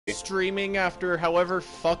streaming after however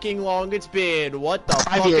fucking long it's been. What the 5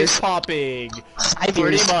 fuck years. is popping? 5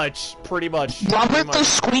 years. Pretty much. Robert the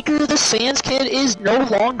Squeaker the Sans Kid is no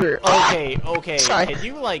longer. Okay. Sorry. Can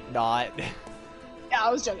you, like, not? Yeah,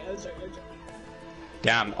 I was joking.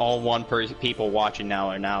 Damn, all people watching now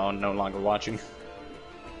are now no longer watching.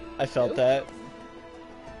 I felt that.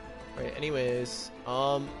 Right, anyways,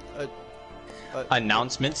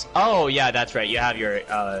 Announcements? Oh, yeah, that's right. You have your,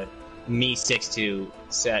 Me 6-2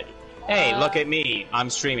 set. Hey, look at me. I'm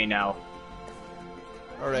streaming now.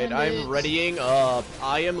 Alright, I'm readying up.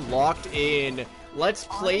 I am locked in. Let's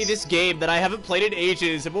play this game that I haven't played in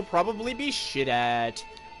ages and will probably be shit at.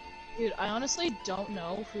 Dude, I honestly don't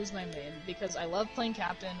know who's my main, because I love playing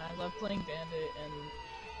Captain, I love playing Bandit, and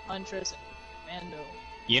Huntress, and Mando.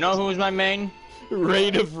 You know who's my main?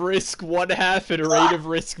 Rate of Risk 1/2 and Rate of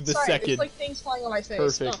Risk the Sorry, second. there's like things flying on my face.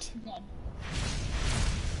 Perfect. Oh, God.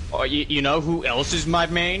 Oh, you know who else is my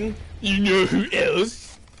main? You know who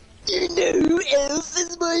else? You know who else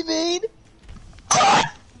is my main?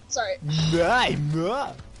 Sorry. My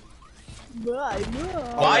mom.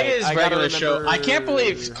 Why is I gotta regular show? I can't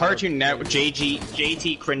believe remember Cartoon Network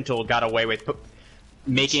JT Crintle got away with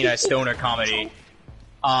making a stoner comedy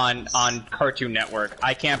on Cartoon Network.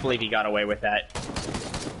 I can't believe he got away with that.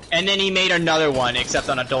 And then he made another one, except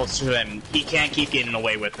on Adult Swim. He can't keep getting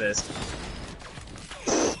away with this.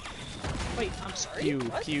 Wait, I'm sorry. Pew,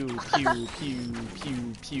 What? pew, pew, pew,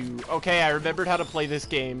 pew, pew. Okay, I remembered how to play this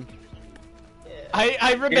game.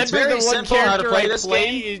 I remember It's very the one simple how to character play I this play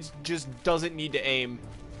game. is just doesn't need to aim.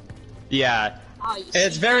 Yeah. Ah, you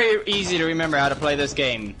It's see. very easy to remember how to play this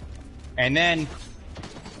game. And then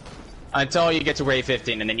until you get to Ray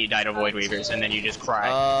 15 and then you die to Void Weavers and then you just cry.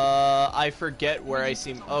 I forget where I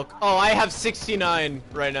seem. Oh, I have 69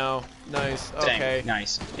 right now. Nice. Dang, Okay.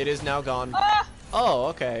 nice. It is now gone. Ah! Oh,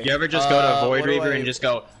 okay. You ever just go to Void what do Weaver I- and just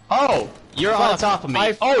go, "Oh, you're on Fuck, top of me.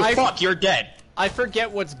 I- Fuck, you're dead." I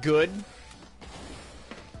forget what's good.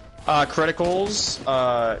 Criticals,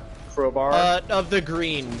 crowbar. Of the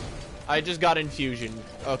green. I just got infusion.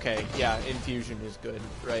 Okay, yeah, infusion is good.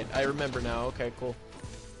 Right, I remember now. Okay, cool.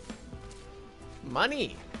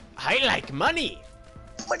 Money. I like money.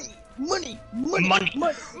 Money. Money. Money.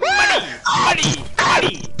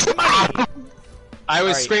 I was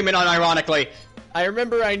Alright. screaming unironically. I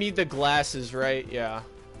remember I need the glasses, right? Yeah.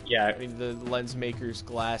 Yeah. I need the lens maker's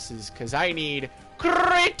glasses, because I need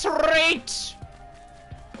crit rate!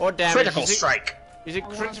 Or damage. Critical Is it- strike. Is it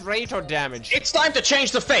crit rate or damage? It's time to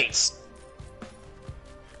change the fates.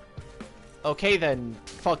 Okay then,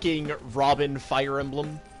 fucking Robin Fire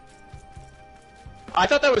Emblem. I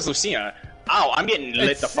thought that was Lucina. Ow, I'm getting lit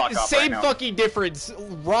It's the fuck up same right now. fucking difference.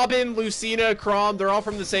 Robin, Lucina, Chrom, they're all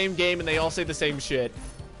from the same game and they all say the same shit.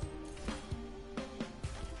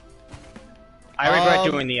 I regret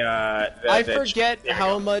doing the I forget there we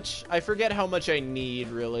how go. much I need,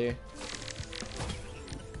 really.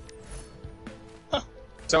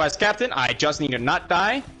 So as captain, I just need to not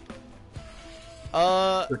die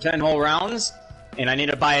for 10 whole rounds, and I need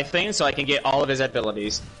to buy a thing so I can get all of his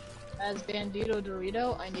abilities. As Bandito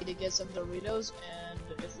Dorito, I need to get some Doritos and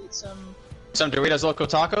defeat some. Some Doritos Loco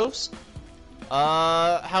Tacos?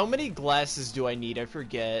 How many glasses do I need? I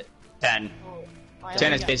forget. 10. Oh, I 10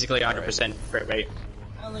 only is got- basically 100% crit rate.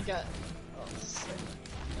 I only got. Oh, shit.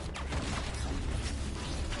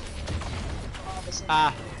 Oh, this is-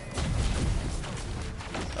 Ah.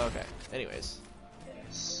 Okay. Anyways.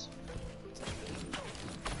 Yes.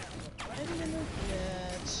 I'm gonna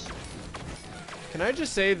get. Can I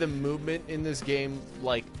just say the movement in this game,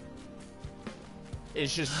 like,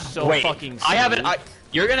 is just so Wait, fucking I have an. smooth.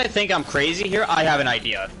 You're gonna think I'm crazy here. I have an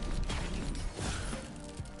idea.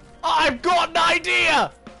 I've got an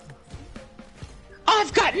idea!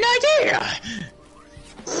 I've got an idea!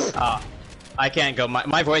 I can't go.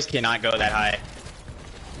 My voice cannot go that high.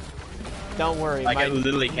 Don't worry, Like, I mine,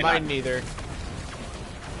 literally cannot. mine neither.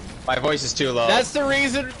 My voice is too low. That's the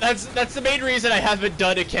reason, that's the main reason I haven't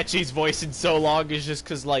done Akechi's voice in so long, is just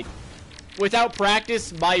cause, like, without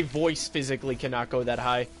practice, my voice physically cannot go that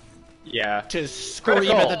high. Yeah. To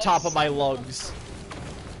scream at the top of my lungs.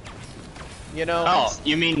 You know? Oh,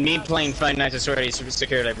 you mean me playing Five Nights at Freddy's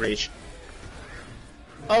Security Breach?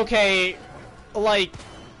 Okay, like,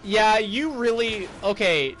 yeah, you really,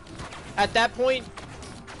 okay, at that point,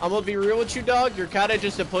 I'm gonna be real with you, dog, you're kinda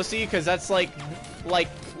just a pussy, cause that's like,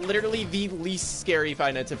 literally the least scary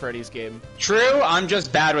Five Nights at Freddy's game. True, I'm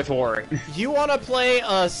just bad with horror. You wanna play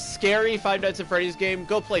a scary Five Nights at Freddy's game,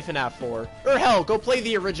 go play FNAF 4. Or hell, go play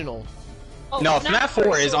the original. Oh, No, FNAF FNAF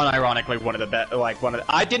 4 is so- unironically one of the best. Like one of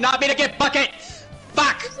the. I did not mean to get bucket.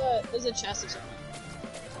 Fuck. There's a chest or something.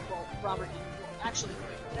 Well, Robert, actually,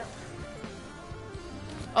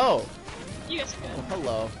 Oh, You guys are good.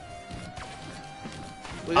 hello.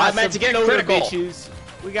 We I meant to get floater critical. bitches.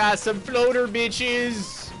 We got some floater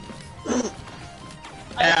bitches.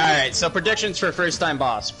 Alright, so predictions for first time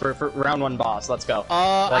boss, for round 1 boss, let's go.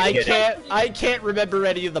 Let's get it. I can't remember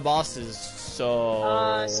any of the bosses, so.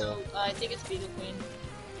 I think it's Beetle Queen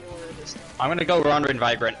or this one. I'm gonna go Ronrin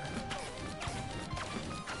Vibrant.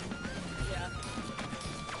 Yeah.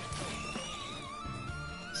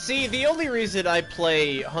 See, the only reason I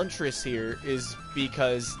play Huntress here is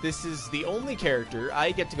because this is the only character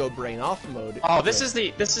I get to go brain off mode. Oh, this is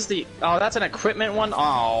the, oh, that's an equipment one?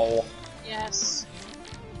 Oh. Yes.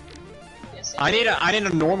 Yes. I need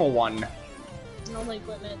a normal one. Normal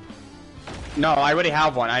equipment. No, I already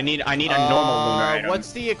have one. I need a normal lunar item.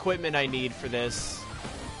 What's the equipment I need for this?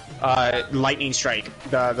 Lightning Strike.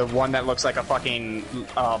 The one that looks like a fucking,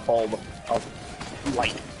 bulb of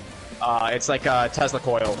light. It's like a Tesla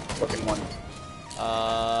coil looking one.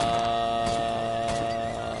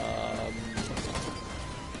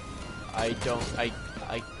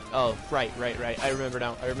 Oh, right. I remember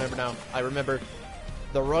now. I remember.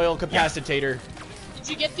 The Royal Capacitator. Did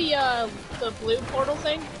you get the blue portal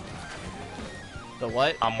thing? The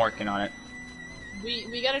what? I'm working on it.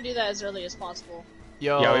 We gotta do that as early as possible.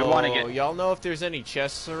 Yo, Yeah, we wanna get- y'all know if there's any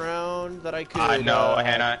chests around that I could No,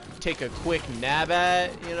 Hannah. take a quick nab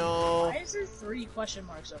at, you know? Why is there 3 question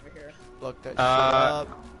marks over here? Look that shit Uh, up.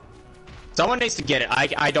 Someone needs to get it.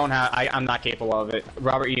 I don't have. I'm not capable of it.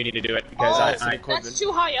 Robert, you need to do it because that's an I equipment. That's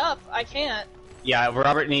too high up. I can't. yeah,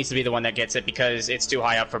 Robert needs to be the one that gets it because it's too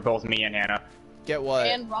high up for both me and Hannah. Get what?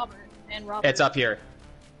 And Robert. It's up here.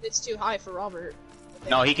 It's too high for Robert.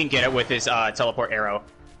 No, he can get it with his teleport arrow.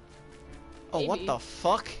 Oh, what maybe. the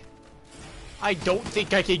fuck? I don't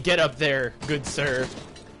think I can get up there, good sir.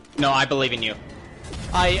 No, I believe in you.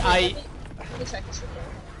 Let me check this real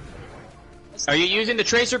quick. Are you using the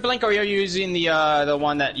tracer blink or are you using the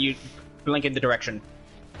one that you blink in the direction?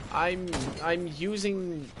 I'm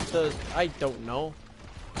using the, I don't know.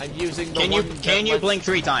 I'm using the Can you one that can you lets- blink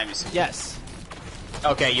 3 times? Yes.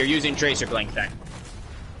 Okay, you're using tracer blink then.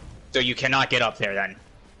 So you cannot get up there then.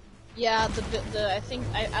 Yeah, I think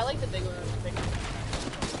I like the big one.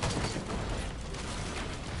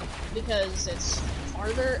 Because it's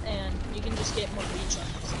farther and you can just get more reach on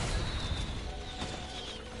it.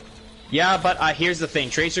 Yeah, but here's the thing.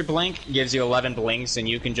 Tracer blink gives you 11 blinks and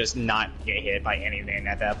you can just not get hit by anything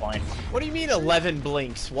at that point. What do you mean 11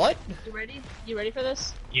 blinks? What? You ready? You ready for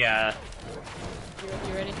this? Yeah,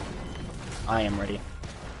 You ready? I am ready.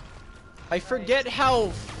 I forget how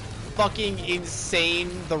fucking insane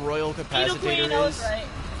the Royal Beetle Capacitator Queen, I was is. right.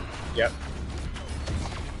 Yep.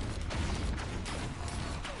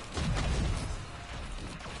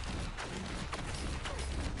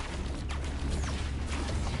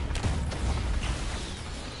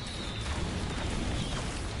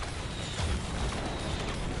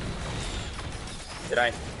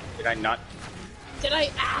 Did I not? Did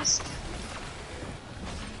I ask?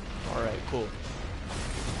 Alright, cool.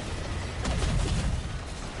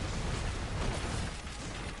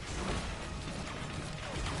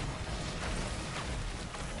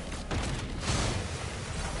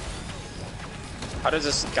 How does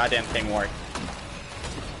this goddamn thing work?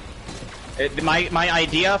 My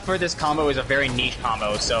idea for this combo is a very niche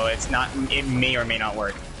combo, so it's not. It may or may not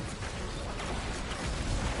work.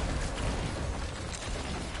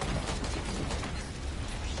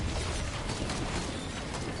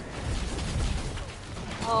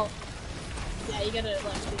 Oh. Yeah, you gotta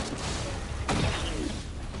like.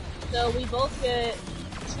 So we both get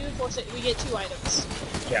 2, 4, 6. We get 2 items.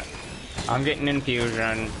 Yeah. I'm getting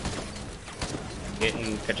infusion.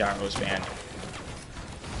 Getting Kajaro's band.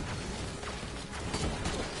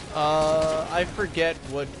 I forget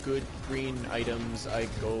what good green items I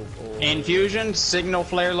go for. Infusion, signal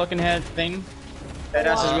flare looking head thing. That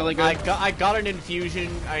ass is really good. I got an infusion.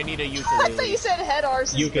 I need a I thought you ukulele. said head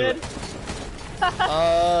arse is Ukulele. good.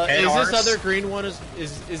 Head Is arse? this other green one is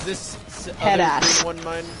this Head other ass. green one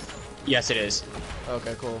mine? Yes, it is.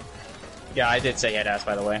 Okay, cool. Yeah, I did say head ass,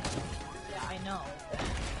 by the way. Yeah, I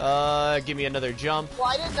know. Give me another jump. Well,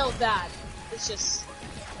 I didn't know that. It's just.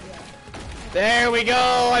 There we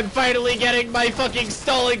go! I'm finally getting my fucking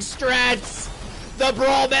stalling strats! The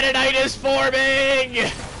Brawl Meta Knight is forming!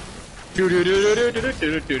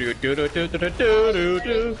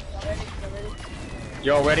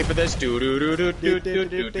 Y'all ready for this?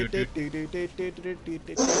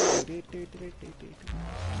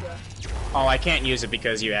 Oh, I can't use it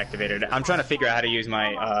because you activated it. I'm trying to figure out how to use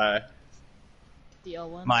my The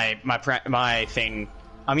L1. my thing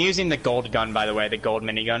I'm using the gold gun, by the way, the gold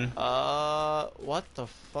minigun. What the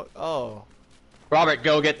fuck? Oh. Robert,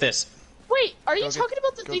 go get this. Wait, are you Go talking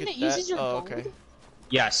about the go thing get that uses your Oh, gold? okay.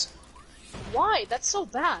 Yes. Why? That's so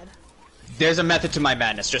bad. There's a method to my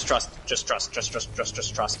madness. Just trust. Just trust. Just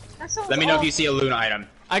trust. That sounds Let me know if awful. you see a Luna item.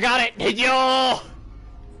 I got it! Yo!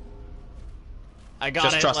 I got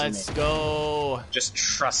Just it, trust in let's me. go. Just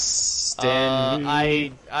trust in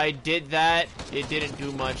me. I did that. It didn't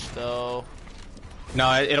do much though.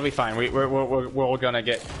 No, it'll be fine. We're gonna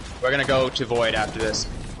go to Void after this.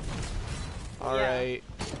 Alright.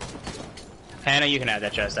 Hannah, you can add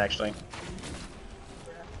that chest actually.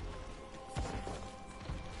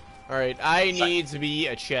 Alright, I need to be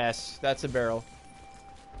a chest. That's a barrel.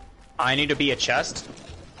 I need to be a chest.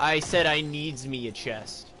 I said I needs me a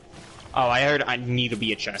chest. Oh, I heard I need to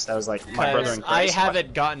be a chest. I was like, my brother in Because I Christ.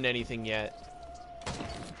 haven't gotten anything yet.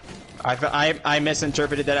 I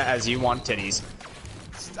misinterpreted that as you want titties.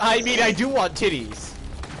 I mean, I do want titties.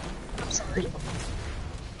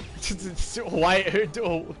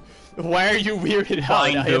 Why are you weirded out?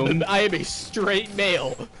 Vine boom. I am a straight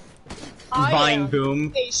male. I Vine am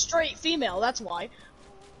boom. a straight female, that's why.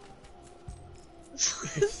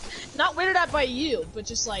 Not weirded out by you, but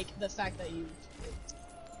just like the fact that you.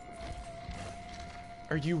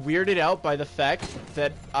 Are you weirded out by the fact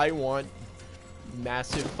that I want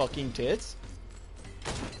massive fucking tits?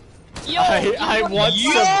 Yo, I want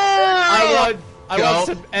some. I want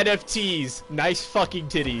some NFTs. Nice fucking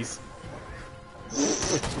titties.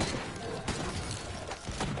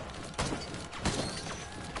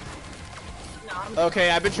 Okay,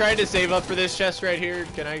 I've been trying to save up for this chest right here.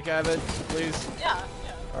 Can I have it, please? Yeah.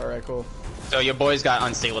 Alright, cool. So your boy's got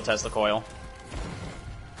unstable Tesla coil.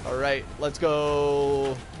 Alright, let's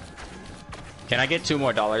go. Can I get $2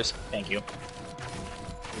 more? Thank you.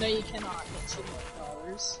 No, you cannot get $2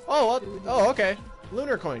 more. Oh, what? Oh, okay.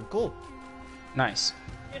 Lunar coin, cool. Nice.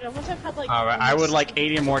 Dude, I wish I've had like. Alright, I would like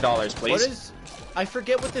 $80 more, please. What is... I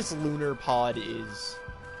forget what this lunar pod is.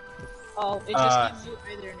 Oh, it just gives you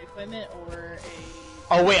either an equipment or a.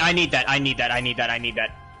 Oh wait, I need that. Paint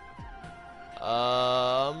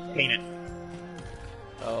it.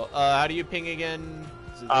 Oh, how do you ping again?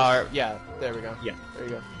 Is it this? Yeah, there we go. Yeah. There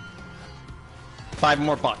you go. $5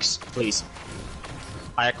 more, please.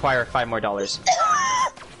 I acquire $5 more.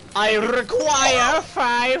 I require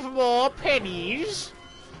 5 more pennies.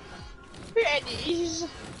 Pennies.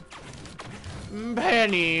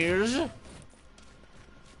 Pennies.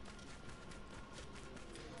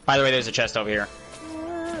 By the way, there's a chest over here.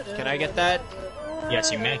 Can I get that?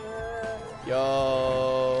 Yes, you may.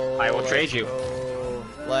 Yo. I will trade you. Go.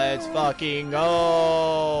 Let's fucking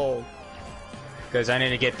go. Because I need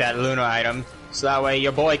to get that Luna item, so that way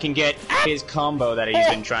your boy can get his combo that he's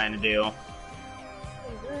been trying to do.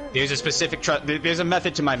 There's a specific there's a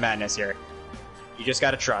method to my madness here. You just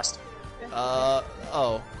gotta trust.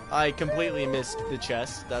 Oh. I completely missed the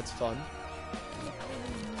chest. That's fun.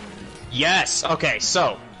 Yes! Okay,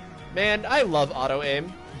 so. Man, I love auto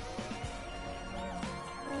aim.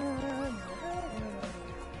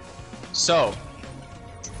 So.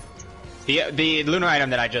 The lunar item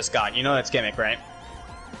that I just got, you know that's gimmick, right?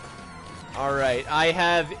 Alright, I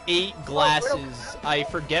have 8 glasses. I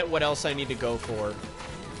forget what else I need to go for.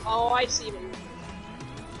 Oh, I see what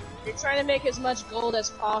you're trying to make as much gold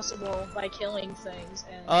as possible by killing things.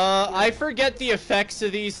 And I forget the effects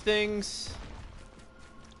of these things.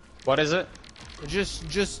 What is it?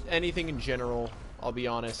 Just anything in general, I'll be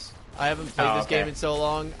honest. I haven't played this okay. game in so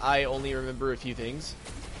long, I only remember a few things.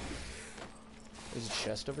 There's a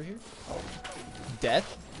chest over here.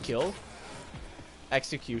 Death, kill,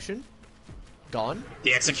 execution, gone,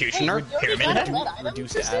 The executioner? Hey, you already got Pyramid? a red item,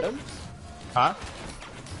 reduce to Tristan? atoms. Huh?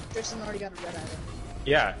 Tristan already got a red item.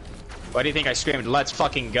 Yeah. Why do you think I screamed, let's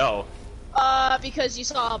fucking go? Because you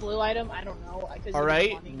saw a blue item. I don't know.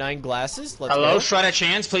 Alright, 9 glasses, let's Hello, go. Shredda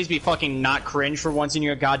Chance, please be fucking not cringe for once in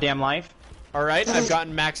your goddamn life. Alright, I've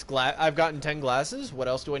gotten I've gotten 10 glasses. What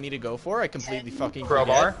else do I need to go for? I completely fucking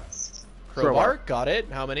Crowbar? forget. Crowbar, got it.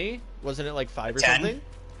 How many? Wasn't it like 5 or 10. something?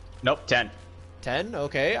 Nope, 10. 10,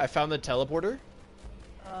 okay. I found the teleporter.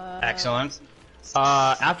 Excellent.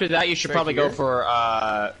 After that, you should Right probably here. go for,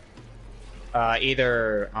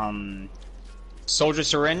 either, Soldier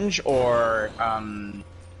Syringe or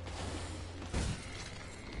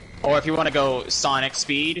if you want to go Sonic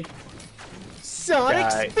Speed. Sonic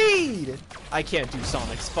Guy. Speed! I can't do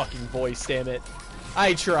Sonic's fucking voice, damn it.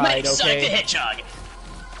 I tried, Sonic the okay? Hedgehog!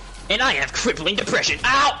 And I have crippling depression.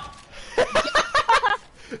 Ow!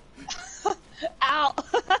 Ow!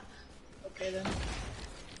 Okay then.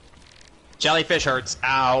 Jellyfish hurts.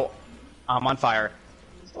 Ow. I'm on fire.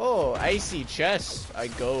 Oh, icy chest. I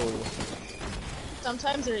go.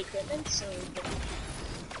 Sometimes they're equipment, so...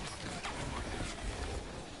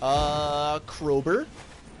 Krober?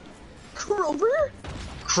 Krober?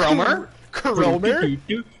 Cromer? Kromer?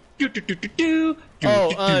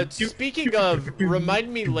 Oh, speaking of,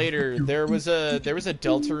 remind me later, there was a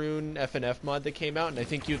Deltarune FNF mod that came out, and I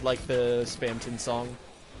think you'd like the Spamton song.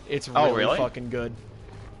 It's really fucking good.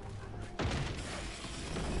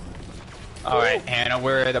 Alright, Hannah,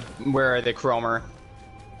 where are the Cromer?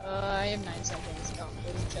 I have 9 seconds. Oh,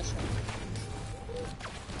 there's a chest right.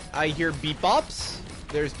 I hear beep bops.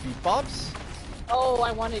 There's beep bops. Oh,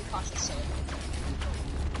 I wanted cautious soul.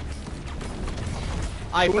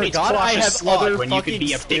 I Who needs forgot I cautious have slug other when you fucking could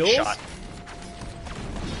be a big skills. shot.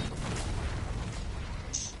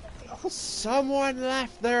 Someone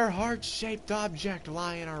left their heart-shaped object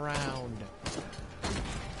lying around.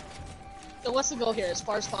 So what's the goal here? As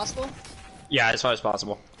far as possible? Yeah, as far as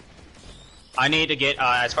possible. I need to get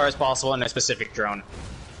as far as possible in a specific drone.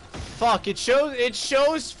 Fuck, it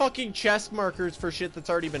shows fucking chest markers for shit that's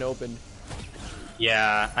already been opened.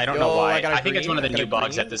 Yeah, I don't know why. I I think it's one of the new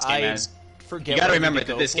bugs that this game has. Forget You gotta what I remember need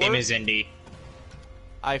to that go this game for. is indie.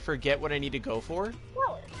 I forget what I need to go for.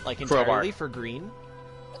 Flower. Like Crowbar. entirely for green.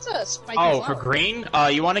 That's a spiky Oh, flower. for green?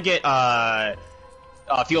 You want to get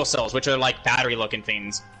fuel cells, which are like battery-looking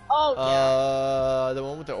things. Oh, yeah. The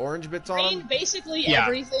one with the orange bits on Green, them. basically Yeah.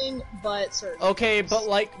 everything but certain. Okay, but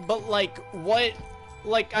like what?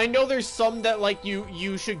 Like I know there's some that like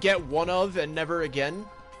you should get one of and never again.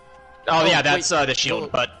 Oh, Oh, yeah, that's wait. the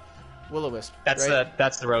shield, but Will-O-Wisp. that's right?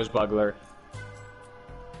 the rose bugler.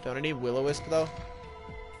 Don't I need Will-O-Wisp though?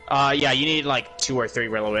 Yeah, you need like 2 or 3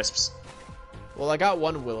 will-o-wisps. Well, I got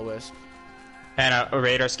one Will-O-Wisp. And a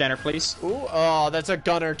radar scanner, please. Ooh, oh, that's a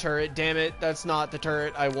gunner turret. Damn it, that's not the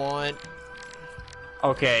turret I want.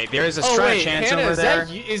 Okay, there is a Oh strong wait, chance Hannah, over there.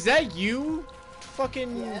 is that you?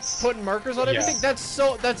 Fucking Yes. putting markers on Yes. everything.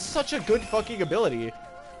 That's such a good fucking ability.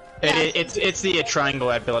 It's the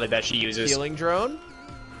triangle ability that she uses. Healing drone.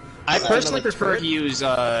 I Is that personally another prefer turret? to use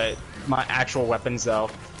my actual weapons though.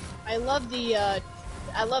 I love the,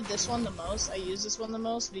 I love this one the most. I use this one the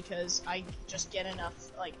most because I just get enough,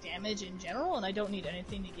 like, damage in general, and I don't need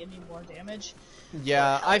anything to give me more damage.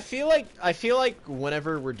 Yeah, I feel like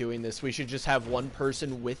whenever we're doing this, we should just have one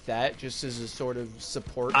person with that, just as a sort of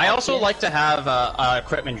support. I also Yeah. like to have a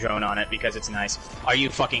equipment drone on it because it's nice. Are you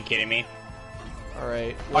fucking kidding me? All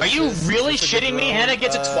right. Are you really Is this a good shitting me? drone? Hannah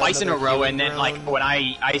gets it twice in a Another row, healing and then like drone. when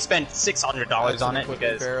I spent $600 That's on an it equipment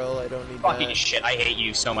because barrel. I don't need fucking that. shit. I hate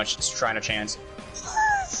you so much. It's trying to chance.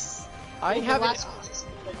 I The haven't. last one is-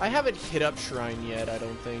 I haven't hit up Shrine yet. I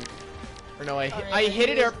don't think. Or no, I Alright, hit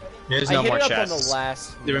it up. There's I no hit more it up chests. on the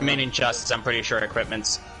last. The remaining chests, I'm pretty sure,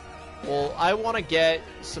 equipments. Well, I want to get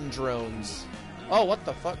some drones. Oh, what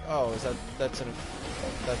the fuck? Oh, that's an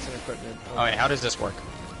equipment. Oh wait, how does this work?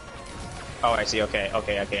 Oh, I see. Okay,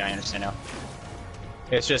 I understand now.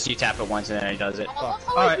 It's just you tap it once and then it does it. I love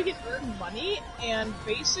how Alright. like, we can earn money and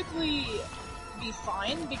basically be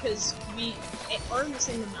fine because we earn the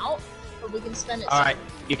same amount, but we can spend it. All right,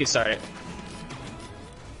 you can start it.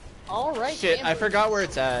 All right. Shit, I campers. forgot where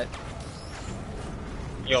it's at.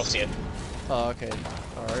 You'll see it. Oh, okay.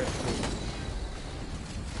 Alright.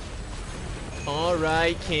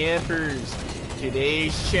 Alright, campers.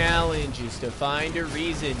 Today's challenge is to find a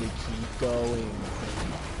reason to keep going.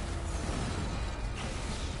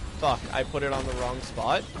 Fuck, I put it on the wrong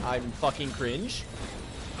spot. I'm fucking cringe.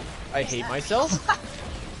 I hate myself.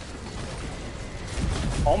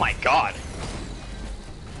 Oh my god.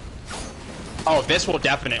 Oh, this will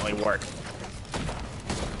definitely work.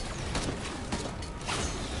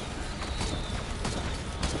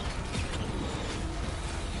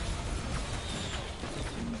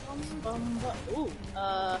 Ooh,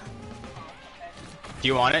 Do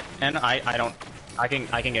you want it? And I don't. I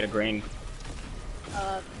can get a green.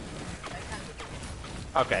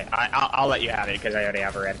 Okay, I'll let you have it because I already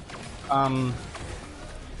have a red.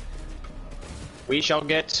 We shall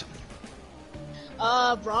get.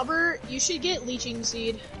 Robert, you should get leeching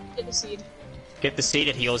seed. Get the seed. Get the seed.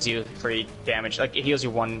 It heals you for damage. Like it heals you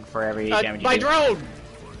 1 for every damage you My do. drone!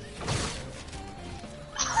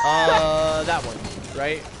 That one,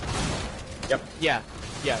 right? Yep.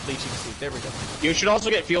 Yeah, leeching seed. There we go. You should also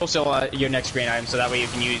get fuel cell your next green item, so that way you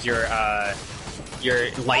can use your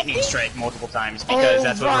lightning strike multiple times because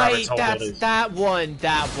that's what Robert's whole build is. That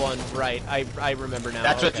one, right. I remember now.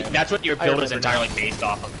 That's okay. that's what your I build is remember entirely now. based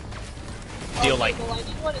off of. Feel like the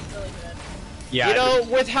lightning one is really good. yeah. You know,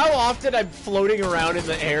 with how often I'm floating around in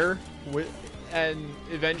the air, and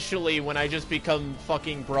eventually when I just become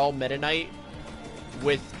fucking Brawl Meta Knight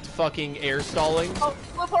with fucking air stalling. Oh,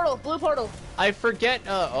 blue portal, blue portal. I forget,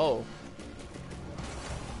 oh.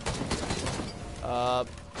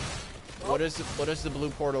 What does the blue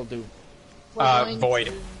portal do? We're going Void.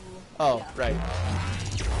 to- Oh, yeah.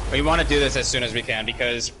 right. We want to do this as soon as we can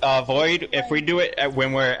because Void, if we do it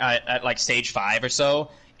when we're at like stage 5 or so,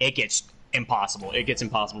 it gets impossible. It gets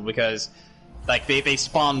impossible because like they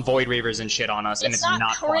spawn Void Reavers and shit on us, and it's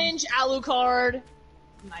not cringe, Alucard.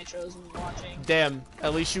 Nitro's watching. Damn,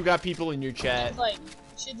 at least you got people in your chat. Like,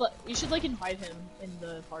 we should like invite him in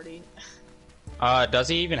the party. fun. Does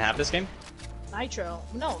he even have this game? Nitro?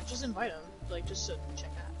 No, just invite him. Like, just to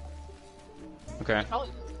check out. Okay. Probably.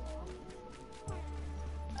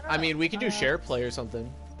 I mean, we could do share play or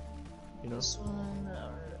something. You know? This one,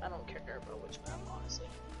 or I don't care about which map, honestly.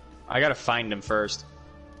 I gotta find him first.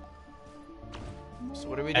 So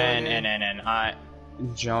what are we doing?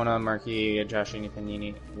 And Jonah, Murky, Joshini,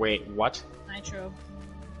 Panini. Wait, what? Nitro.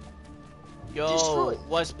 Yo, Destroy.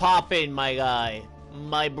 what's poppin', my guy?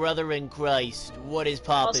 My brother in Christ. What is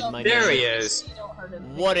poppin', Also, my There man? he is. You don't hurt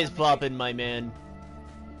him. What is poppin', my man?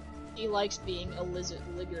 He likes being a lizard.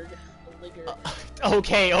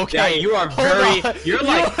 Okay. Yeah, you are Hold very. on. You're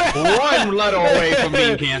like one letter away from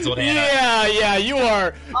being canceled, Hannah. Yeah, you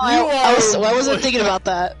are. I wasn't thinking about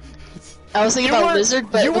that. I was thinking about lizard,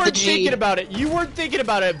 but you with a weren't G. thinking about it. You weren't thinking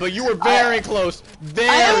about it, but you were very close. Very,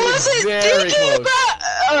 I wasn't very thinking close. about.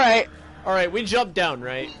 All right. All right, we jumped down,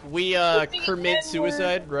 right? We commit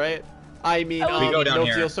suicide, right? I mean, We go down don't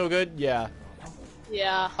here. feel so good. Yeah.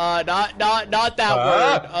 Yeah. Not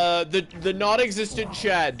that word. The non-existent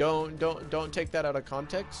Chad. Don't take that out of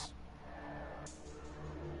context.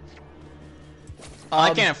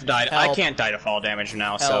 I can't die. I help. can't die to fall damage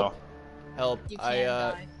now. Help. Help. You can't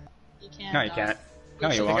die. You can't. So no, you die. can't. No,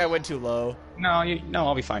 I you think I won't. went too low. No,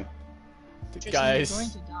 I'll be fine. Tristan, Guys, you're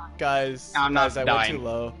going to die. guys, I'm not guys, I dying. went too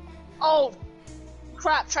low. Oh,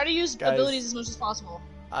 crap! Try to use Guys. abilities as much as possible.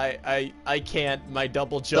 I can't. My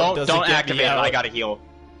double jump Don't doesn't get activate me it. out. I gotta heal.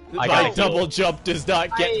 My I gotta double heal. jump does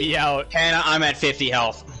not get me out. Hannah, I'm at 50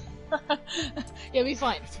 health. You'll be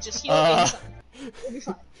fine. Just heal inside. You'll be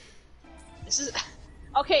fine. This is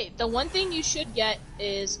okay. The one thing you should get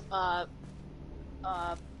is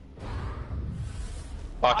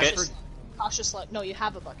Bucket. cautious luck. No, you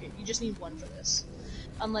have a bucket. You just need one for this,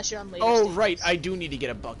 unless you're on later. Oh stages. right, I do need to get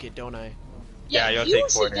a bucket, don't I? Yeah, you'll you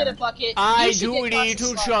take 4 should get a damage. bucket. I You should do get need to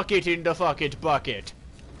cautious luck. chuck it in the fucking bucket.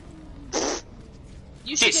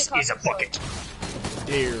 You should This get is a cautious luck. bucket.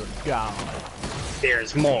 Dear God,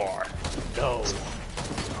 There's more. no.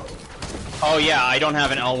 Oh yeah, I don't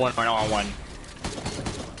have an L1 or an R1.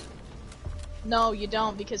 No, you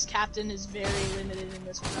don't, because Captain is very limited in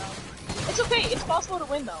this round. It's okay. It's possible to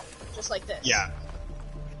win though, just like this. Yeah.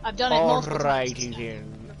 I've done it multiple times. Alrighty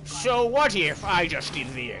then. So what if I just did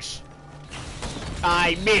this?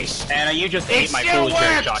 I missed. Hannah, you just It ate my still cool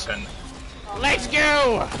chair worked! shotgun. Let's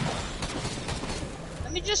go.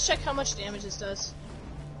 Let me just check how much damage this does.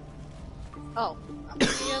 Oh,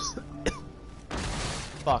 yes.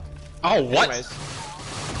 Fuck. Oh, what? Anyways.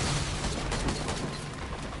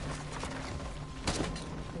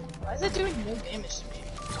 Why is it doing no damage to me?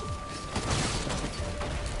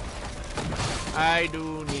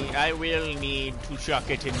 I will need to chuck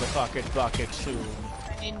it in the fucking bucket soon.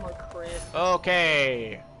 I need more crit.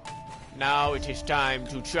 Okay. Now it is time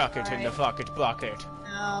to chuck it in the fucking bucket.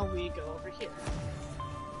 Now we go over here.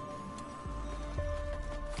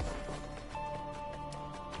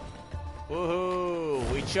 Woohoo!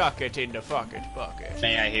 We chuck it in the fucking bucket.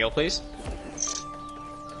 May I heal, please?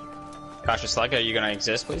 Cautious Slug, are you gonna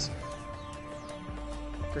exist, please?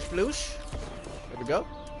 Kersploosh? There we go.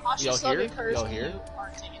 Cautious Y'all Slug hear? occurs Y'all when hear? you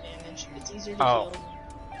aren't taking damage. It's easier to Oh.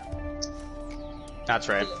 heal. That's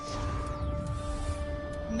right.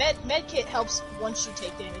 Medkit helps once you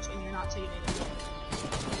take damage and you're not taking any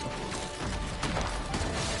damage.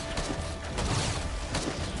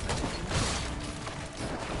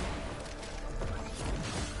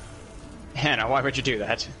 Hannah, why would you do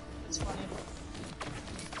that? It's funny.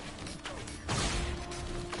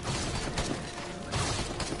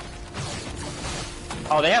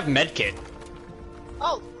 Oh, they have medkit.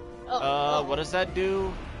 Oh. Oh. What does that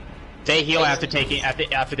do? They heal after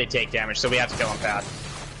they take damage, so we have to kill them fast.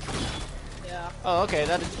 Yeah. Oh, okay,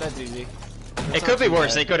 that's easy. It could be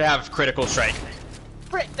worse. They could have critical strike.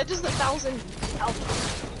 Frick, that does 1,000 health.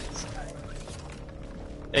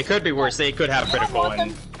 It could be worse. They could have You don't critical want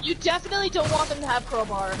and them. You definitely don't want them to have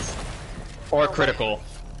crowbars. or critical,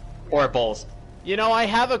 or both. You know, I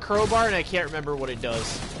have a crowbar and I can't remember what it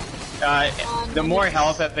does. The more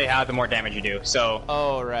health that they have, the more damage you do. So,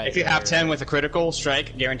 Oh, right. if you right, have right. 10 with a critical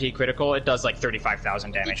strike, guaranteed critical, it does like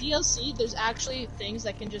 35,000 The damage. DLC, there's actually things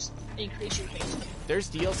that can just increase your base. There's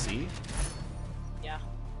DLC. Yeah.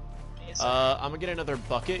 I'm gonna get another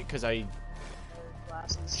bucket because I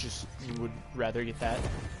Glasses. just would rather get that.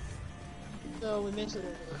 So we missed it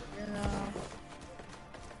over here now.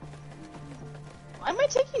 Why am I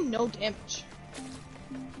taking no damage?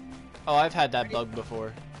 Oh, I've had that bug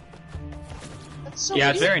before. That's so Yeah,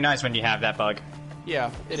 weird. it's very nice when you have that bug.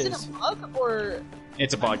 Yeah, it Is is. it a bug or?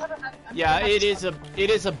 It's a bug. Yeah, it is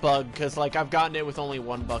a bug because like I've gotten it with only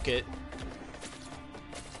one bucket.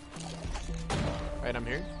 Right, I'm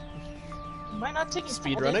here. Am I not taking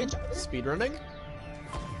Speed fall running. damage either? Speed running.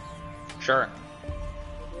 Sure.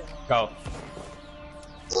 Go.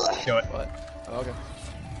 Do it. What? Oh, okay.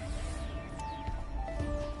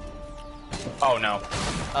 Oh no.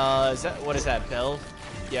 Is that what is that? Bell?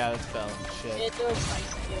 Yeah, that's Bell. Shit. It looks nice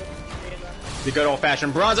to do. Three of them. The good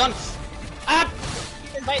old-fashioned Bronzon. Ah!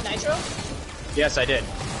 You invite Nitro? Yes, I did.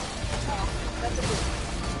 Oh, that's a good.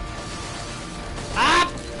 Ah!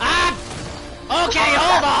 Ah! Okay,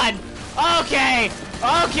 hold on. Okay.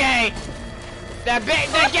 Okay.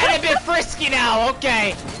 They're getting a bit frisky now.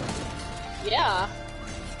 Okay. Yeah.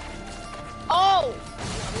 Oh!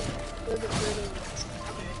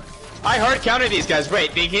 I hard counter these guys.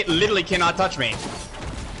 Wait, they literally cannot touch me.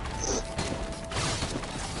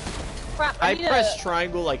 Crap, I need pressed a...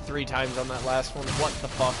 triangle like 3 times on that last one. What the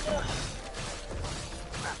fuck?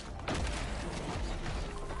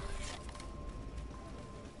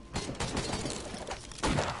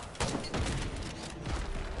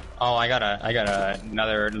 Oh, I got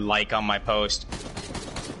another like on my post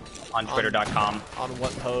on Twitter.com. On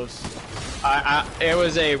what post? It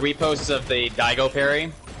was a repost of the Daigo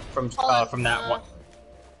parry from that one.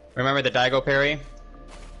 Remember the Daigo parry?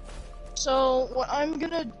 So, what I'm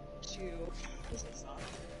gonna do... Where's my phone?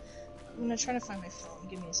 I'm gonna try to find my phone.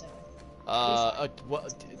 Give me a second.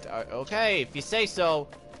 Okay, if you say so.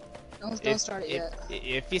 Don't start it yet.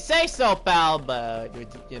 If you say so, pal, but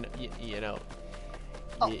you know,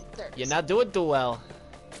 Oh, there it you're is. not doing too well.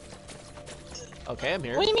 Okay, I'm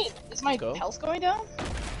here. What do you mean? Is my Go. health going down?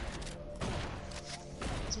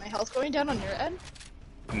 Is my health going down on your end?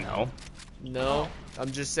 No. No,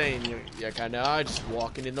 I'm just saying you're kind of just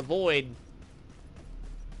walking in the void.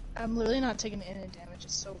 I'm literally not taking any damage.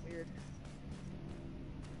 It's so weird.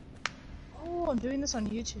 Oh, I'm doing this on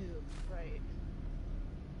YouTube. Right.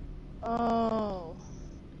 Oh.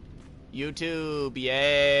 YouTube,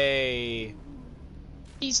 yay!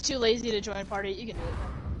 He's too lazy to join party. You can do it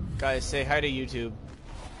then. Guys, say hi to YouTube.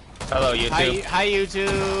 Hello, YouTube. Hi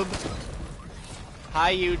YouTube.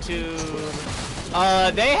 Hi YouTube.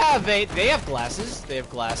 They have glasses. They have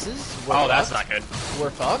glasses. Oh, that's not good.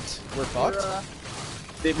 We're fucked. We're fucked.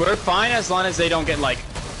 We're fine as long as they don't get like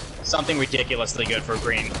something ridiculously good for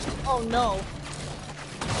green. Oh no.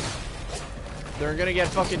 They're gonna get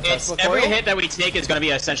fucking It's, Tesla every coil. hit that we take is going to be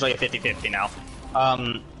essentially a 50-50 now.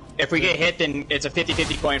 If we get hit, then it's a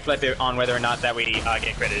 50-50 coin flip on whether or not that we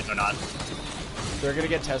get credited or not. They're gonna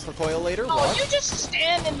get Tesla coil later. Oh, What? you just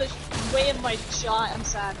stand in the way of my shot. I'm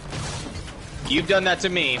sad. You've done that to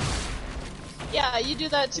me. Yeah, you do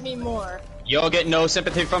that to me more. You'll get no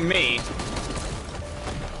sympathy from me.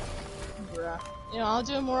 Bruh. You know, I'll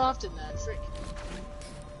do it more often then. Frick.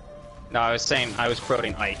 No, I was saying I was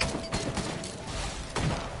quoting Ike.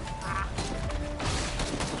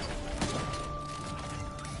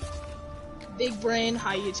 Big brain,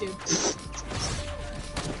 hi YouTube.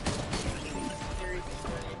 Very big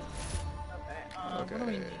brain. Okay, what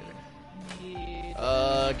do we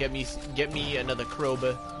need? Get me another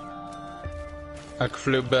Kroba. A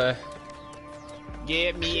club.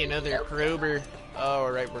 Get me another Krober. Oh,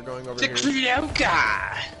 alright, we're going over The here.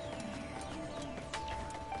 Kloka!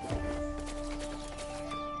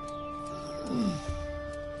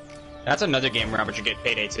 That's another game Robert should get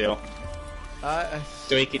Payday too.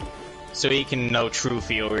 So he can know true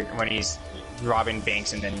feel when he's robbing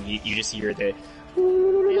banks, and then you just hear the.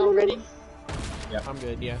 Are y'all ready? I'm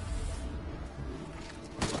good, yeah.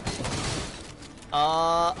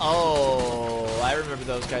 Oh, I remember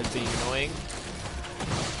those guys being annoying.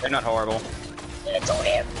 They're not horrible. It's on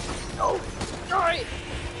him. No. Sorry.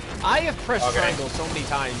 I have pressed Okay. triangle so many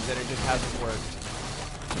times and it just hasn't worked.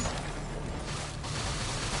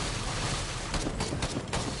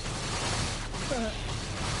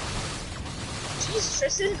 Jeez,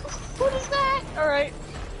 Tristan, what is that? Alright.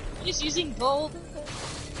 Just using gold.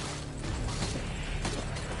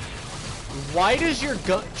 Why does your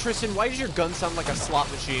gun, Tristan? Why does your gun sound like a slot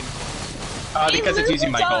machine? Because it's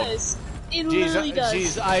using my gold. does. It literally does.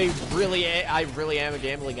 Jeez, I really am a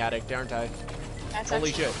gambling addict, aren't I? That's Holy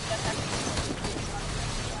actually, shit. that's actually-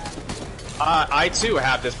 I too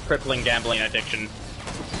have this crippling gambling addiction.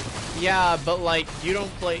 Yeah, but like you don't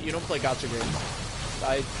play gacha games.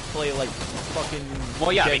 I play like fucking.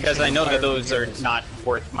 Well, yeah, Genshin because I know that Impact those are games. not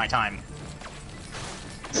worth my time.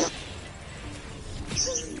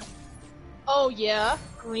 Oh yeah,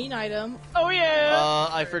 green item. Oh yeah.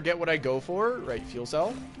 I forget what I go for. Right, fuel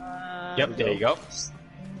cell. Yep, there you go.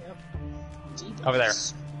 Yep. Over there.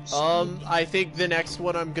 I think the next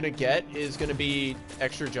one I'm gonna get is gonna be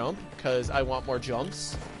extra jump because I want more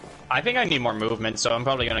jumps. I think I need more movement, so I'm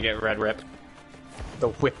probably gonna get Red Rip. The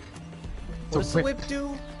whip. What does the whip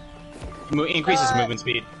do? Increases movement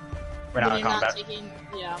speed when out When of you're not combat. taking,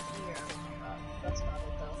 yeah, that's not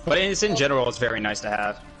it though. But it's in general, it's very nice to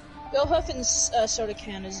have. Billhoof and Soda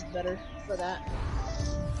Can is better for that.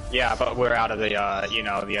 Yeah, but we're out of the,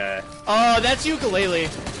 Oh, that's ukulele.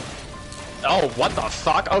 Oh, what the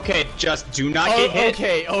fuck? Okay, just do not Oh, get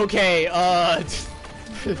hit. okay.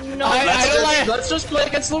 No, I don't like. Let's just play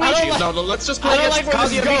against I Luigi. don't like- No, let's just I play don't against like where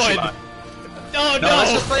this is Kazuya going. Mishima. No, No,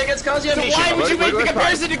 let's just play against Kazuya So Mishima. why would you make the We're fine.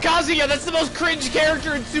 comparison to Kazuya? That's the most cringe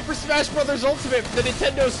character in Super Smash Bros. Ultimate for the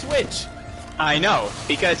Nintendo Switch. I know,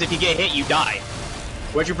 because if you get hit, you die.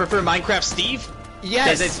 Would you prefer Minecraft Steve?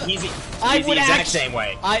 Yes. Because he's the would exact same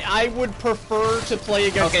way. I would prefer to play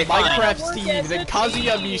against Okay, fine. Minecraft Work Steve as than a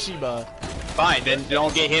Kazuya team. Mishima. Fine, then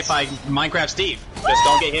don't get hit by Minecraft Steve. Just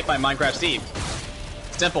don't get hit by Minecraft Steve.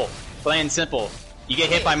 Simple. Plain and simple. You get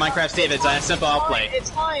hit by Minecraft Steve, it's a simple outplay.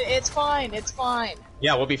 It's fine.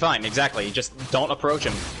 Yeah, we'll be fine, exactly. Just don't approach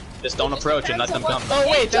him. Just don't approach and let them come. Oh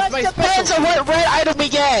wait, It that's just my Depends special. on what red item we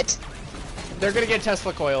get. They're gonna get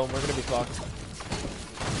Tesla coil and we're gonna be fucked.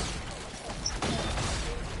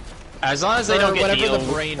 As long as they Or don't get whatever Dio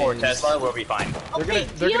the brain or is. Tesla, we'll be fine. Okay,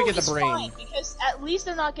 they're gonna Dio get the is brain. fine, because at least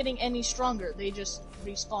they're not getting any stronger. They just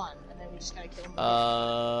respawn, and then we just gotta kill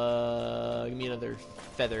them. Give me another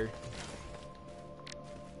feather.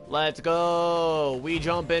 Let's go. We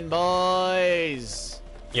jumping, boys.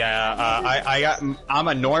 Yeah, I'm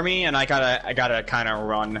a normie and I gotta kind of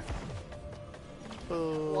run.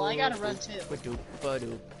 Well, I gotta run too. Ba-doop,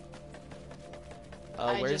 ba-doop.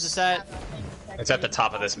 I Where's just this at? have nothing It's at the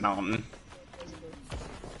top of this mountain.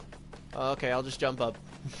 Okay, I'll just jump up.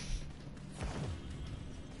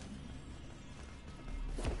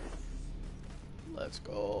 Let's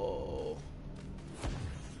go.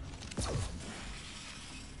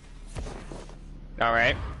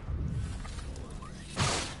 Alright.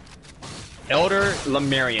 Elder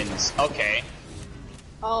Lemurians. Okay.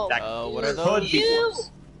 Oh, That what are could those? be Ew!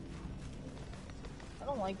 worse. I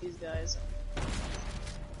don't like these guys.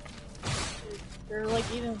 They're like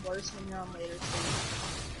even worse when you're on later too.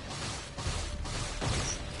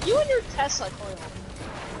 You and your Tesla coil.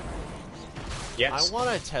 Yes. I want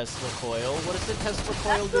a Tesla coil. What does the Tesla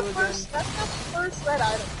coil do again? That's the first red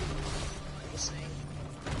item. I'm just saying.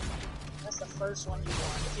 That's the first one you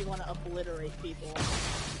want if you want to obliterate people.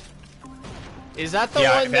 Is that the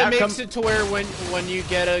Yeah, one that that makes it to where when you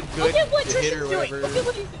get a good Look at what hit or Tristan's doing. whatever, Look at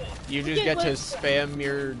what he's doing. you Look just at get what to he's doing. spam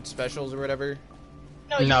your specials or whatever?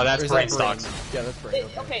 No, that's Or is brain that stocks. Yeah, that's brain.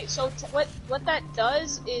 Okay, so what that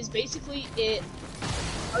does is basically it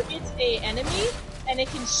targets a enemy and it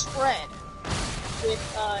can spread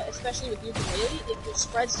with especially with ukulele. It just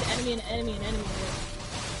spreads to enemy and enemy and enemy.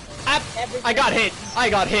 I got hit. I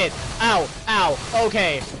got hit. Ow. Ow.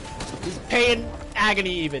 Okay. Pain,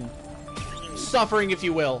 agony, even suffering, if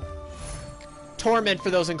you will. Torment for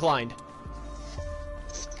those inclined.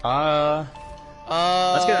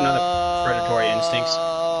 Let's get another predatory instincts.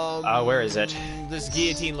 Where is it? This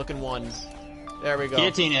guillotine-looking one. There we go.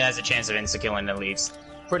 Guillotine has a chance of insta-killing the leaves.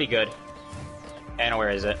 Pretty good. And where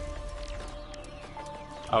is it?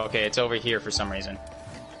 Oh, okay, it's over here for some reason.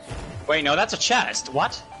 Wait, no, that's a chest.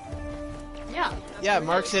 What? Yeah. Yeah,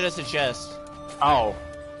 marks it as a chest. Oh.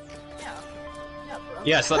 Yeah. Yeah, bro.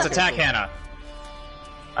 Yes, let's attack Hannah.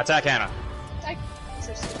 Attack Hannah.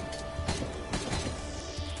 Interesting.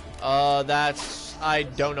 That's... I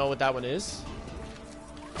don't know what that one is.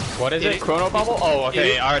 What is It- it? Chrono Bubble? Oh,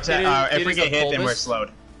 okay. it- Our it attack. is- If it we is get a hit, then we're bulbous-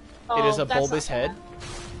 slowed. It is a that's bulbous not head.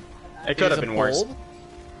 bad. It could It have is a been worse. bulb.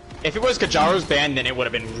 If it was Kajaro's band, then it would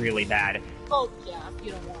have been really bad. Oh yeah,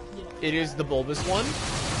 you don't want. It is the bulbous one.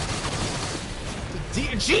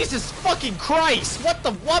 Jesus fucking Christ!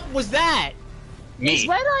 What was that? His Me.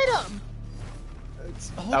 red item.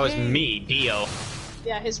 That was Okay. me, Dio.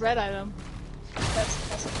 Yeah, his red item. That's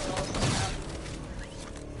what they're all about.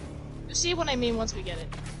 You see what I mean once we get it.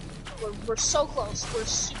 We're so close. We're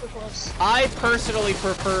super close. I personally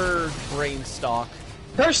prefer brain stock.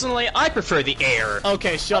 Personally, I prefer the air.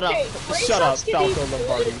 Okay, shut Okay, up. brain Shut up, stocks can be Falco good,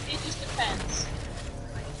 Lombardi. It just depends.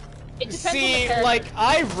 It depends on the See, character. like,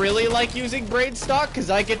 I really like using brain stock because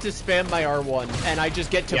I get to spam my R1 and I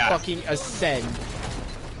just get to Yeah. fucking ascend.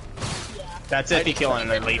 Yeah. That's if you kill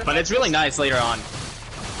an elite, but it's really nice later on.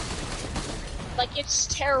 Like, it's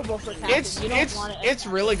terrible for captains. You don't want it. It's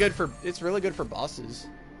really good for bosses.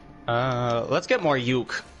 Let's get more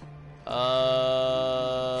Yuke.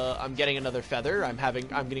 I'm getting another feather. I'm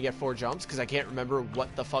gonna get 4 jumps because I can't remember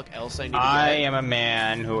what the fuck else I need to get. I am a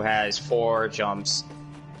man who has 4 jumps.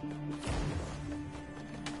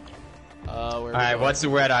 Alright, what's the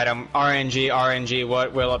red item? RNG, RNG,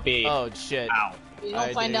 what will it be? Oh shit! Ow. You I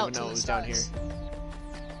don't find didn't out even know till it it was down here. starts.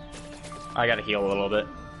 I gotta heal a little bit.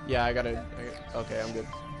 Yeah, okay, I'm good.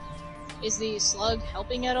 Is the slug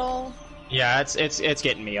helping at all? Yeah, it's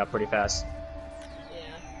getting me up pretty fast.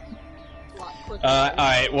 Yeah. A lot quicker.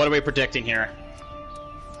 Alright, what are we predicting here?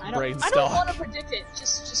 I brain don't stock. want to predict it.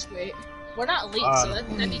 Just wait. We're not elite, so that'd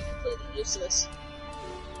be completely useless.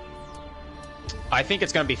 I think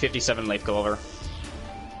it's gonna be 57 Leaf Clover.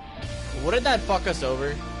 Wouldn't that fuck us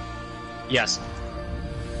over? Yes.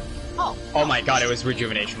 Oh. Oh my god, it was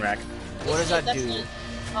Rejuvenation Rack. What does that That's do? not-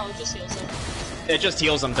 Oh, it just heals them. It just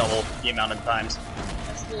heals them double the amount of times.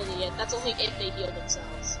 That's literally it. That's only if they heal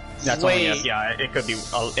themselves. That's Wait. only if, yeah, it could be. It's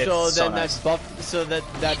So then nice. that's buff. So that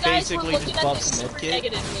You guys were basically looking just at buffs this super medkit.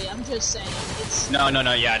 negatively. I'm just saying. It's No,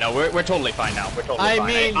 we're totally fine now. We're totally I fine.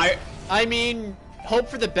 mean, I mean, hope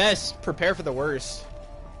for the best, prepare for the worst.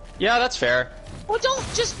 yeah, that's fair. well, don't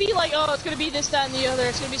just be like, oh, it's gonna be this, that, and the other.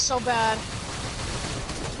 It's gonna be so bad.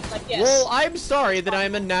 Like, yes. Well, I'm sorry that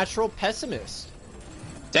I'm a natural pessimist.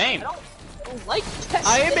 Damn. I don't like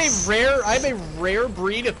pessimists. I'm a rare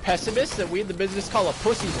breed of pessimist that we in the business call a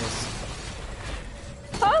pussiness.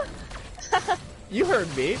 Huh? You heard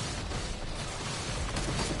me.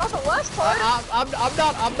 Not the last part.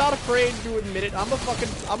 I'm not afraid to admit it. I'm a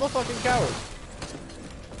fucking coward.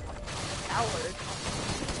 Coward.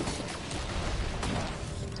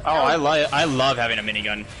 Oh, I love having a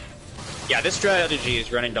minigun. Yeah, this strategy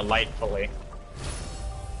is running delightfully.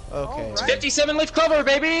 Okay. Alright. 57 Leaf Clover,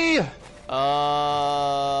 baby!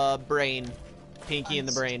 Brain. Pinky in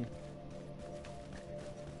the brain.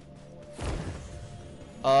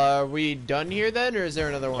 Are we done here then, or is there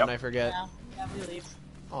another one Yep. I forget? Yeah, we leave.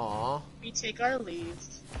 Aw. We take our leave.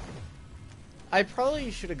 I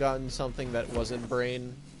probably should have gotten something that wasn't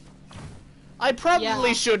brain. I probably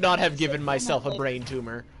Yeah. should not have given myself a brain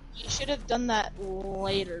tumor. You should have done that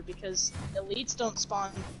later because elites don't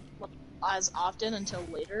spawn as often until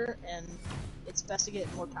later, and it's best to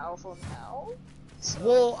get more powerful now. So.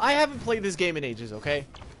 Well, I haven't played this game in ages, okay?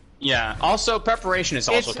 Yeah, also preparation is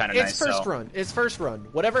also kind of nice. It's first so. run. It's first run.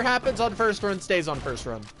 Whatever happens on first run stays on first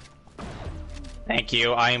run. Thank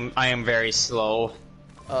you. I am very slow.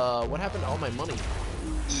 What happened to all my money?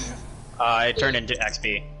 It turned into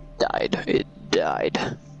XP. Died. It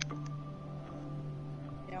died.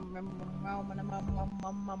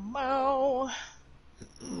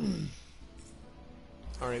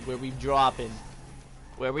 Alright, where we dropping?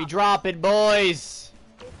 Where we dropping, boys?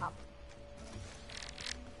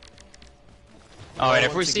 Alright,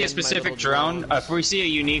 if we once see a again, my specific little drone, drones. if we see a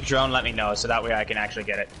unique drone, let me know so that way I can actually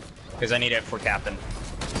get it. Because I need it for Captain.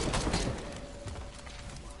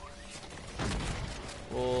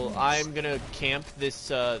 Well, I'm gonna camp this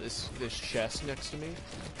this chest next to me.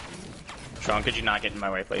 Drone, could you not get in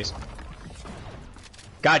my way, please?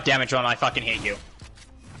 God damn it, drone, I fucking hate you.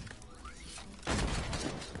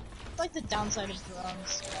 It's like the downside of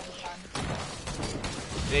drones all the time.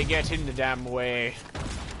 They get in the damn way.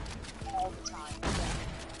 All the time. Yeah.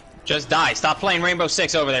 Just die. Stop playing Rainbow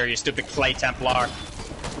Six over there, you stupid clay Templar.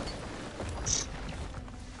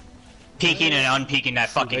 Peeking and unpeeking that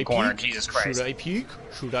fucking I corner, peek? Jesus Christ. Should I peek?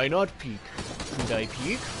 Should I not peek? Should I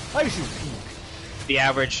peek? I should peek. The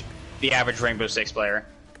average Rainbow Six player.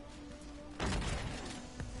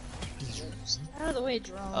 Out of the way,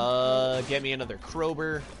 drone. Get me another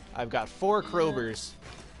Krober. I've got 4 Krobers.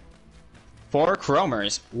 4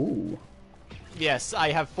 Chromers. Ooh. Yes,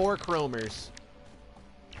 I have 4 Chromers.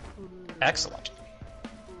 Excellent.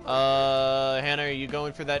 Hannah, are you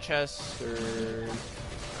going for that chest, or? Alright,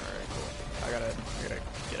 cool. I gotta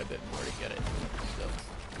get a bit more to get it. So.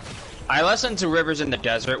 I listened to Rivers in the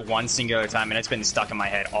Desert one singular time and it's been stuck in my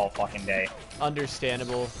head all fucking day.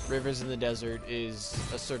 Understandable. Rivers in the Desert is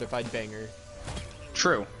a certified banger.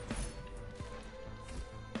 True.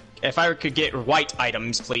 If I could get white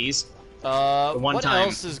items, please. one What time.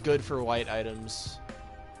 else is good for white items?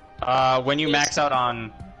 When you max out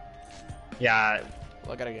on... Yeah,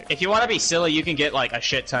 Well, I gotta get... if you want to be silly, you can get like a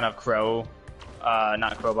shit ton of crow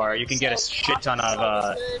not crowbar. You can get a shit ton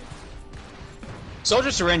of, Good.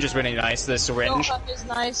 Soldier syringe is really nice, the syringe. Cup is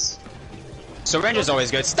nice. Syringe is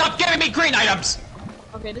always good. Stop giving me green items!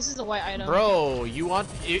 Okay, this is a white item. Bro, you want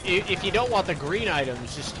if you don't want the green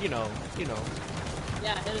items, just you know.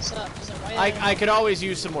 Yeah, hit us up. Is it white item? I could always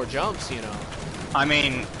use some more jumps, you know. I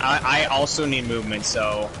mean, I also need movement,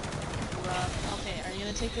 so... Okay, are you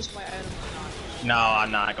gonna take this white item or not? No,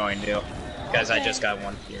 I'm not going to. Because I just got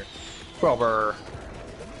one here. Crowbar.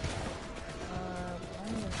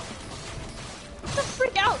 Get the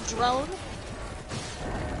freak out, drone!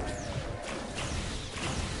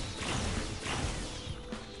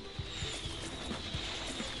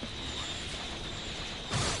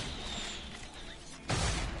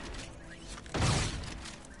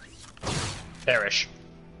 Perish.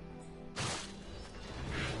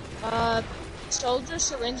 Soldier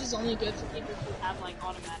syringe is only good for people who have, like,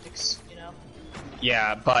 automatics, you know?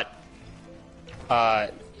 Yeah, but...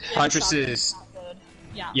 Huntress is...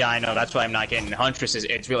 Yeah. Yeah, I know, that's why I'm not getting Huntress.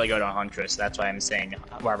 It's really good on Huntress. That's why I'm saying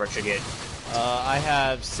Robert should get... I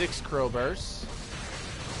have 6 crowbars.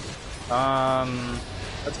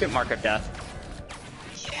 Let's get Mark of Death.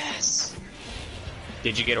 Yes!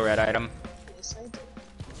 Did you get a red item? Yes, I did.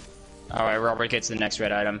 Alright, Robert gets the next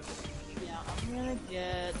red item. Yeah, I'm gonna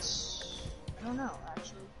get... I don't know,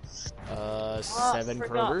 actually. 7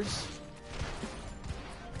 forgot. crowbars.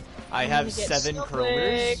 I I'm have gonna get 7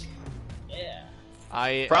 Snowflake. crowbars.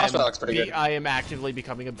 Yeah. Frostbite looks pretty good. I am actively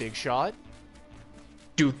becoming a big shot.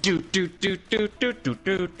 Do do do do do do do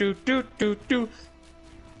do do do do do.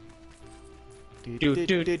 Do do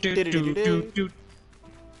do do do do.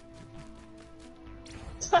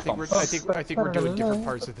 I think we're doing different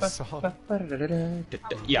parts of the song.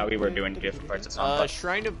 Yeah, we were doing different parts of the song.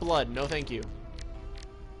 Shrine of Blood, no thank you.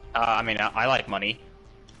 I mean, I like money.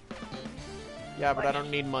 Yeah, but I don't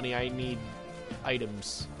need money, I need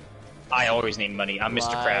items. I always need money. I'm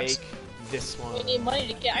Mr. Krabs. Like this one. We need money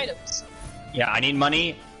to get items. Yeah, I need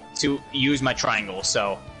money to use my triangle,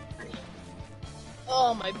 so...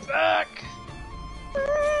 Oh, my back!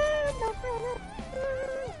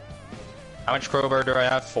 How much crowbar do I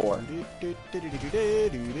have? 4. I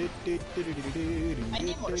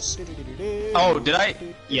need more speed. Oh, did I?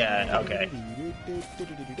 Yeah, okay.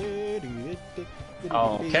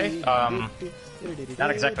 Okay,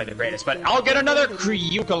 not exactly the greatest, but I'll get another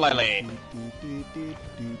ukulele!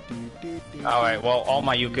 Alright, well, all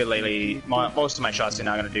my ukulele, most of my shots are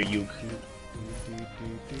not gonna do uke.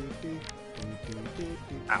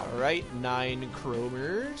 Alright, 9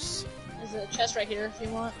 chromers. There's a chest right here if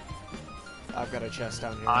you want. I've got a chest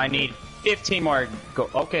down here. I need 15 more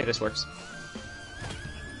okay, this works.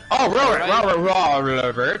 Oh, Robert!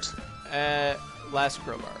 Last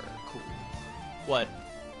crowbar. Cool. What?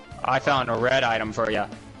 I found a red item for you.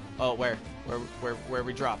 Oh, where? Where are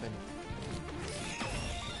we dropping?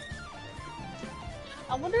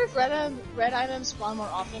 I wonder if red items spawn more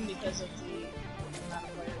often because of the amount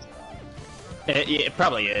of players. It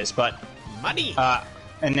probably is, but... Money!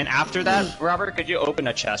 And then after that, Robert, could you open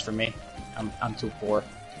a chest for me? I'm too poor.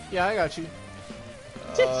 Yeah, I got you.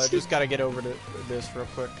 Just gotta get over to this real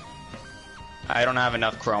quick. I don't have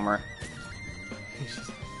enough chromer.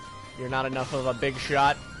 You're not enough of a big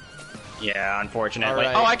shot. Yeah, unfortunately.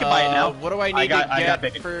 Right, Oh, I can buy it now. What do I need to get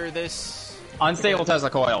big. for this? Unstable Tesla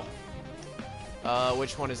coil.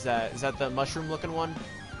 Which one is that? Is that the mushroom-looking one?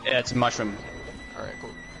 Yeah, it's a mushroom. Alright, cool.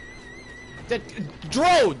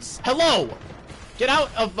 Drones! Hello! Get out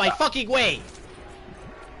of my fucking way!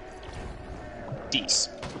 Deece.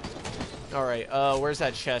 Alright, where's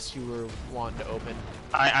that chest you were wanting to open?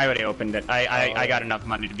 I already opened it. I got enough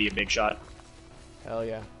money to be a big shot. Hell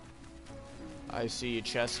yeah. I see a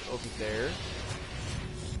chest over there.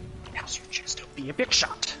 Now's your chance to be a big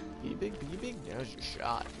shot. Be big, now's your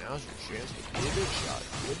shot. Now's your chance to be a big shot.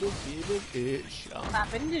 Be a big shot.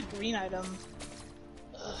 Crap, I need a green item.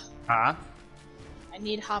 Huh? I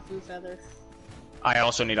need Hapu Feather. I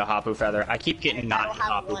also need a Hapu Feather. I keep getting not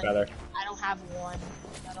Hapu Feather. I don't have one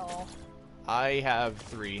at all. I have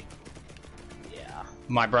 3. Yeah.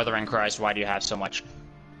 My brother in Christ, why do you have so much?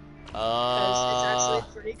 Because it's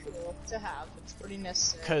actually pretty cool to have. It's pretty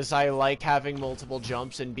necessary. Because I like having multiple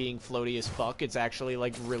jumps and being floaty as fuck. It's actually,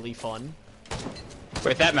 like, really fun.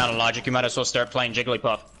 With that amount of logic, you might as well start playing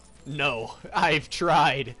Jigglypuff. No, I've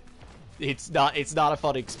tried. It's not a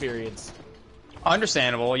fun experience.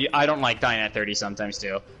 Understandable. I don't like dying at 30 sometimes,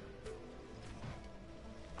 too.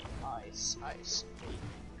 Nice, nice.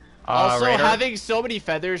 Also, Raider? having so many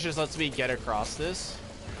feathers just lets me get across this.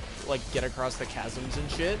 Like, get across the chasms and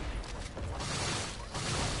shit.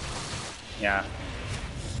 Yeah.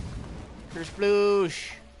 Here's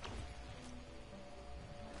Sploosh.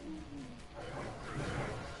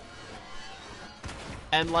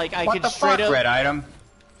 and like I What could the straight fuck, up. red item?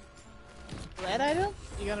 Red item?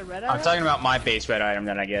 You got a red item? I'm talking about my base red item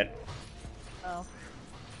that I get. Oh.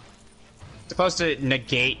 It's supposed to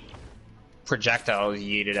negate projectiles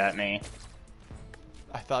yeeted at me.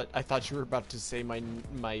 I thought you were about to say my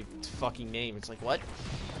fucking name. It's like what?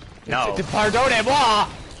 No. Pardonnez-moi.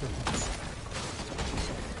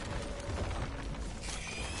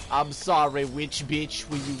 I'm sorry, which bitch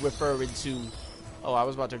were you referring to? Oh, I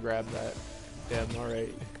was about to grab that. Damn,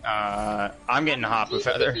 alright. I'm getting Hapu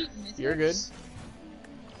Feather. You're good.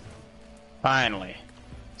 Finally.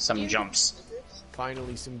 Some jumps.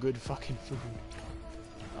 Finally, some good fucking food.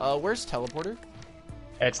 Where's teleporter?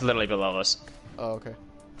 It's literally below us. Oh, okay.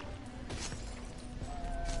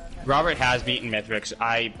 Robert has beaten Mithrix.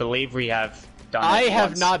 I believe we have done it I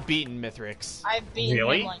have once. not beaten Mithrix. I've beaten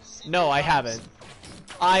Really? him like 6 No, I times. haven't.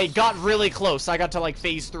 I got really close. I got to like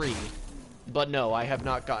phase 3. But no, I have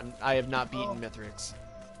not beaten Mithrix.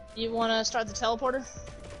 You wanna start the teleporter?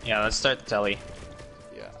 Yeah, let's start the telly.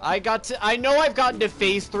 Yeah. I know I've gotten to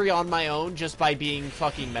phase 3 on my own just by being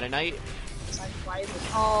fucking Meta Knight. It's like, why is it?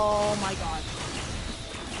 Oh my god.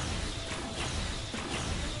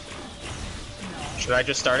 Should I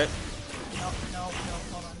just start it? No,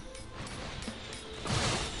 hold on.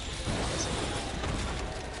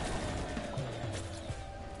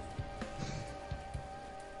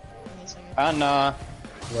 Give me a second. Anna.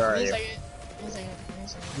 Where are Give me a you? second. Give me a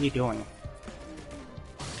second. What are you doing?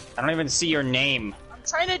 I don't even see your name. I'm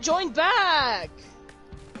trying to join back!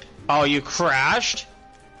 Oh, you crashed?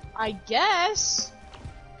 I guess.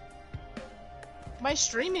 My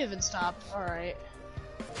stream even stopped. Alright.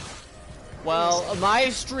 Well, my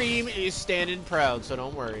stream is standing proud, so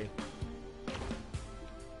don't worry.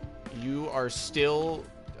 You are still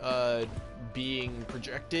being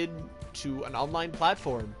projected to an online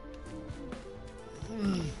platform.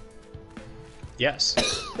 Yes.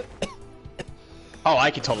 Oh,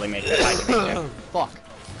 I could totally make it. I can make it. Fuck.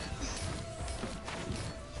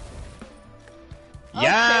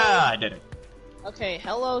 Yeah, I did it. Okay,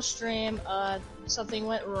 hello stream. Something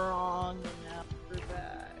went wrong and now we're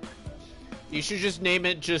back. You should just name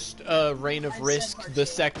it just Reign of I said Risk, part the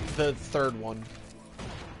two. third one.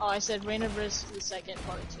 Oh, I said Reign of Risk, the second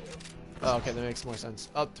part 2. Oh, okay, that makes more sense.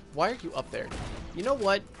 Why are you up there? You know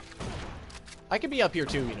what? I could be up here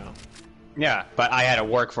too, you know. Yeah, but I had to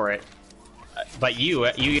work for it. But you,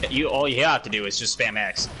 all you have to do is just spam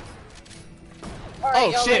X. Alright, Oh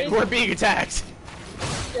y'all shit, ready? we're being attacked.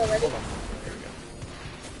 Y'all ready?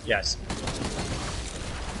 Yes.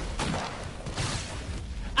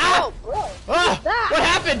 Oh, bro. Ah! that? What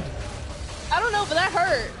happened? I don't know, but that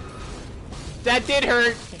hurt. That did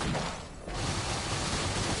hurt.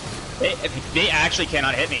 They actually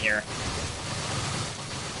cannot hit me here.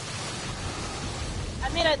 I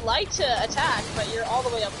mean, I'd like to attack, but you're all the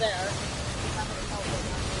way up there.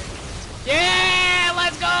 Yeah,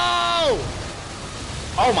 let's go!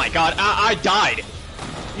 Oh my god, I died.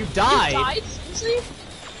 You You died. died? Seriously?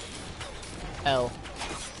 L.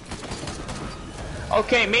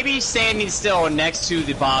 Okay, maybe standing still next to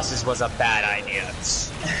the bosses was a bad idea.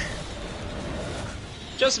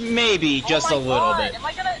 Just maybe, just Oh a my little God, bit. Am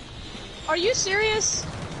I gonna... Are you serious?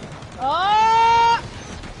 Ah!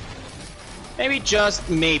 Maybe just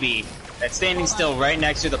maybe that standing still right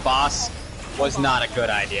next to the boss was not a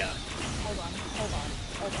good idea.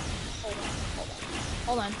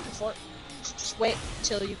 Hold on. Before... Just wait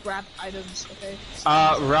till you grab items, okay?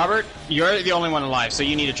 Robert, you're the only one alive, so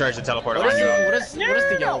you need to charge the teleporter What on is, your own. what is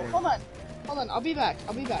the yellow one? Hold on, I'll be back.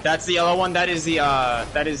 That's the yellow one. That is the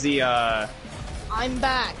I'm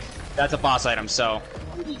back. that's a boss item. So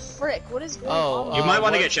Holy frick, what is going Oh, on? you might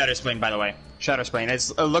want to what- get Shadow Spleen, by the way. Shadow Spleen.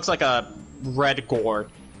 It looks like a red gore.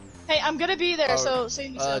 Hey, I'm gonna be there, so say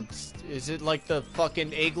me soon. Is it like the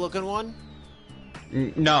fucking egg-looking one?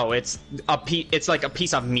 No, it's it's like a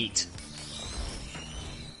piece of meat.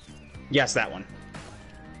 Yes, that one.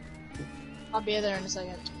 I'll be there in a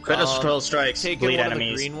second. Critical strikes, Take bleed one of the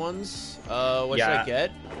enemies. green ones. What should Yeah. I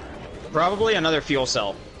get? Probably another fuel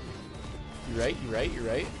cell. You're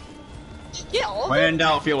right. Yeah, all of When them? in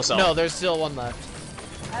doubt, fuel cell. No, there's still one left.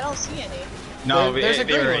 I don't see any. no, there's a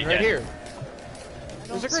they green were one right dead. here. I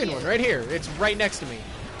There's a don't green see one it. right here. It's right next to me.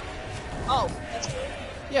 Oh, that's weird.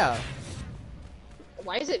 Yeah,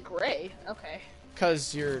 Why is it gray? Okay.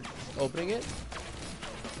 cause you're opening it.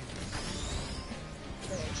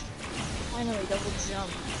 Finally, double jump.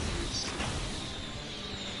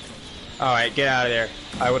 All right, get out of there.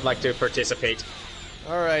 I would like to participate.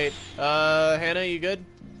 All right, Hannah, you good?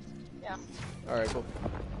 Yeah. All right, cool.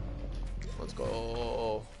 Let's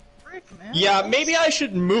go. Frick, man. Yeah, maybe I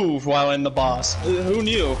should move while in the boss. Who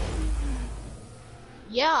knew?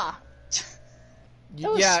 Yeah.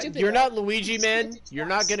 That was Yeah, stupid, you're though. not Luigi, man. You're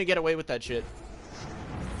not gonna get away with that shit.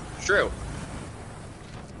 True.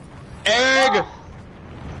 Egg!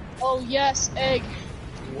 Oh yes, egg.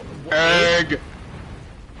 Egg!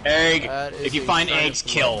 Egg! That is If you a find sign of eggs,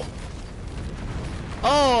 blood. kill.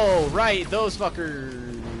 Oh, right, those fuckers.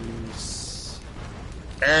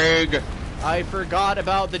 Egg! I forgot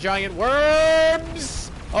about the giant worms.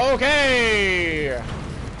 Okay.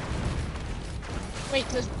 Wait,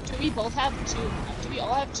 do we both have two? Do we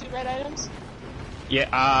all have 2 red items? Yeah,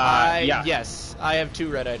 yeah. Yes, I have 2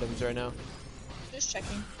 red items right now. Just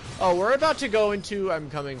checking. Oh, we're about to go into I'm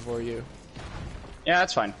coming for you. Yeah,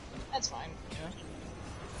 that's fine. That's fine.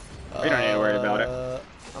 Yeah. We don't need to worry about it.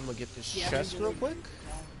 I'm gonna get this Yeah, chest we real really-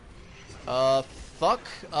 quick. Fuck.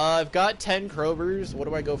 I've got 10 Crovers. What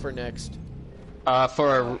do I go for next?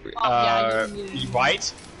 For, yeah, you-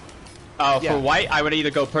 white? Yeah. For white, I would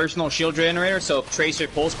either go personal shield generator, so Tracer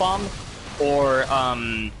Pulse Bomb, or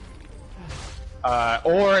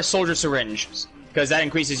Soldier Syringe, because that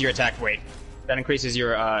increases your attack weight. That increases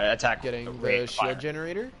your, attack Getting rate the of shield fire.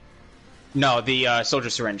 generator. No, the,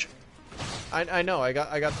 Soldier Syringe. I know. I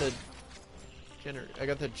got the I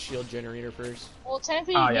got the shield generator first. Well,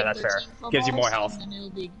 technically, Oh, you yeah, get that's fair. 13 Gives you more footballs, health. and then it'll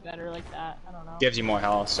be better like that. I don't know. Gives you more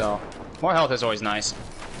health, so... More health is always nice.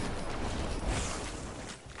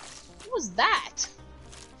 What was that?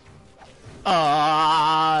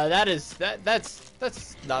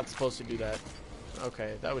 That's not supposed to do that.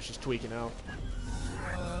 Okay, that was just tweaking out.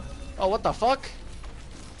 Oh, what the fuck?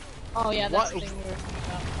 Oh yeah, that's What? the thing we were talking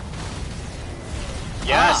about.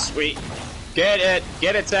 Yes, sweet. Get it!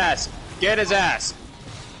 Get its ass! Get his ass!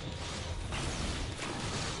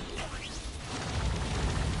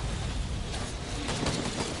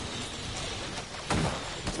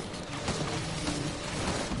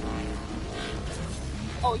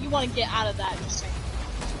 Oh, you want to get out of that? Just saying.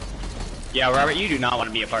 Yeah, Robert, you do not want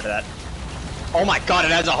to be a part of that. Oh my god,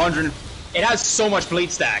 it has 100... It has so much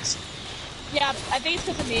bleed stacks. Yeah, I think it's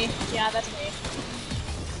because of me. Yeah, that's me.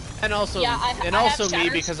 And also, Yeah, I have me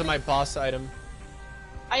Shattered because of my boss item.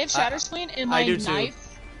 I have Shatter Spleen, and my I do too.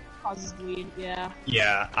 knife causes bleed. Yeah.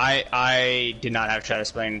 Yeah, I did not have Shadow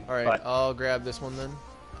Spleen, All right, but I'll grab this one then.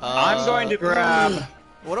 I'm going to grab...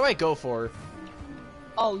 What do I go for?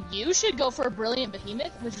 Oh, you should go for a Brilliant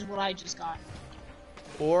Behemoth, which is what I just got.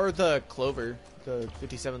 Or the clover, the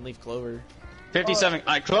 57 leaf clover. 57...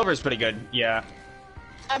 Clover's pretty good, yeah.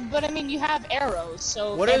 But I mean, you have arrows,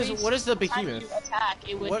 so What every is the time behemoth? you attack,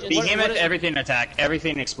 it would What- just. Behemoth, is- everything attack,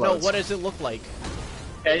 everything No, explodes. what does it look like?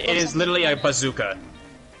 It is literally a bazooka.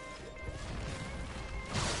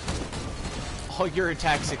 Oh, your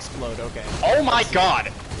attacks explode. Okay. Oh my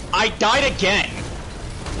god! I died again!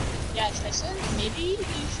 Yeah, Tyson, maybe you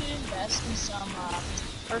should invest in some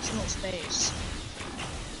personal space.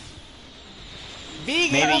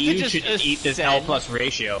 Being Maybe able to you just should eat this L ascend- plus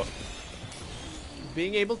ratio.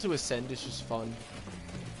 Being able to ascend is just fun.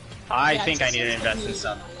 I Yeah, think I need to Tristan's invest in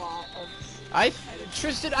some. a lot of-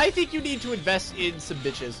 Tristan, I think you need to invest in some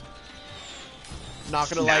bitches. Not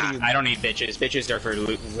gonna lie to you. Nah, I don't need bitches. Bitches are for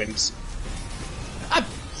wimps. Ah!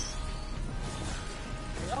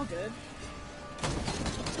 They're all good.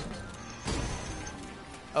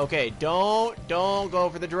 Okay, don't go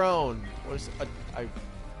for the drone. I was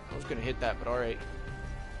gonna hit that, but all right.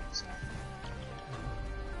 So,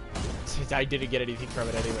 I didn't get anything from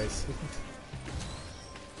it, anyways.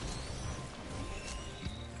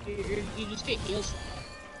 you just get heals from it.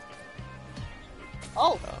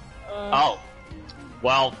 Oh. Oh.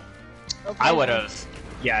 Well, Okay, I would then. have.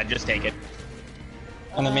 Yeah, just take it.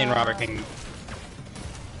 And then me and Robert can...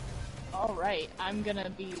 Alright, I'm gonna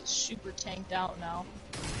be super tanked out now.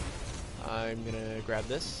 I'm gonna grab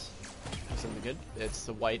this. Something good. It's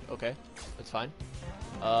the white. Okay, that's fine.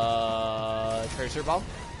 Tracer ball.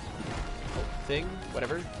 Thing.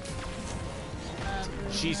 Whatever.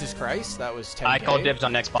 Jesus Christ, that was 10K. I called dibs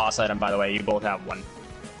on next boss item, by the way. You both have one.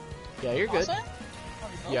 Yeah, you're good. Also?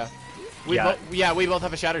 Oh, we Yeah. both? We both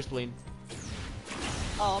have a Shatter Spleen.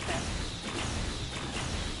 Oh, okay. I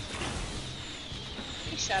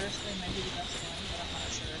think Shatter Spleen might be the best one, but I'm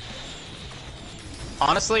not sure.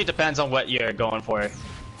 Honestly, it depends on what you're going for.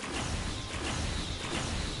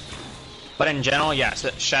 But in general, yes,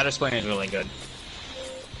 Shadow Spleen is really good.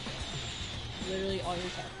 Literally all your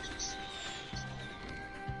characters.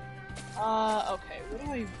 Okay, what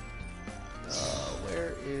do I...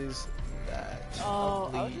 Where is that? Oh,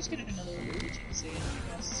 I was Please. just getting another Luigi scene,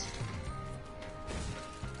 I guess.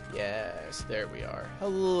 Yes, there we are.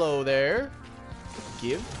 Hello there.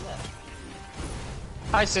 Give.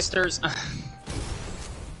 Hi, sisters.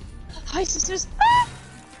 Hi, sisters!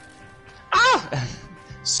 Ah!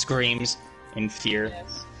 screams in fear.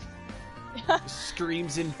 Yes.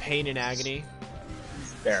 Screams in pain and agony.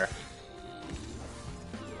 There.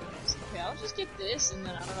 Okay, I'll just get this, and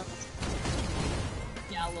then I don't know if it's...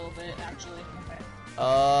 Yeah, a little bit, actually. Okay.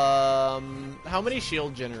 How many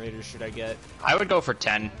shield generators should I get? I would go for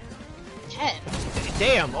 10. 10.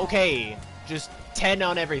 Damn, okay. Just 10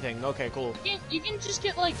 on everything. Okay, cool. You can just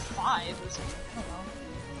get like 5 or something. I don't know.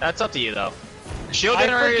 That's up to you, though. Shield I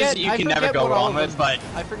generators forget- you I can forget never go what all wrong of with, them- but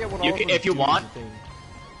I forget what you all can, of if you them want, do thing.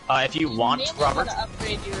 if you want, may Robert. want to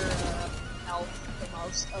upgrade your health the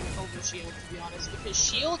most over shield, to be honest, because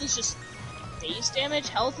shield is just base damage.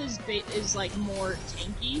 Health is like more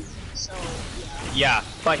tanky. So yeah. Yeah,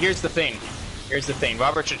 but here's the thing.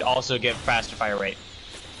 Robert should also get faster fire rate.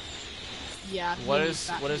 Yeah. What maybe is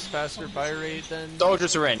that- what is faster fire rate then? Soldier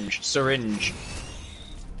syringe.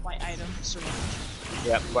 White item syringe.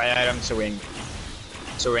 Yep, white item syringe.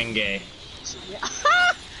 Syringe. So, yeah.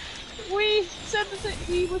 We said the same.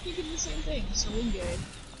 We were thinking the same thing. Syringe.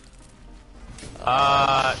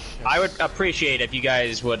 I would appreciate if you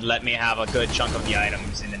guys would let me have a good chunk of the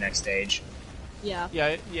items in the next stage. Yeah.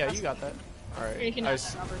 Yeah, you got that. All Here, you right. can have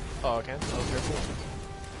that, Robert. Oh, okay. Oh, careful.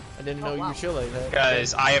 I didn't know you wow. were chill like that.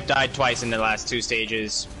 Because I have died twice in the last 2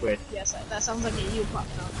 stages with... Yes, that sounds like a you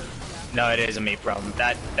problem. Yeah. No, it is a me problem.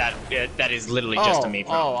 That is literally just a me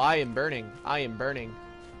problem. Oh, I am burning. I am burning.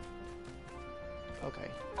 Okay.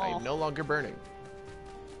 I Oh. am no longer burning.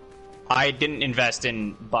 I didn't invest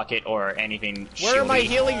in bucket or anything Where are my shieldy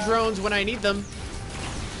healing drones when I need them?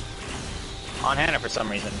 on Hannah for some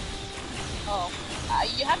reason. Oh.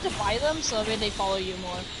 You have to buy them, so maybe they follow you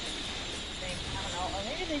more. I think. I don't know. Or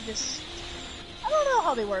maybe they just... I don't know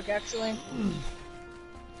how they work, actually.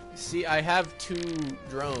 See, I have 2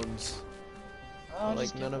 drones. Oh, Like,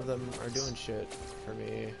 just none of them are doing shit for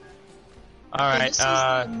me. Alright, This is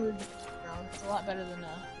the move round. It's a lot better than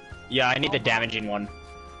yeah, I need the damaging one.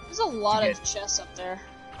 There's a lot Okay. of chests up there.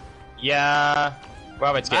 Yeah,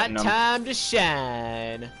 Robert's My getting them. time to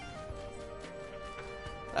shine.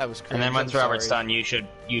 That was crazy. And then once Robert's done, you should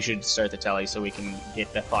start the telly so we can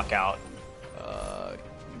get the fuck out.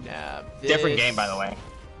 Nah. Different this- game, by the way.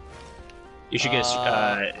 You should get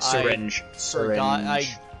syringe. I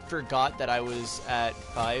forgot that I was at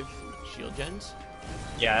 5 shield gens.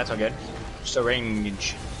 Yeah, that's all good.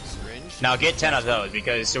 Syringe. Syringe. Now get 10 of those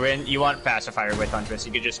because syringe. You want faster fire with Huntress.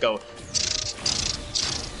 You could just go.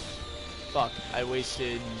 Fuck. I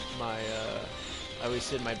wasted my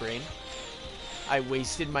brain. I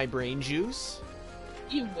wasted my brain juice.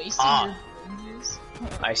 You wasted Ah. your brain juice.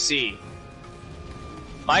 I see.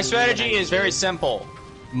 My strategy is very simple.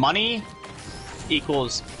 Money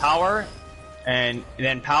equals power, and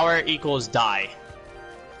then power equals die.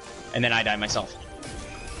 And then I die myself.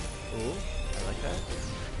 Ooh, I like that.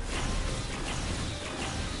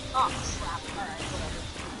 Oh, crap. Alright,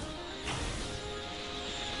 whatever.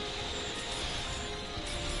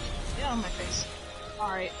 Get out of my face.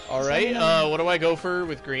 Alright. Alright, what do I go for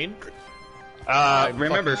with green?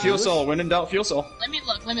 Remember, fucking fuel clueless. cell. When in doubt, fuel cell. Let me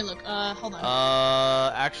look. Hold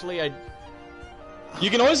on. Actually, You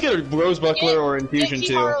can always get a rose buckler or infusion get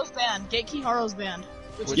too. Kiharu's band. Get Kiharu's band.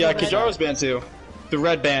 Which is Yeah, the red- Kijaro's band too. The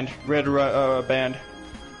red band, band.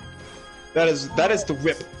 That is the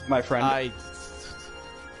whip, my friend.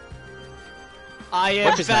 I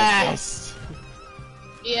am Which is nice, fast!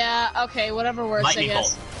 Yeah, okay, whatever works, Lightning I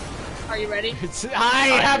guess. Are you ready? I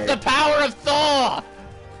have the power of Thor!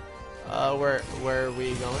 Where are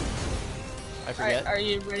we going? I forget. Are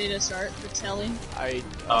you ready to start the telling?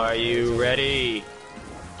 Are you ready?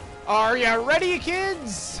 Are you ready,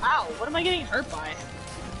 kids? Ow, what am I getting hurt by?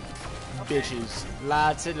 Okay. Bitches.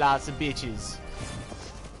 Lots and lots of bitches.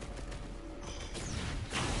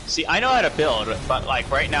 See, I know how to build, but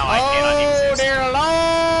like right now I cannot Oh, exist. dear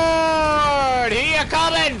Lord! He a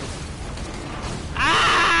coming!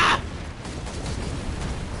 Ah!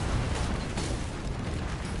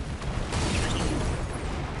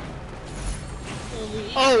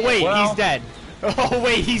 Oh, wait, Well- he's dead. Oh,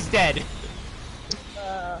 wait, he's dead.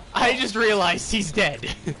 I just realized he's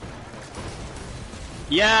dead.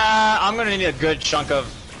 Yeah, I'm gonna need a good chunk of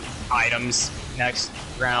items next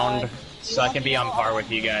round, so I can be on par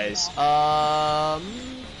with you guys. So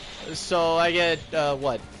I get,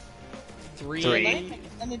 what? Three? Three.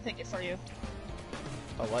 Let me pick it for you.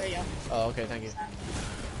 Oh, what? There you go. Oh, okay, thank you.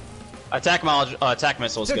 Attack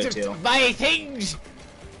missile is good too. My things!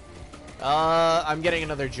 I'm getting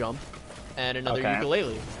another jump and another Okay.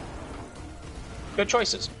 ukulele. Good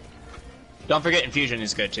choices. Don't forget infusion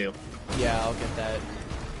is good too. Yeah, I'll get that.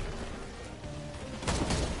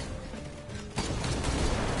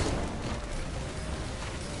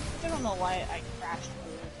 I don't know why I crashed.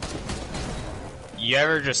 You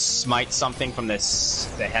ever just smite something from the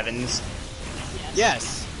heavens?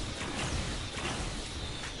 Yes.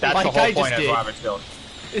 That's Like the whole I point just of did. Robert's build.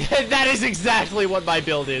 That is exactly what my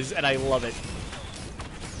build is, and I love it.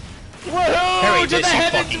 Woohoo! Harry, To the this, you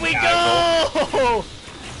heavens fucking we guy, go!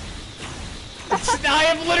 I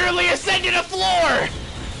have literally ascended a floor!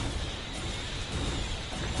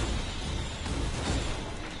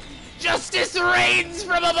 Justice reigns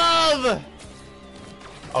from above!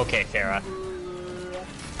 Okay, Farah.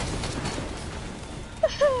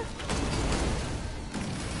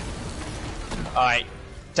 Alright,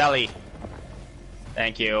 Tally.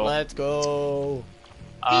 Thank you. Let's go.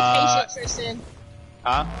 Be patient, Tristan.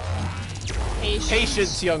 Huh?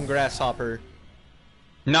 Patience, young grasshopper.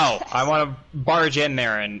 No, I want to barge in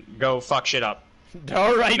there and go fuck shit up.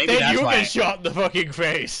 Alright, Maybe then that's you why. get shot in the fucking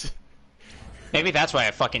face. Maybe that's why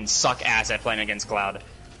I fucking suck ass at playing against Cloud.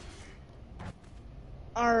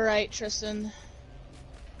 Alright, Tristan.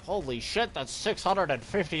 Holy shit, that's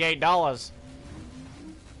 $658.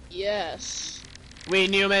 Yes. We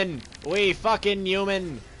Newman. We fucking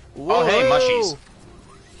Newman. Oh, hey, Woohoo! mushies.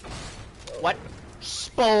 What?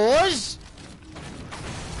 Spores?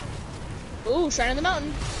 Ooh, Shrine of the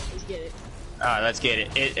Mountain. Let's get it. Alright, let's get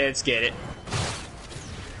it. Let's get it.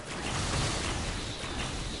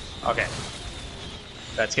 Okay.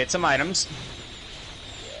 Let's get some items.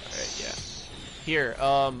 Here,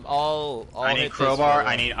 I'll I hit need this crowbar, for you.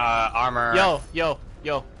 I need armor.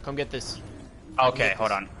 Yo, come get this. Okay,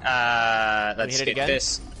 hold on. Let's hit it get again?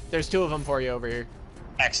 this. There's 2 of them for you over here.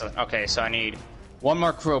 Excellent. Okay, so I need one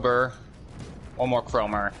more crowbar, one more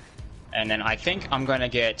chromer, and then I think I'm gonna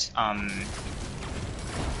get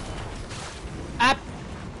App.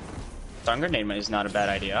 stun grenade is not a bad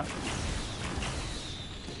idea.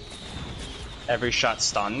 Every shot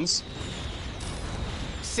stuns.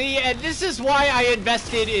 See, and this is why I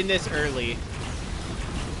invested in this early.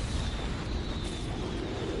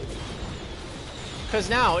 Cause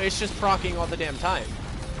now it's just proccing all the damn time.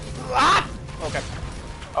 Ah! Okay.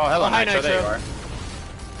 Oh, hello, Oh, hi, Nitro. There you Nitro.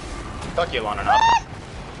 are. Took you long enough.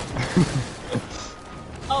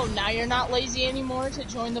 Oh, now you're not lazy anymore to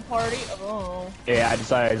join the party? Oh. Yeah, I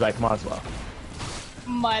decided I was like, might as well.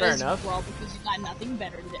 Might Fair as enough. well, because you got nothing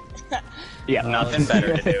better to do. Yeah. Nothing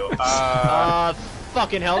better to do.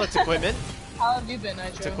 Fucking hell, that's equipment. How have you been,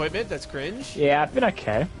 It's Nitro? equipment, that's cringe. Yeah, I've been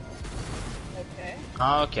okay. Okay.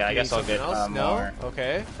 Okay, I guess I'll Something get else? more. No?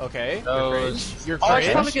 Okay. Those- You're Oh, I cringe.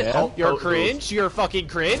 should probably get Yeah. You're those. cringe. You're fucking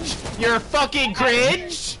cringe. You're fucking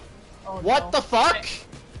cringe. Oh, What no. the fuck?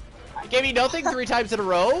 You gave me nothing 3 times in a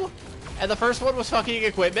row, and the first one was fucking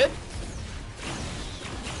equipment.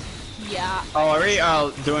 Yeah. Oh, are we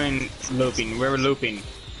doing looping? We're looping.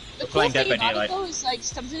 The cool playing Dead thing by about it, Daylight. though, is, like,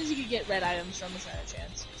 sometimes you can get red items from a Center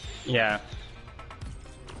Chance. Yeah.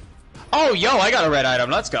 Oh, yo, I got a red item.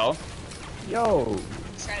 Let's go. Yo.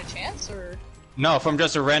 Center Chance, or? No, from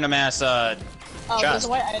just a random ass Oh, there's chest. a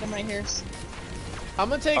white item right here. I'm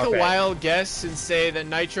gonna take Okay. a wild guess and say that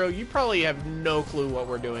Nitro, you probably have no clue what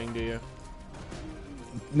we're doing, do you?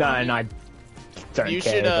 No, and I don't You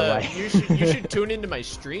care should, either way. you should tune into my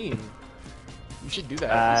stream. You should do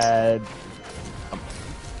that. I'm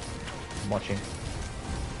watching.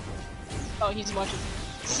 Oh, he's watching.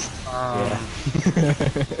 Yeah.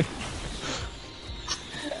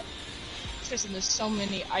 Tristan, there's so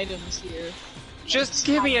many items here. Just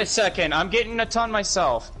give me a second. I'm getting a ton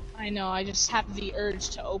myself. I know, I just have the urge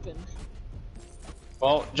to open.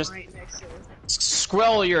 Well, just Right next to it.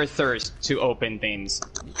 squell your thirst to open things.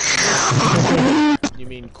 You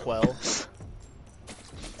mean Quell?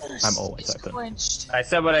 I'm always It's open. clenched. I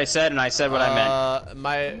said what I said, and I said what I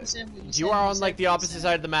meant. You are on like the opposite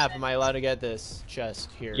side of the map. Am I allowed to get this chest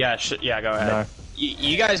here? Yeah, yeah, go ahead. No.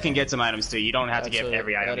 You guys can get some items too. You don't have to That's get a-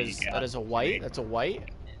 every item that you is, get. that is a white. That's a white.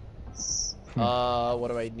 What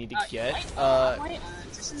do I need to get?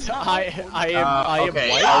 Tristan's I am okay.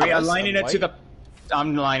 white. Are we Yes, aligning I'm it to white. the?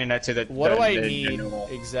 I'm aligning it to the. What the, do I the need normal.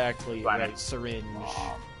 exactly? planet. Right, syringe.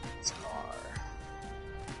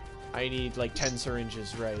 I need like 10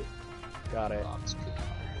 syringes, right? Got it.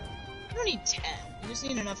 You don't need 10. You just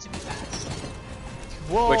need enough to be fast.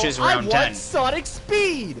 Whoa, Which is I round want 10. Sonic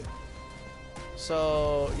speed.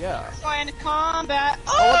 So yeah. Going to combat.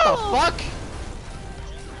 Oh, what the fuck?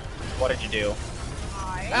 What did you do?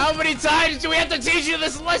 How many times do we have to teach you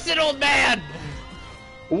this lesson, old man?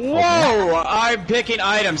 Whoa! I'm picking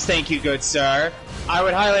items, thank you, good sir. I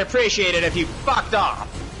would highly appreciate it if you fucked off.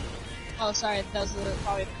 Oh, sorry, that was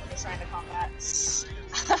probably the Shrine to combat.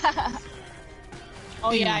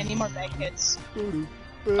 Oh yeah, I need more bag kits.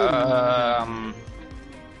 I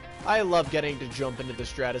I love getting to jump into the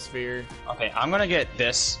stratosphere. Okay, I'm gonna get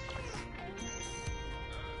this.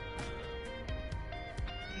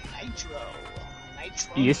 Nitro.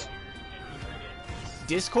 Yes.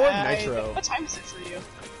 Discord Nitro. What time is it for you?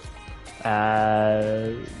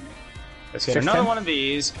 Let's get another 6:10? one of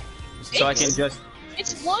these, so I can just.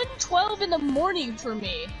 It's 1:12 in the morning for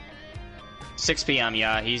me. 6 p.m.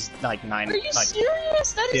 Yeah, he's like 9. Are you like,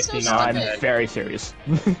 serious? That is so 59. No, I'm stupid. very serious.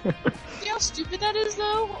 See how stupid that is,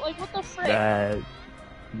 though? Like, what the frick?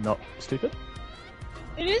 Not stupid.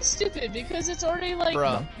 It is stupid because it's already like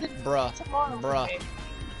Bruh. Bruh. tomorrow. for Bruh. me.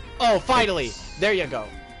 Oh, finally! There you go.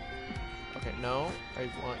 Okay, no. I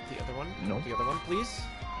want the other one. No. The other one, please.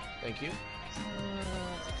 Thank you.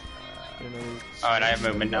 Alright, I have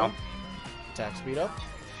movement now. Attack speed up.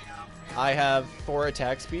 I have 4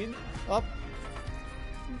 attack speed up.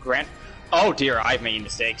 Grant. Oh dear, I've made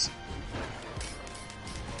mistakes.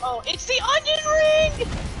 Oh, it's the onion ring!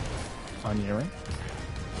 Onion ring.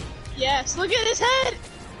 Yes, look at his head!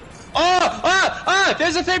 Oh!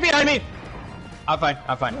 There's a thing behind me! I'm fine,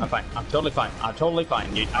 I'm totally fine. I don't know what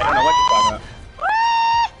you're talking about.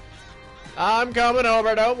 I'm coming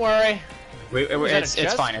over, don't worry. It's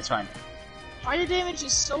chest? fine. Fire damage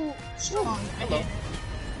is so strong. I hate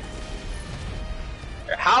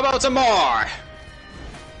it. How about some more?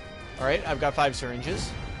 Alright, I've got 5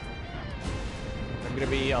 syringes. I'm gonna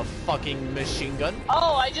be a fucking machine gun.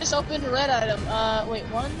 Oh, I just opened a red item. Wait,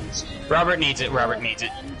 1, 2... Robert needs it, Robert needs it.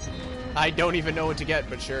 1, 2... I don't even know what to get,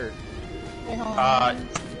 but sure. Wait, hold on. 1,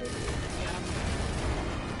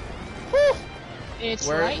 2... Yeah. It's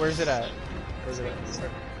right. Where's it at? Where's it at?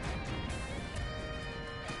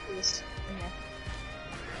 This. Okay.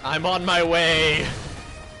 I'm on my way.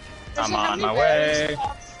 I'm How on many my red items way. do you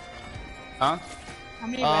have? Huh? How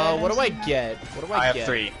many red What do items I you have? get? What do I I have get?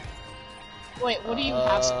 3. Wait, what do you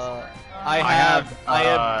have so far? I have,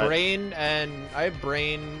 have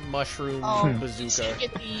brain mushroom, Oh, you bazooka, should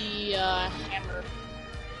get the hammer.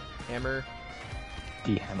 hammer.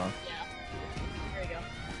 The hammer. Yeah. There you go.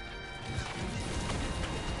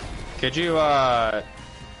 Could you,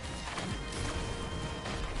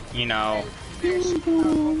 you know...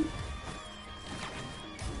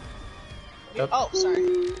 Oh,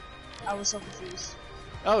 sorry. I was so confused.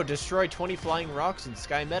 Oh, destroy 20 flying rocks in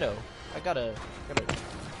Sky Meadow. I got a little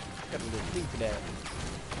thing for that.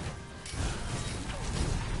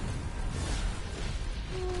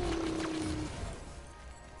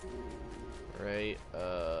 Right,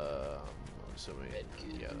 I'm assuming,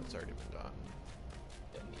 yeah, that's already been done.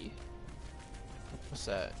 What's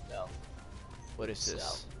that? No. What is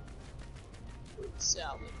this?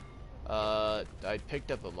 Salad. I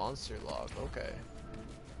picked up a monster log, okay.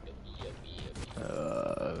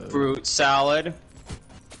 Fruit salad.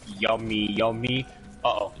 Yummy, yummy.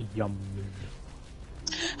 Uh-oh. Yum.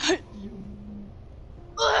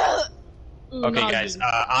 Okay, guys,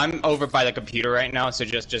 I'm over by the computer right now, so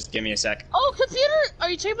just give me a sec. Oh, computer! Are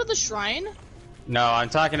you talking about the shrine? No, I'm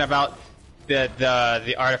talking about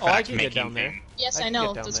the artifact can get making down there. thing. Yes, I I can know.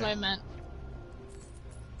 get down That's there. what I meant.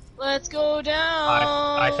 Let's go down.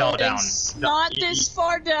 I fell down. It's not this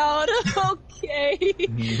far down. Okay.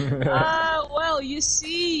 Well, you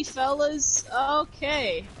see, fellas.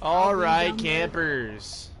 Okay. All right, down there.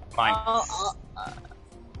 campers. Fine.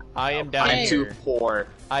 I am down Okay. I'm here. too poor.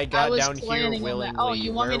 I I got was down here planning on willingly. that. Oh,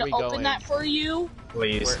 you want Where me are to we open going? that for you?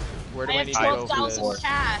 Please. Where do I I have need to go for 12,000 this?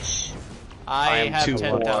 cash. I I am have too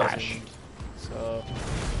 10,000. poor.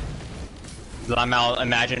 So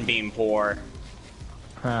Imagine being poor.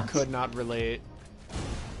 Huh. could not relate.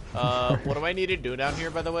 What do I need to do down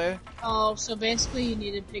here, by the way? Oh, so basically you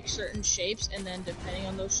need to pick certain shapes, and then depending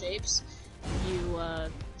on those shapes, you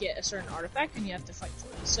get a certain artifact, and you have to fight for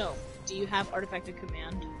it. So, do you have Artifact of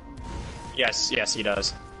Command? Yes, he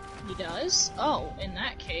does. He does? Oh, in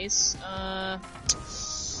that case,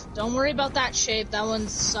 don't worry about that shape. That one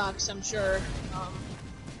sucks, I'm sure.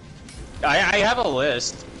 I have a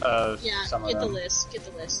list of Yeah, some of get the them. list. Get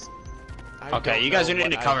the list. I Okay, don't you guys know don't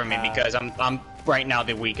need to what cover I me have. because I'm right now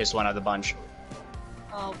the weakest one of the bunch.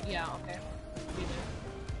 Oh, yeah, okay. Be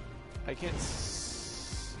there. I can't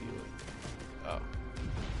see it. Oh.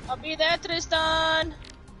 I'll be there, Tristan!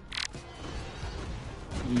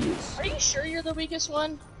 Yes. Are you sure you're the weakest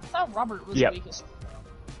one? I thought Robert was Yep. the weakest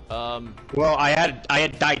one. Well, I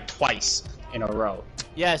had died twice in a row.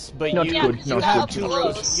 Yes, but Not you good, you not have good. two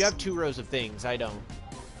Close. rows. You have 2 rows of things. I don't.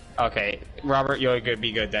 Okay, Robert, you'll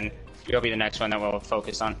be good then. You'll be the next one that we'll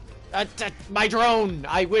focus on. My drone.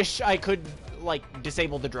 I wish I could like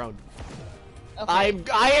disable the drone. Okay.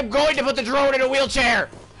 I am going to put the drone in a wheelchair.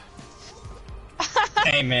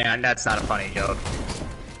 Hey man, that's not a funny joke.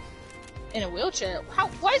 In a wheelchair? How?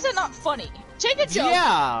 Why is that not funny? Take a joke.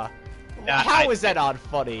 Yeah. How I- is that not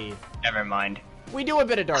funny? Never mind. We do a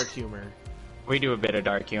bit of dark humor. We do a bit of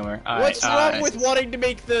dark humor. What's wrong with wanting to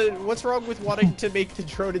make the? What's wrong with wanting to make the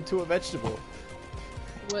drone into a vegetable?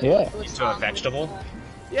 Yeah. What's Into a wrong with vegetable? that?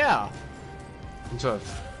 Yeah. Into a...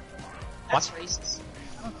 That's racist.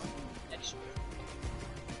 I don't know. Vegetable.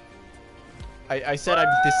 I said I'm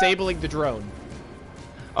disabling the drone.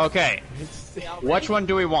 Okay, which one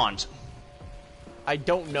do we want? I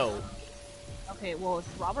don't know. Okay, well,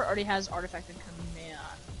 if Robert already has artifact and command,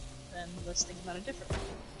 then let's think about it differently.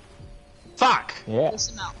 Fuck! Yeah.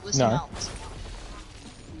 Listen out. Listen No. out. Listen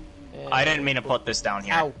out. I didn't mean to put this down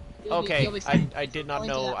here. Ow. You'll be Okay, fine. I did not Going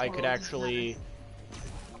to know that I could portal, actually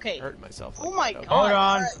Okay. hurt myself. Oh like my that. god. Hold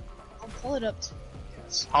on. Alright, I'll pull it up.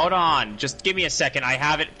 Hold on, just give me a second. I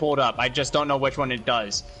have it pulled up. I just don't know which one it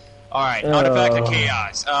does. Alright, Artifact of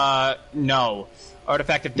Chaos. No.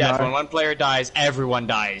 Artifact of Death. No. When one player dies, everyone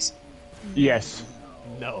dies. Yes.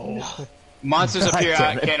 No. Monsters God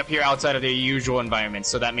damn it. can't appear outside of their usual environments,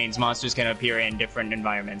 so that means monsters can appear in different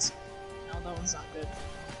environments. No, that one's not good.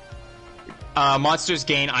 Monsters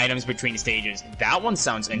gain items between stages. That one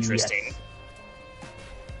sounds interesting. Yes.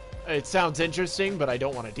 It sounds interesting, but I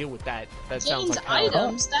don't want to deal with that. That sounds Gains like hell.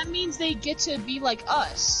 items, that means they get to be like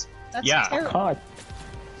us. That's Yeah. terrible. I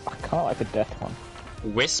can't like the death one.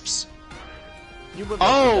 Wisps. You would like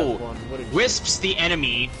Oh! that one, wouldn't you? Wisps, the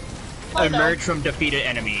enemy, Oh, no. emerge from defeated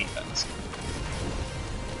enemy.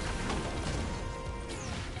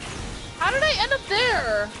 How did I end up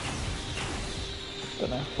there? Don't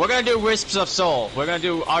know. We're gonna do Wisps of Soul. We're gonna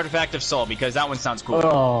do Artifact of Soul because that one sounds cool.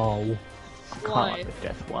 Oh. I can't Why? like the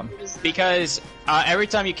death one. What is that? Because every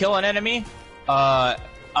time you kill an enemy,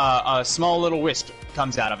 a small little wisp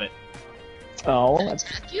comes out of it Oh, To that's...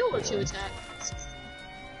 attack you or to attack?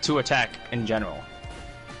 to attack in general.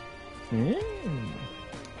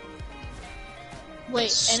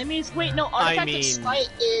 Wait, enemies? Wait, no, artifact mean- of spite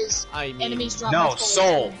is I mean, enemies drop No, multiple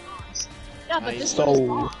soul. bonds. Yeah, but I- this one is Soul.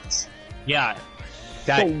 bonds. Yeah,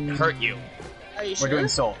 that Soul. hurt you. Are you We're sure? doing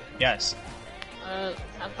Soul. Yes.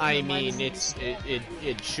 I mean,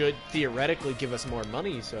 it should theoretically give us more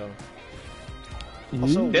money. So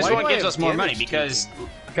Also, This why one do I gives have us more money damage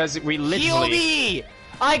because we heal literally me!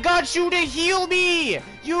 I got you to heal me!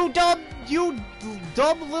 You dumb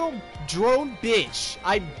little drone bitch!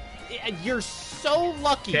 You're so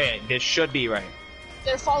lucky. Okay, this should be right.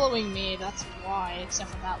 They're following me, that's why, except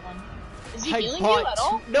for that one. Is he I healing bought you at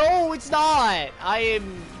all? No, it's not. I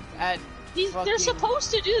am at. They're fucking-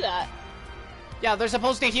 supposed to do that. Yeah, they're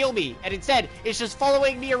supposed to heal me, and instead, it's just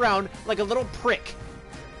following me around like a little prick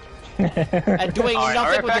and doing Alright,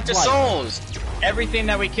 nothing with Artifact its of life. Souls. Everything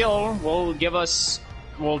that we kill will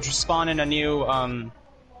just spawn in a new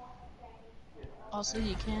Also,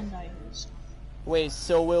 you can die here. So. Wait,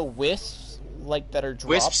 so will wisps like that are dropped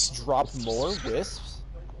Wisps? drop more wisps?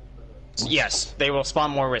 Yes, they will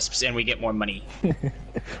spawn more wisps and we get more money.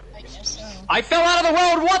 I guess so. I fell out of the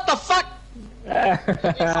world. What the fuck?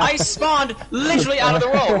 I spawned literally out of the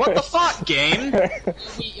world. What the fuck, game?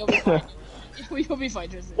 You'll be fine. You'll be fine,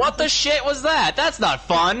 Tristan. What the shit was that? That's not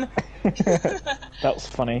fun. That was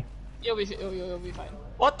funny. You'll be fine.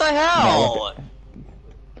 What the hell?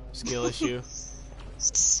 Skill issue.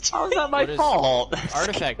 How is that my What is- fault?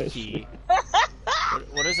 Artifact key.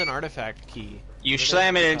 What is an artifact key? You What is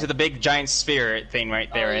slam it that? into the big giant sphere thing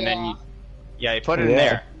right there, Oh, and then yeah. you put it in Yeah.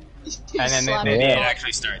 there, You and then slap it it.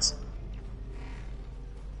 actually starts.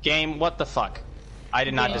 Game, what the fuck? I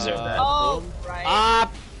did not deserve that. Oh, Boom. right. Ah!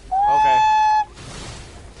 Okay.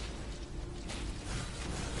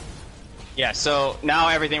 Yeah, so now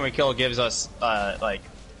everything we kill gives us, like,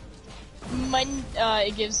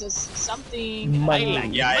 It gives us something. Money.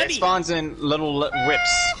 yeah, Money. it spawns in little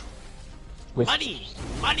whips With Money!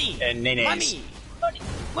 Money! and nays. Money!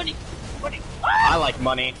 Money. I like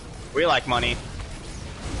money. We like money.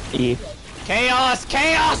 E. Chaos!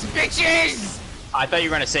 Chaos, bitches! I thought you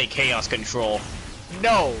were gonna say chaos control.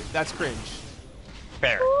 No, that's cringe.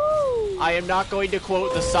 Fair. I am not going to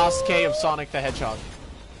quote the Sasuke of Sonic the Hedgehog.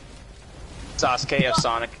 Sasuke of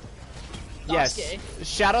Sonic. Yes, Sasuke.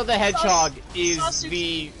 Shadow the Hedgehog is Sasuke.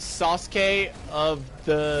 the Sasuke of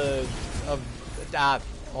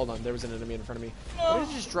hold on, there was an enemy in front of me. What did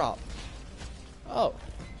it just drop? Oh.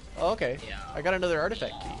 Okay. Yeah. I got another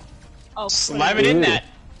artifact key. Oh, Slam it in that.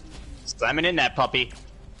 Slam it in that puppy.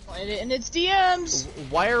 Put it in its DMs.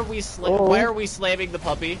 Why are we slamming the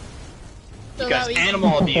puppy? So Because that we-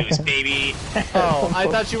 animal abuse, baby. Oh, I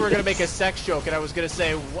thought you were gonna make a sex joke, and I was gonna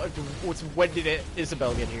say, when did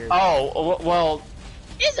Isabel get here? Oh, well,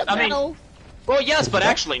 Isabel. well, yes, but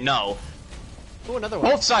actually, no. Oh, another one.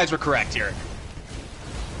 Both sides were correct here.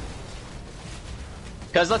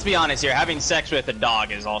 Because let's be honest here, having sex with a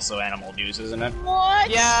dog is also animal abuse, isn't it? What?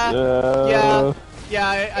 Yeah,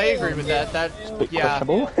 I agree with that. Bit Yeah.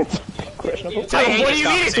 questionable. Questionable. So, I hate what do this you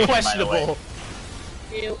mean it's conversation, by the way. questionable?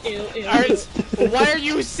 Ew, ew, ew. Alright, why are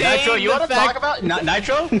you saying Nitro, you the want to fact- talk about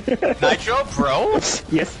Nitro? Nitro, bro?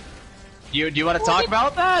 Yes. Do you want to talk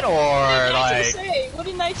about that, or What did Nitro like? say? What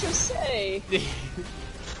did Nitro say? It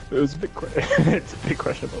was a bit. It's a bit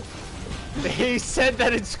questionable. They said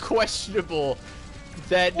that it's questionable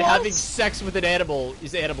that What? having sex with an animal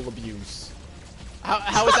is animal abuse.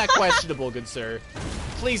 How is that questionable, good sir?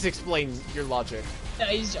 Please explain your logic. No,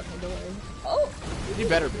 he's joking, don't worry. Oh! You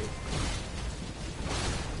better be.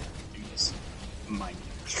 Mine.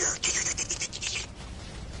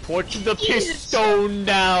 Put the pistone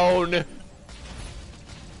down!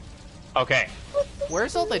 Okay.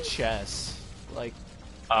 Where's all the chests? Like,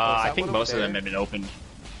 I that think one over most of them there? have been opened.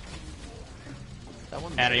 that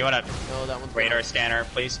one Anna, there? you want to No, that one's radar not. scanner,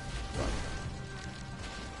 please?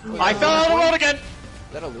 Wait, I is fell out of the that world again! Is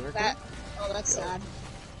that a lunar That. coin? Oh, that's sad.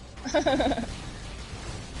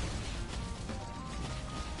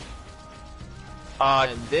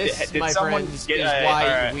 And this, did my someone friends, get- is why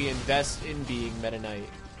alright. we invest in being Meta Knight.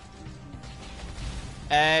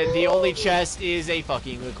 And the only chest is a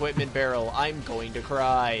fucking equipment barrel. I'm going to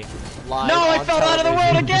cry. Live No, I on fell out of the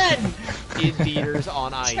world television, again! in theaters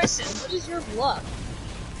on ice. Tristan, what is your luck?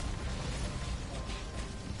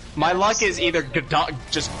 My luck is either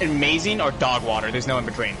just amazing or dog water. There's no in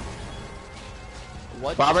between.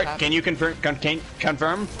 What? Robert, just can you confirm?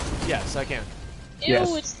 Confirm? Yes, I can. Ew,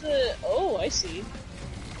 Yes. it's the. Oh, I see.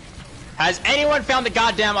 Has anyone found the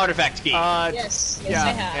goddamn artifact key? Yes, yes, yeah, I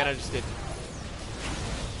have. Hannah just did.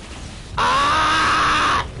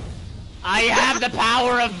 Ah! I have the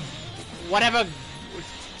power of whatever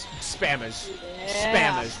spammers.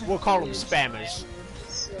 Yeah. Spammers. We'll call them spammers.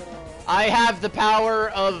 So, I have the power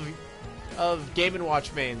of Game &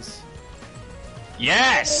 Watch mains.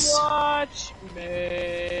 yes. Watch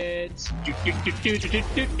meds. Do, do, do, do, do,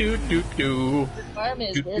 do, do, do, do. The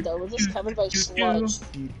environment is weird though. We're just covered by sludge.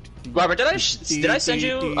 Robert, did I send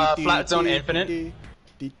you Flat Zone Infinite?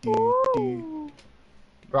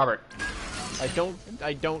 Robert, I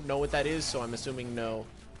don't know what that is, so I'm assuming no.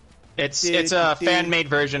 it's a fan-made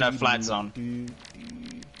version of Flat Zone, and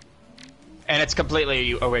it's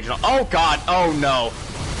completely original. Oh God! Oh no!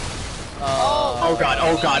 Oh God!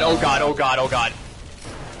 Oh God! Oh God! Oh God! Oh God!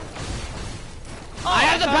 I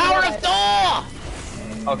have the power of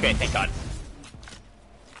Thor! Okay, thank God.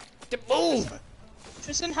 Move!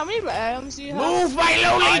 Tristan, how many items do you have? Move my I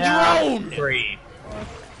lowly have drone! 3.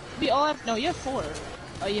 We all have. No, you have 4.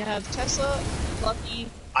 You have Tesla, Lucky.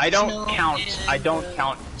 I don't Snow, count. and, I don't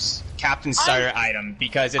count Captain Starter item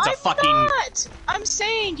because it's a I'm fucking. Not. I'm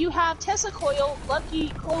saying you have Tesla Coil, Lucky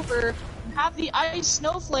Clover, you have the Ice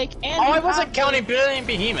Snowflake, and. Oh, you I wasn't have counting Billion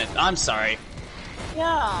Behemoth. I'm sorry.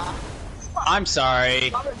 Yeah. I'm sorry.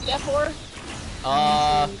 Robert, do you have 4?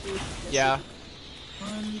 Yeah.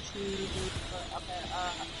 1, 2, 3, 4. Okay.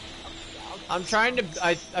 I'm trying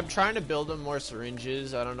to build them more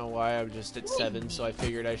syringes. I don't know why. I'm just at 7, so I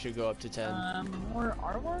figured I should go up to 10. More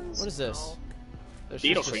R1s? What is this? There's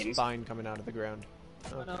Beetle just a queens. spine coming out of the ground.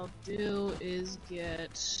 What I'll do is get.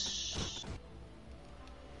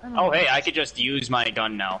 Oh, hey, I could just use my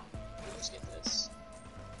gun now. Just get this.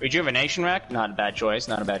 Rejuvenation rack, not a bad choice.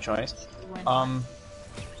 Not a bad choice. Why not?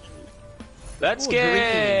 Let's Ooh,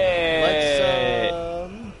 get.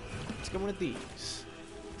 Let's go one of these.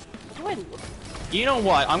 What do I look? You know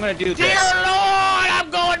what? I'm gonna do Dear this. Lord, I'm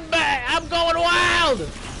going back. I'm going wild.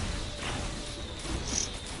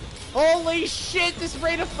 Holy shit! This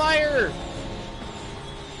rate of fire.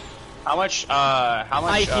 How much? How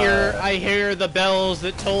much? I hear the bells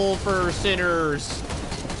that toll for sinners.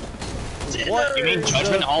 What? You mean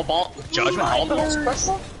Judgment Hall ball? Judgment Hall balls?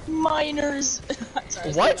 Miners.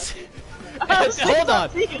 Sorry, What?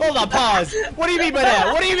 Hold on, pause. What do you mean by that?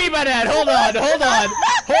 What do you mean by that? Hold on.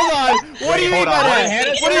 What do you mean by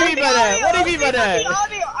that? What do you mean by that? What do you mean by that?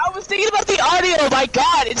 I was thinking about the audio. My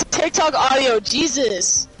God, it's TikTok audio.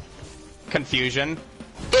 Jesus, Confusion.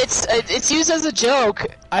 it's used as a joke.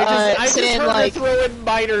 I just saying, heard like, her throw in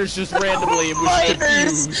miners just randomly and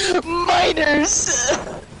was confused. miners.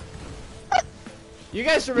 You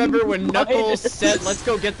guys remember when Knuckles said, "Let's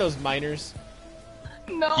go get those miners"?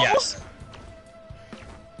 No. Yes.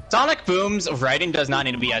 Sonic Boom's writing does not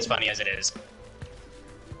need to be as funny as it is.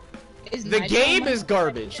 Is The Nitro game one is of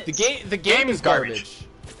garbage. them? The game is garbage.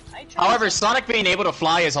 Nitro However, is Sonic being able to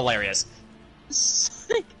fly is hilarious.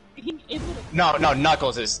 Sonic being able to. No,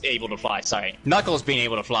 Knuckles is able to fly. Sorry, Knuckles being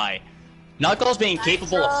able to fly. Knuckles being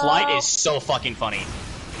capable of flight is so fucking funny.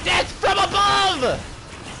 Death from above!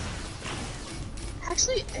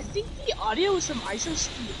 Actually, I think the audio is from ISO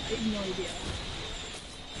Speed. I have no idea.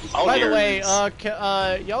 Oh, By the dear. way,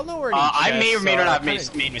 y'all know where I may or may not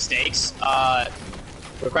have made mistakes.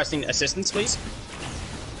 Requesting assistance, please.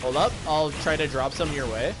 Hold up, I'll try to drop some your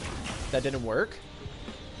way. That didn't work.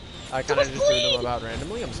 I kind of just threw them about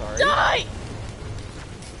randomly, I'm sorry. Die!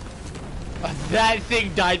 That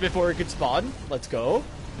thing died before it could spawn. Let's go.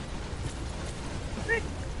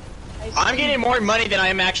 I'm getting more money than I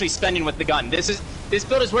am actually spending with the gun. This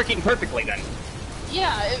build is working perfectly then.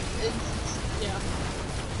 Yeah, it's yeah.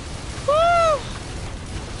 Woo!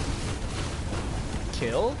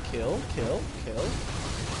 Kill.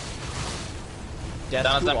 Death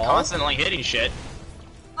Sounds to I'm all. constantly hitting shit.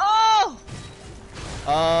 Oh!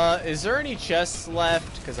 Is there any chests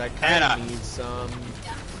left? Because I kind Anna. of need some.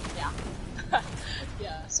 Yeah.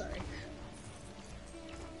 Yeah, sorry.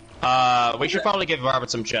 We should probably give Robert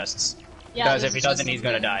some chests. Yeah, Because there's if he a chest doesn't, he's over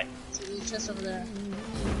gonna there. die. So there's a chest over there.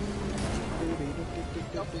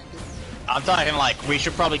 I'm talking like, we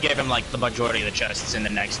should probably give him like the majority of the chests in the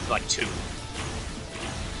next, like, 2.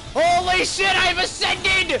 Holy shit, I've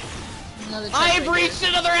ascended! Another chest I've right reached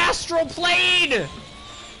another astral plane! here.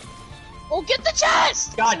 Oh, get the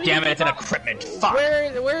chest! God So we damn can it, it's an drop- equipment. Fuck.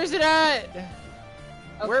 Where is it at?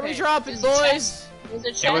 Where are we Okay, dropping, there's a boys? chest- There's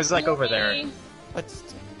a chest It was, like, near over there. me, What's...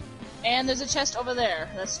 And there's a chest over there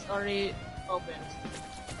that's already opened.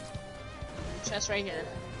 Chest right here.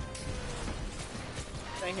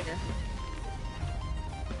 Right here.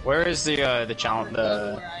 Where is the challenge,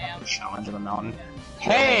 Where I am. challenge of the mountain?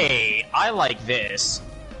 Hey, I like this.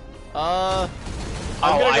 I'm Oh,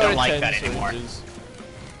 gonna I go don't to like 10 that anymore. syringes.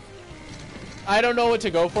 I don't know what to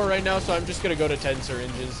go for right now, so I'm just gonna go to 10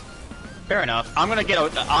 syringes. Fair enough. I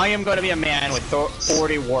am gonna be a man with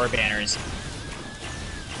 40 war banners.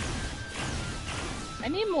 I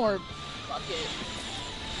need more bucket.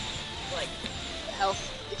 Like, health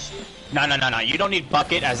issue. No. You don't need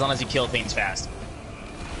bucket as long as you kill things fast.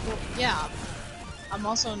 Well, yeah. I'm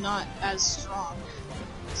also not as strong.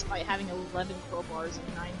 Despite having 11 crowbars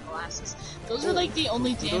and 9 glasses. Those are like the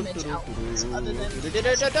only damage outputs other than...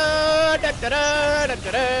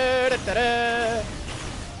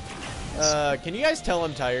 Can you guys tell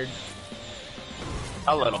I'm tired?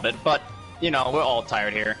 A little bit, but you know we're all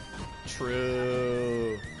tired here.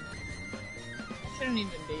 True. I shouldn't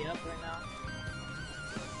even be up right now.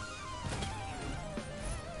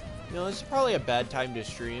 You know, this is probably a bad time to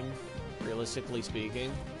stream, realistically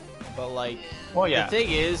speaking. But like, Well, yeah. the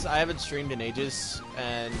thing is, I haven't streamed in ages,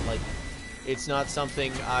 and like, it's not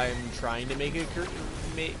something I'm trying to make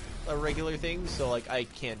a regular thing. So like, I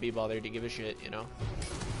can't be bothered to give a shit, you know.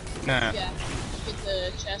 Nah, Yeah. Get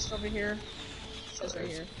the chest over here. Chest right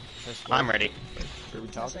here. I'm ready. Are we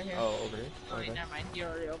talking? right here. Oh, over here. Oh, wait, Okay. never mind. You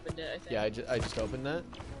already opened it, I think. Yeah, I just opened that.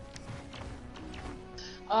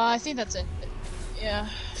 I think that's it. Yeah,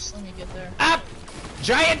 just let me get there. Up!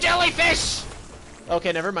 Giant jellyfish!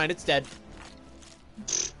 Okay, never mind. It's dead.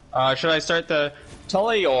 Should I start the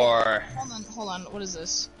Tully or? Hold on. What is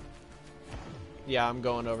this? Yeah, I'm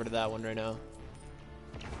going over to that one right now.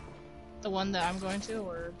 The one that I'm going to,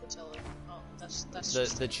 or the teller? Oh, that's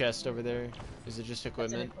just The chest over there. Is it just that's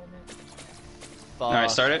an equipment? equipment. All right,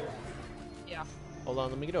 Fuck. start it. Yeah. Hold on,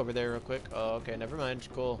 let me get over there real quick. Oh, okay, never mind.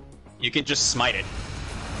 Cool. You can just smite it.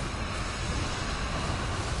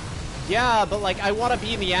 Yeah, but like, I want to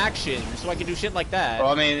be in the action so I can do shit like that.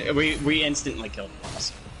 Well, I mean, we instantly killed the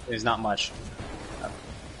boss. There's not much.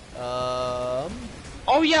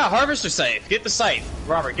 Oh yeah, harvester scythe. Get the scythe,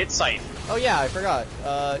 Robert. Get scythe. Oh yeah, I forgot.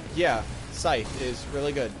 Yeah, scythe is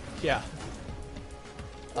really good. Yeah.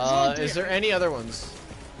 Is there any other ones?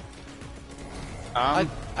 I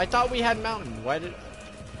thought we had mountain. Why did?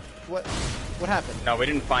 What happened? No, we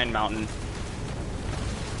didn't find mountain.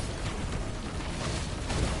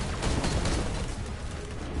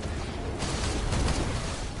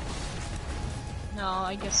 No,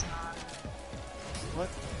 I guess not. What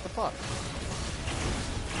the fuck?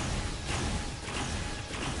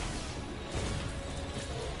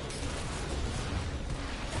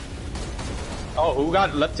 Oh, who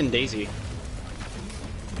got Lipton Daisy?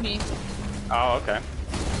 Me. Oh, okay.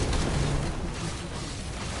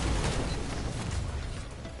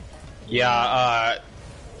 Yeah,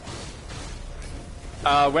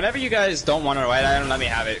 whenever you guys don't want to write item, let me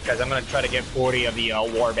have it, because I'm going to try to get 40 of the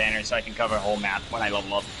war banners so I can cover a whole map when I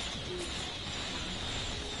level up.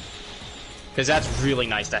 Because that's really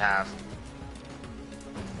nice to have.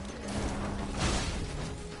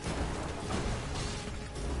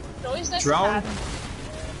 It's always nice Drone? to have.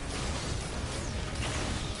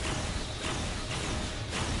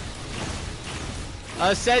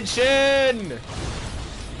 Ascension!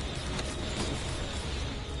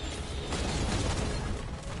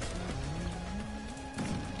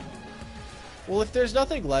 Well, if there's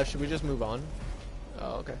nothing left, should we just move on?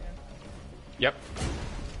 Oh, okay. Yep.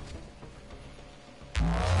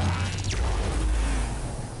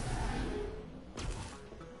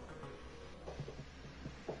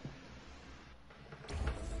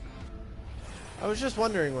 I was just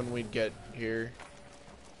wondering when we'd get here.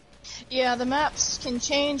 Yeah, the maps can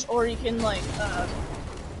change, or you can like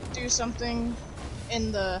do something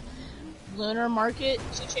in the lunar market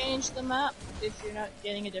to change the map if you're not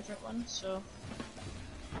getting a different one. So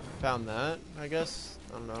Found that, I guess.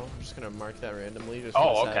 I don't know. I'm just gonna mark that randomly just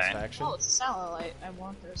Oh, for okay. satisfaction. oh, it's a satellite. I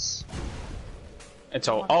want this. It's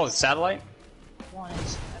a oh, it's satellite. I want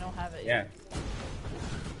it. I don't have it. Yeah.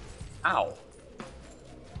 Ow.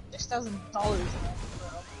 $6,000.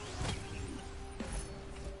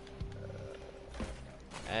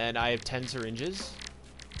 And I have 10 syringes.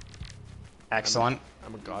 Excellent.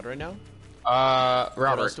 I'm a god right now.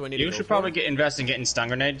 Robert, else do I need to you go should for? probably invest in getting stun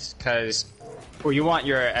grenades, because well, you want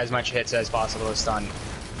your as much hits as possible to stun.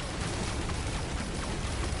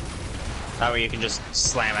 That way you can just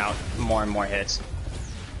slam out more and more hits.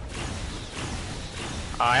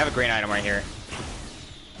 I have a green item right here.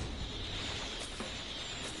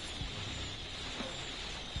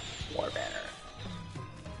 War banner.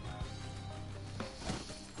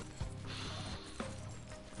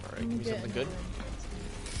 Alright, give me something good.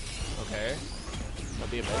 Okay. I'll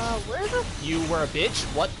be a bitch. Where the? You were a bitch?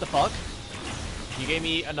 What the fuck? You gave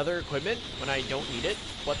me another equipment when I don't need it?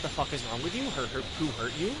 What the fuck is wrong with you? Who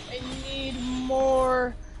hurt you? I need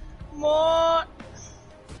more money.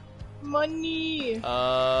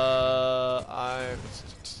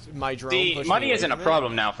 My drone See, pushed money me away isn't a from it.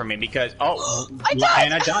 problem now for me because I died!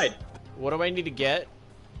 and I died. What do I need to get?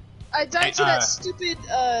 I died to that stupid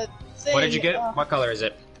thing. What did you get? What color is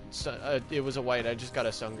it? It was a white. I just got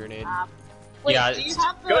a stun grenade. Wait, Yeah, do you it's-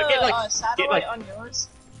 have the go get, like- satellite get, like- on yours?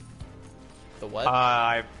 The what?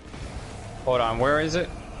 Hold on, where is it?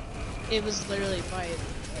 It was literally by it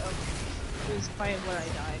was by where I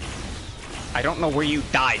died. I don't know where you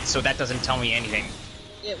died, so that doesn't tell me anything.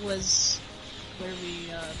 It was where we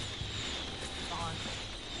spawned.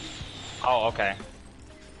 Oh, okay.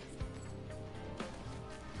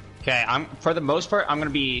 Okay, for the most part, I'm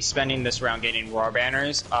gonna be spending this round getting raw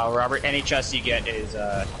banners. Robert, any chest you get is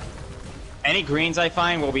any greens I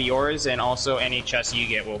find will be yours, and also any chest you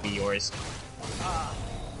get will be yours.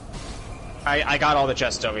 I got all the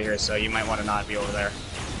chests over here, so you might want to not be over there.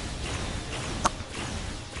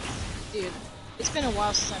 Dude, it's been a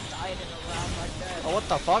while since I've died in a round like that. Oh, what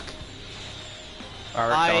the fuck?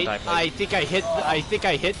 Robert, don't die, please. I think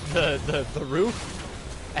I hit the roof,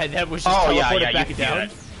 and then was just Oh teleported yeah, you back can down. do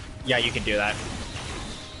that. Yeah, you can do that.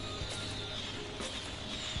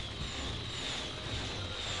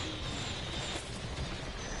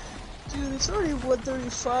 Dude, it's already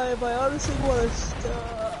 1:35. I honestly want to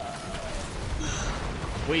stop.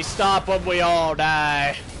 We stop when we all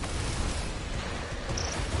die.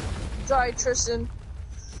 Die, Tristan.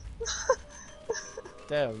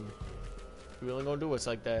 Damn. You really gonna do us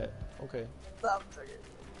like that? Okay. Stop, trigger.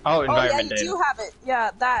 Oh, Oh yeah, environment you data. do have it.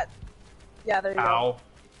 Yeah, that. Yeah, there you Ow.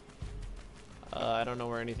 I don't know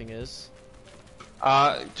where anything is.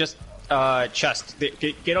 Just chest.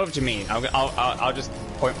 Get over to me. I'll just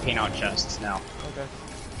paint out chests now. Okay.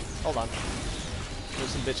 Hold on. There's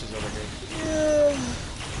some bitches over here. go. Yeah.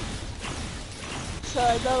 Sorry,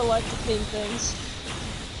 I gotta like to paint things.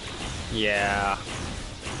 Yeah.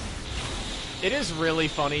 It is really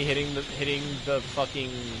funny hitting the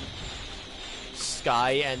fucking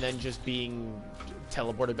sky and then just being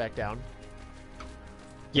teleported back down.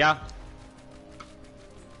 Yeah.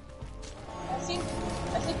 I think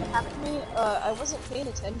what happened to me, I wasn't paying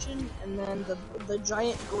attention, and then the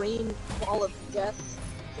giant green ball of death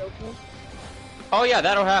killed me. Oh yeah,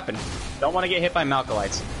 that'll happen. Don't want to get hit by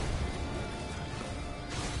Malkalites.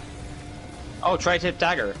 Oh, tri-tip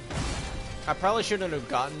dagger. I probably shouldn't have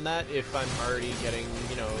gotten that if I'm already getting,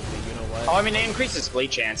 you know what. Oh, I mean, it increases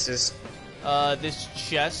bleed chances. This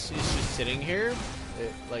chest is just sitting here.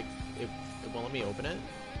 It won't let me open it.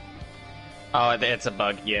 Oh, it's a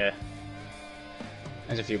bug, yeah.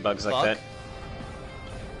 There's a few bugs like Fuck. that.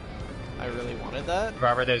 I really wanted that.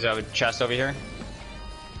 Robert, there's a chest over here.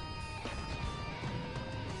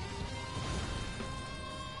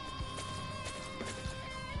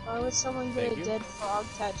 Why would someone get Thank a you. dead frog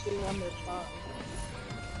tattoo on their tongue?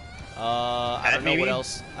 I don't know maybe? what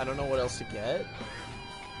else. I don't know what else to get.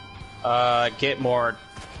 Get more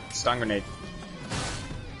stun grenade.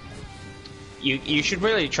 You should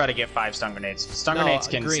really try to get 5 stun grenades. Stun No, grenades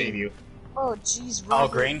can green. save you. Oh jeez, Oh,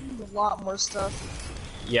 Robert, green? you need a lot more stuff.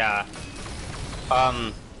 Yeah.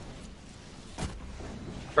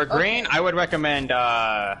 For green, I would recommend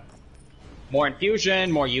more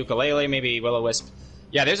infusion, more ukulele, maybe will-o-wisp.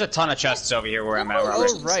 Yeah, there's a ton of chests over here where I'm at, Robert.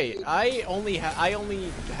 Oh right, I only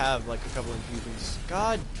have like a couple infusions.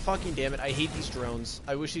 God fucking damn it! I hate these drones.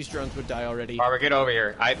 I wish these drones would die already. Robert, get over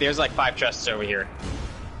here. There's like 5 chests over here.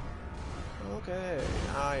 Okay,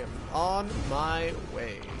 I am on my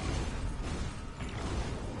way.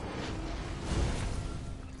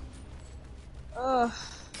 Ugh.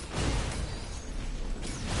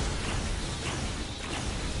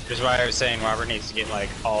 Which is why I was saying Robert needs to get like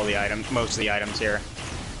all the items, most of the items here.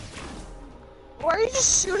 Why are you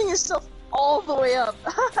just shooting yourself all the way up?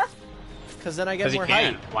 Because then I get Because he more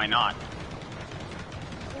can. height. Why not?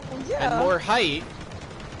 Well, yeah. And more height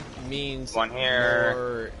means One here.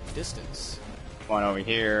 more distance. One over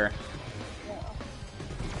here.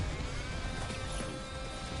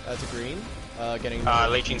 That's a green. Getting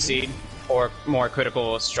Leeching Seed, or more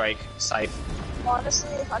critical strike scythe.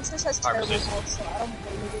 Honestly, Huntress has terrible Harvest. health, so I don't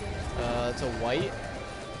blame you getting it. It's a white.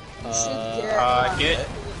 You should Get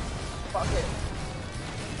Bucket.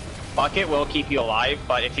 Bucket will keep you alive,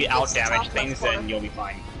 but if you out It's the damage top things, left corner. then you'll be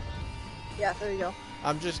fine. Yeah, there you go.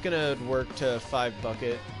 I'm just gonna work to 5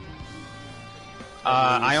 bucket.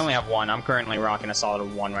 I only have 1. I'm currently rocking a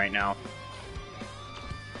solid 1 right now.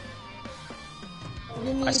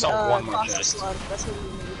 You need saw one more cautious chest. slug. That's what you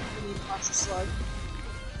need. You need cautious slug.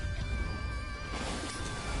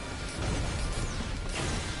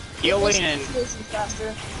 Healing and Situation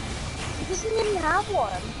faster. Because you didn't have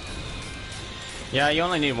one. yeah, you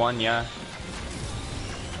only need 1. Yeah.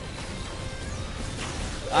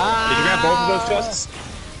 Ah! Did you grab both of those chests?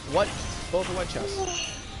 What? Both of what chests?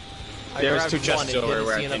 I There's grabbed 2 one chests and over didn't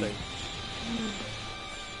where see I think. another.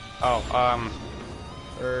 Oh,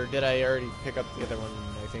 Or did I already pick up the other one?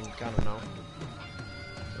 I think. I don't know.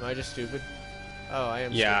 Am I just stupid? Oh, I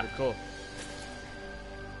am Yeah. stupid. Cool.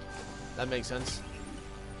 That makes sense.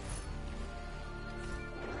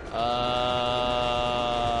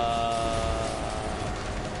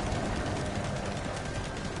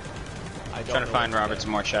 I don't trying to know find what Robert get.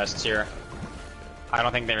 some more chests here. I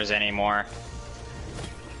don't think there's any more.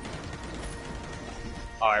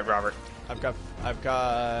 Alright, Robert. I've got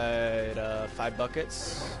 5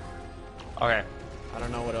 buckets. Okay. I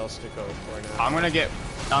don't know what else to go for now. I'm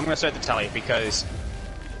gonna start the telly because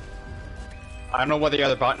I don't know what the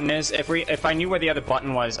other button is. If I knew where the other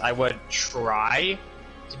button was, I would try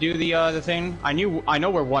to do the thing. I know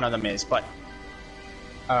where one of them is, but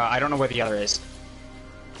I don't know where the other is.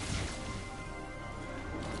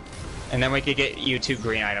 And then we could get you 2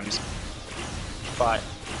 green items. But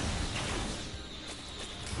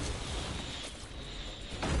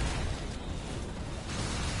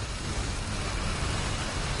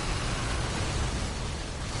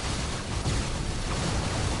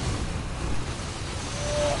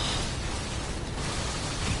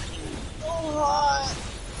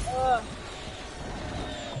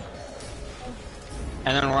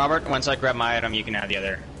and then Robert, once I grab my item, you can have the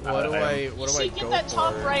other. What do item. I You go should get that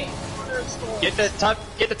top for? right corner scroll. Get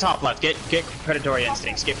the top left. Get predatory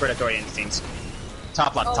instincts. Get predatory instincts.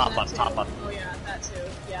 Top left, Oh, top that left, too. top left. Oh yeah, that too.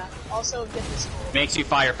 Yeah. Also get this scroll. Makes you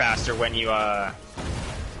fire faster when you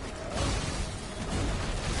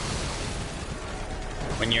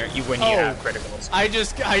when you have criticals. I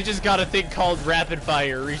just got a thing called rapid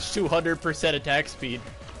fire. Reach 200% attack speed.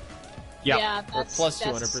 Yep. Yeah, Or that's plus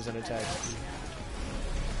that's- 200% attack speed.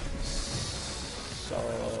 So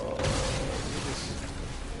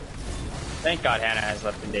Thank God Hannah has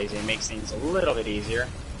left in Daisy. It makes things a little bit easier.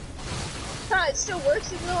 It still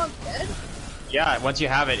works even though I'm dead. Yeah, once you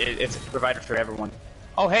have it, it's provided for everyone.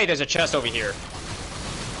 Oh, hey, there's a chest over here.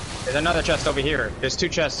 There's another chest over here. There's 2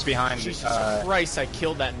 chests behind. Jesus Christ, I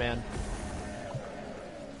killed that man.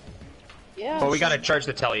 Yeah. But we gotta charge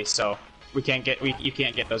the telly, so we can't get you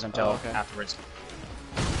can't get those until Oh, okay. afterwards.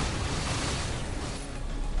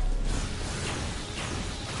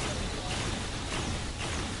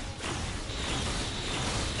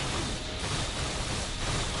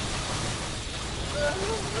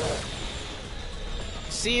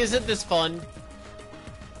 See, isn't this fun?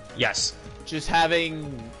 Yes. Just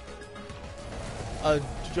having a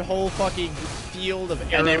whole fucking field of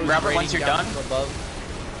arrows And then, Robert, raining once you're down done- from above.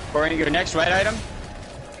 For your next red item,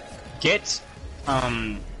 get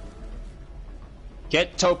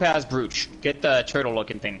Topaz Brooch. Get the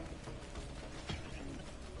turtle-looking thing.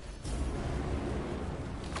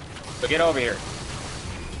 So get over here.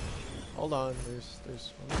 Hold on,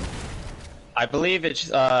 there's one. I believe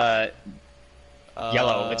it's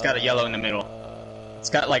Yellow. It's got a yellow in the middle. It's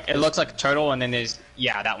got like, it looks like a turtle, and then there's,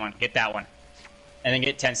 yeah, that one. Get that one. And then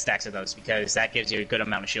get 10 stacks of those, because that gives you a good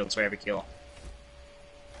amount of shields for every kill.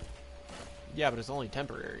 Yeah, but it's only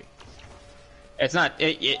temporary. It's not,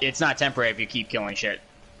 it's not temporary if you keep killing shit.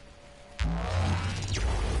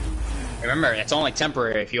 Remember, it's only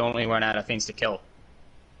temporary if you only run out of things to kill.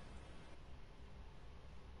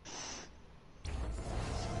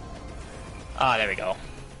 Ah, there we go.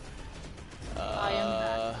 I am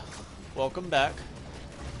back. Welcome back.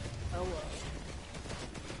 Hello.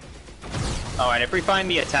 Oh, and if we find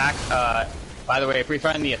the attack, by the way, if we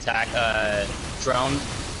find the attack, drone,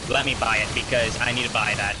 let me buy it, because I need to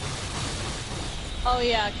buy that. Oh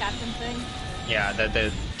yeah, captain thing. Yeah,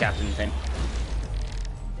 the captain thing.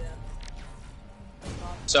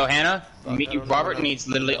 So, Hannah, Robert needs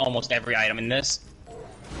literally almost every item in this.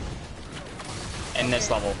 In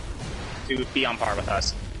this level. To be on par with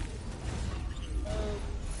us.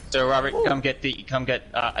 So, Robert, come get, you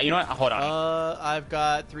know what, hold on. I've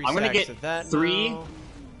got 3 I'm gonna stacks get of that 3 now.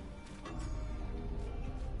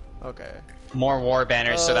 Okay. more war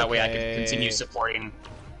banners so that way I can Okay. continue supporting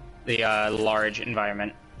the large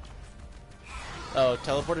environment. Oh,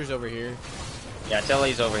 teleporter's over here. Yeah,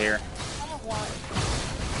 Telly's over here. I don't want it.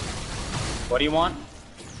 What do you want?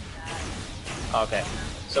 Okay.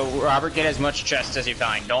 So Robert, get as much chest as you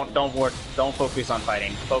find. Don't focus on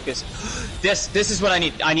fighting. Focus. This is what I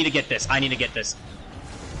need. I need to get this. I need to get this.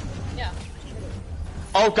 Yeah.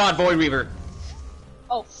 Oh God, Void Reaver.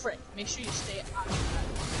 Oh frick! Make sure you stay out of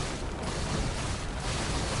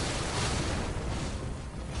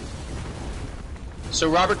So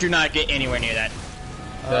Robert, do not get anywhere near that.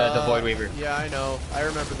 The Void Weaver. Yeah, I know. I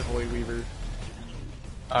remember the Void Weaver.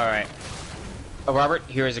 All right. Oh, Robert,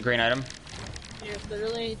 here is a green item. that. You're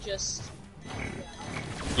literally just.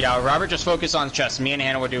 Yeah, Robert, just focus on chest. Me and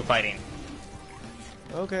Hannah will do fighting.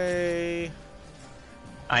 Okay.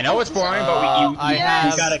 I know it's boring, but we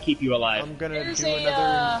gotta keep you alive. I'm gonna There's do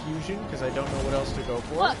another infusion because I don't know what else to go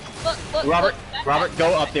for. Look! Robert, Back, Robert, back,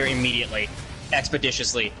 go back, up there immediately,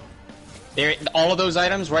 expeditiously. There, all of those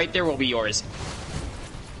items right there will be yours.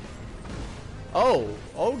 Oh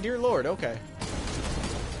dear lord. Okay.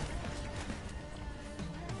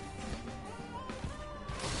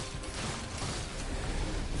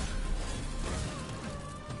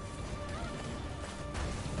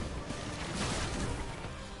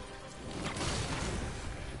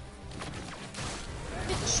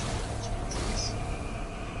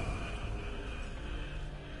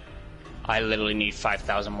 I literally need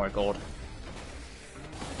 5,000 more gold.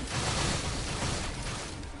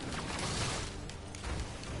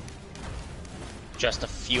 Just a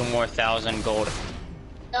few more thousand gold.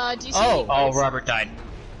 do you see Oh. any Oh, lights? Robert died.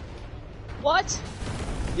 What?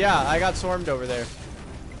 Yeah, I got swarmed over there.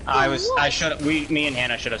 Me and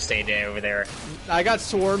Hannah should have stayed there over there. I got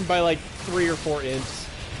swarmed by like 3 or 4 imps.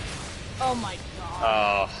 Oh my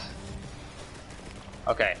god.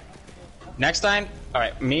 Okay. Next time,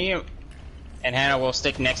 alright, me and Hannah will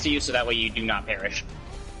stick next to you so that way you do not perish.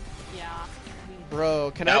 Yeah.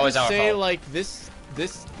 Bro, can That I was just our say fault. like this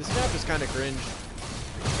map is kind of cringe.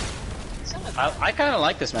 I kind of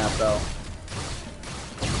like this map though.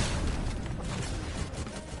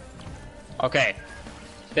 Okay.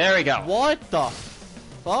 There we go. What the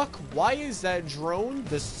fuck? Why is that drone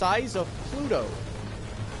the size of Pluto?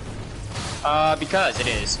 Because it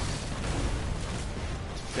is.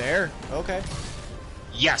 Fair. Okay.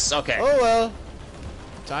 Yes, okay. Oh well.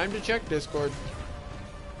 Time to check Discord.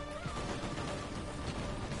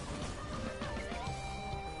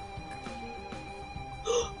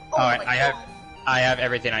 Alright, I have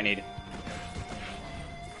everything I need.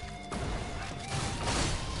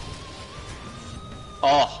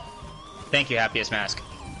 Oh, thank you, Happiest Mask.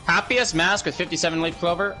 Happiest Mask with 57 leaf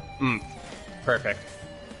clover? Perfect.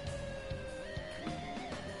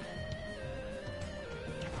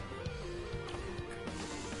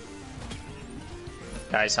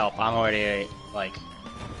 Guys, help. I'm already, like...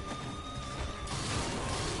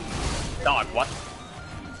 Dog, what?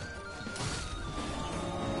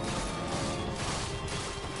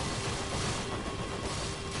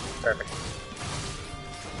 Perfect.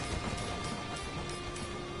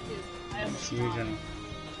 I almost Fusion.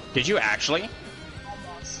 Did you actually?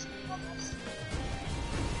 Almost.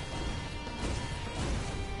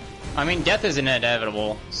 I mean, death is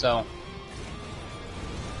inevitable, so...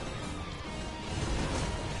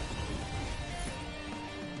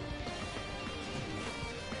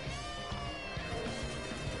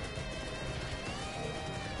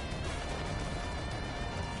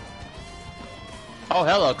 Oh,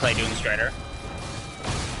 hello, Clay Doomstrider.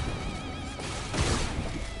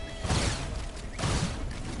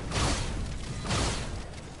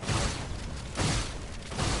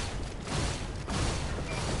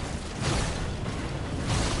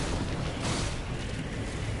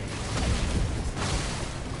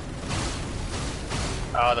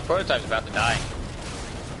 Oh, the prototype's about to die.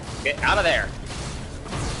 Get out of there!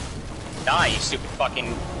 Die, you stupid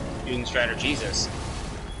fucking Mutant Strider, Jesus.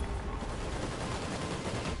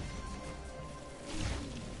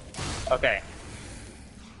 Okay.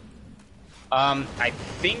 I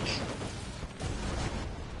think...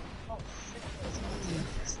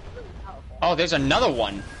 Oh, there's another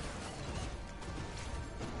one!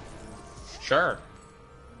 Sure.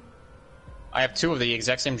 I have two of the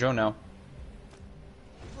exact same drone now.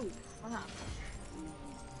 Ooh, crap.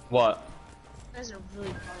 What? You guys are really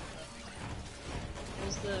powerful.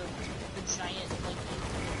 There's the giant, like,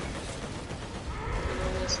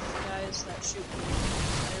 gorillas guys that shoot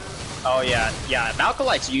fire. Oh yeah, yeah,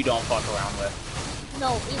 Malkalites you don't fuck around with.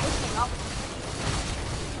 No, it was the Malcolm.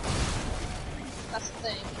 That's the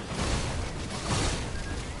thing.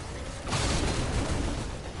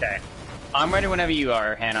 Okay. I'm ready whenever you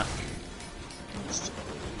are, Hannah.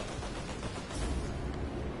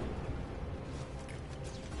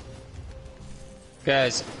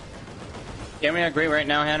 Guys, can we agree right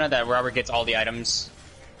now, Hannah, that Robert gets all the items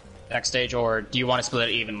next stage, or do you want to split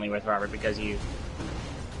it evenly with Robert because you...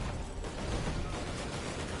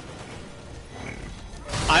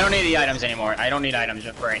 I don't need the items anymore. I don't need items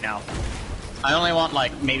for right now. I only want,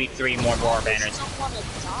 like, maybe 3 more war banners. I don't want to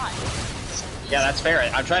die. Yeah, that's fair.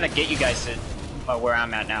 I'm trying to get you guys to where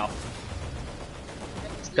I'm at now.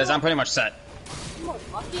 Because I'm pretty much set. More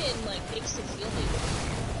lucky and, like, makes the feeling.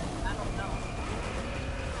 I don't know.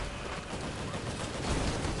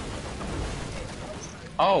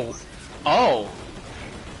 Oh. Oh.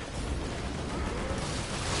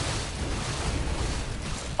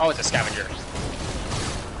 Oh, it's a scavenger.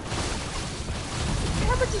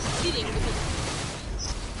 Robert is bleeding because...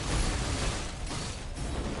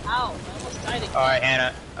 Ow, I almost died again. Alright,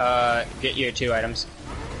 Hannah. Get your 2 items.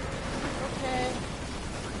 Okay.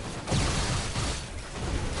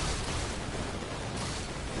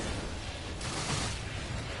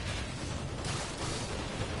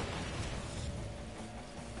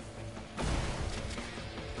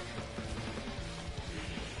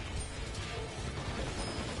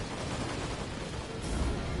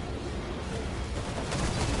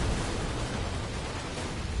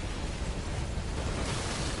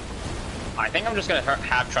 I think I'm just gonna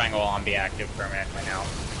have Triangle on be active permanently now.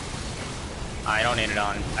 I don't need it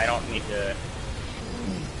on. I don't need to...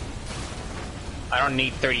 I don't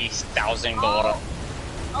need 30,000 gold.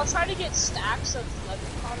 I'll try to get stacks of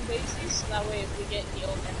Leprechaun bases, so that way if we get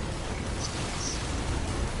healed, then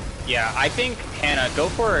Yeah, I think, Hannah, go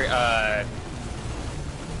for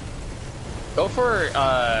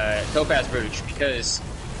Topaz Brooch, because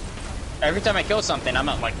every time I kill something, I'm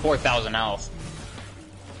at like 4,000 health.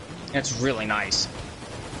 It's really nice.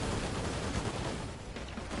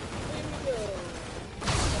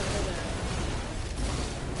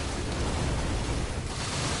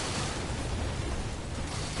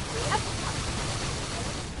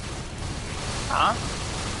 Huh?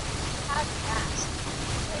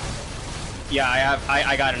 Yeah,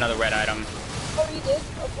 I got another red item. Oh, you did?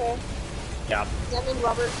 Okay. Yeah. Does that mean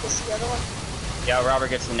Robert gets the other one? Yeah, Robert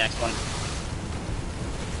gets the next one.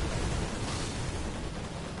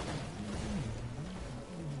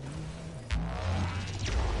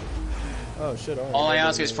 Oh shit! All I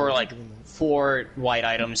ask is for like 4 white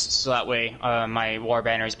items, so that way my war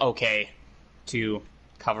banner is okay to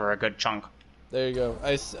cover a good chunk. There you go.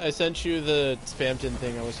 I sent you the Spamton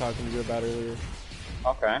thing I was talking to you about earlier.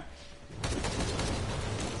 Okay.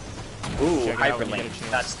 Ooh, Check it out when you hyperlink. get a chance.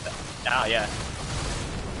 That's the, yeah.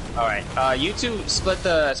 All right, you two split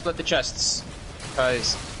the chests,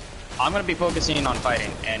 because I'm gonna be focusing on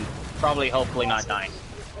fighting and probably hopefully not dying.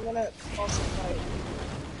 I'm gonna also fight.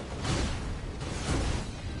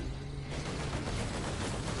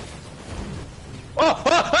 Oh!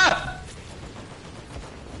 Ah!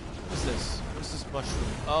 What's this? What's this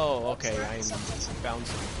mushroom? Oh, okay. I'm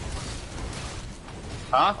bouncing.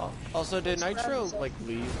 Huh? Also, did Nitro like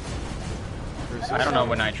leave? Or is I this- don't know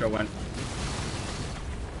when Nitro went.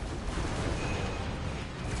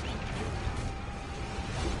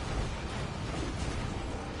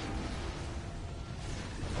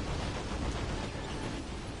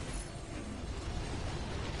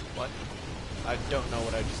 What? I don't know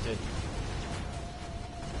what I just did.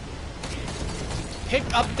 Pick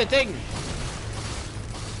up the thing!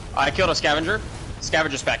 I killed a scavenger.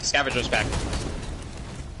 Scavenger's back. Scavenger's back.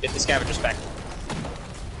 Get the scavenger's back.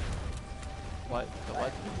 What? The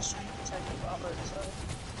what? I'm just trying to protect Robert, so...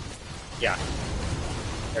 Yeah.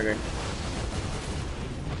 They're good.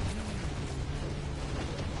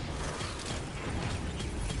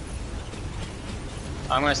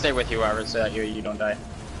 I'm gonna stay with you, Robert, so that you don't die.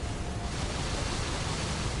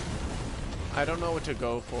 I don't know what to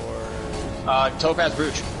go for. Topaz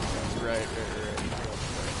Brooch. Right.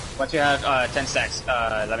 Once you have 10 stacks,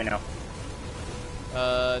 let me know.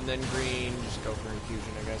 And then green, just go for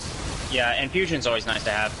infusion, I guess. Yeah, infusion's always nice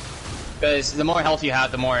to have. Because the more health you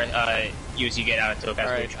have, the more use you get out of Topaz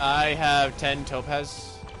Alright, Brooch. I have 10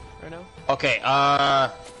 topaz right now. Okay,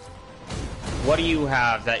 what do you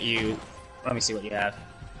have that you... Let me see what you have.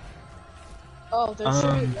 Oh, there should be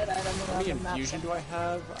a red item How around many the map. infusion do I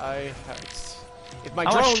have? I have... If my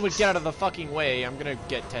How drone much- would get out of the fucking way, I'm gonna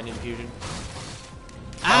get 10 infusion.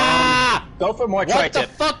 Ah! Go for more What the tri-tip.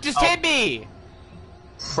 fuck just Oh. hit me?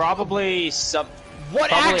 Probably some... What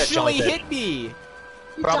Probably a actually jellyfish. hit me?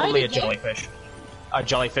 You Probably a died again? jellyfish. A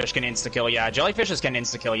jellyfish can insta-kill, yeah. Jellyfishes can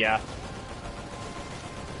insta-kill, yeah.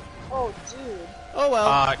 Oh, dude. Oh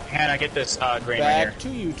well. Hannah, get this, green right here. Back to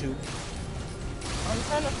YouTube. I'm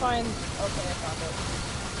trying to find. Okay, I found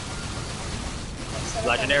it.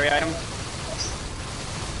 Legendary item?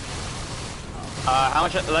 How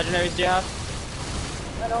much legendaries do you have?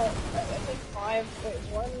 I don't. I think 5. Wait,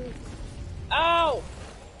 1. Ow!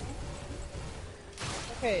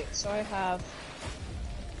 Okay, so I have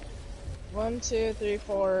 1, 2, 3,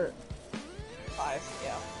 4, 5.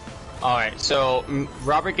 Yeah. Alright, so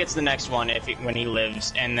Robert gets the next one when he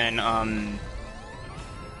lives, and then I'll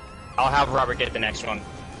have Robert get the next one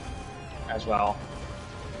as well.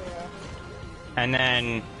 Yeah. And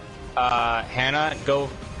then Hannah, go.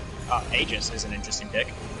 Aegis is an interesting pick.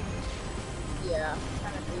 Yeah.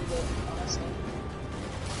 Kind of need it, honestly.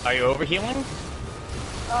 Are you overhealing?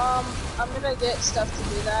 I'm gonna get stuff to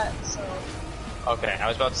do that. So. Okay, I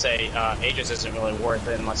was about to say Aegis isn't really worth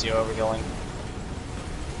it unless you're overhealing.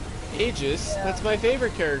 Aegis? Yeah. That's my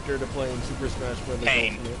favorite character to play in Super Smash Bros.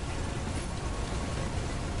 Pain. Ultimate.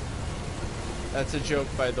 That's a joke,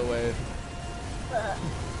 by the way.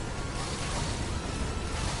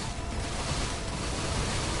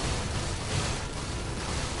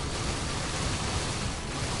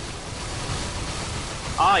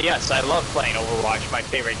 Ah, yes, I love playing Overwatch, my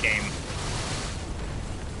favorite game.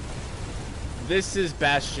 This is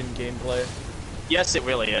Bastion gameplay. Yes, it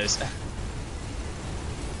really is.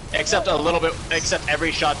 Except a little bit, except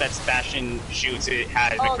every shot that Bastion shoots, it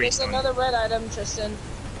has Oh, increased there's on. another red item, Tristan.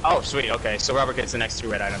 Oh, sweet, okay, so Robert gets the next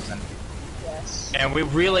 2 red items then. Yes. And we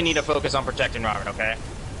really need to focus on protecting Robert, okay?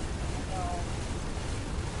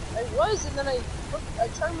 I was, and then I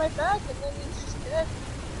turned my back, and then he's just dead.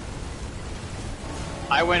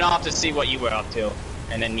 I went off to see what you were up to,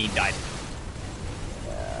 and then he died.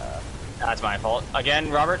 That's my fault.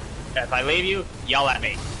 Again, Robert, if I leave you, yell at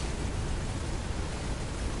me.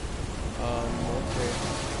 Okay.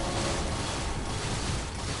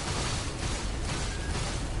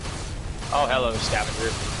 Oh, hello,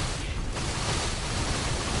 scavenger.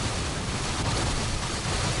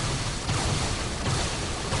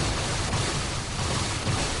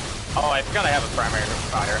 Oh, I forgot I have a primary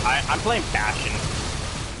fighter. I'm playing Bastion.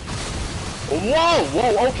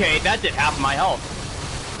 Whoa, okay, that did half my health.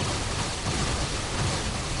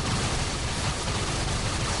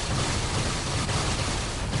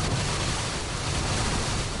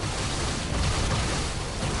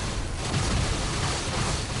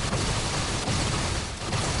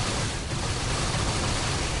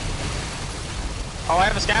 Oh, I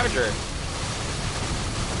have a scavenger.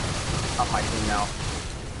 On my team now.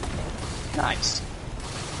 Nice.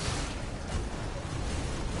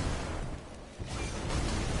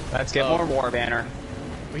 Let's get more War Banner.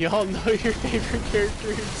 We all know your favorite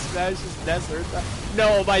character in Smash is Ness Earthbound.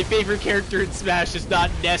 No, my favorite character in Smash is not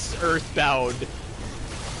Ness Earthbound.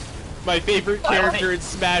 My favorite character in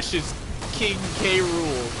Smash is King K.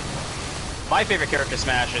 Rool. My favorite character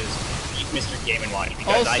Smash is Mr. Game & Watch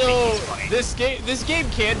because I think he's funny. this game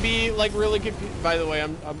can be like really good. By the way,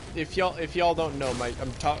 if y'all don't know,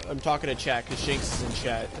 I'm talking to chat because Jinx is in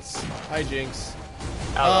chat. Hi Jinx.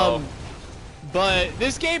 Hello. But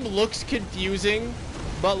this game looks confusing,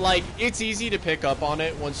 but like it's easy to pick up on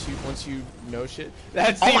it once you know shit.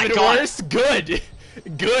 That's Oh my even God. worse. Good.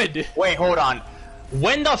 Wait, hold on.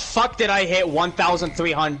 When the fuck did I hit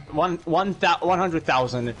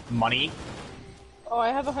 100,000 money? Oh, I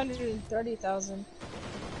have 130,000.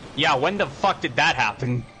 Yeah, when the fuck did that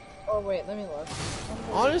happen? Oh wait, let me look.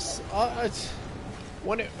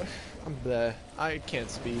 I'm bleh. I can't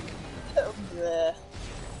speak. Bleh.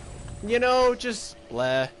 You know, just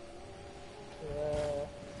bleh.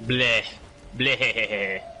 Bleh. Bleh.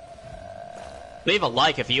 Bleh. Leave a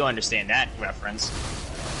like if you understand that reference.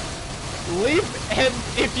 And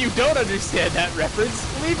if you don't understand that reference,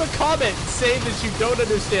 leave a comment saying that you don't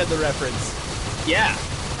understand the reference. Yeah.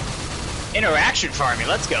 Interaction farming,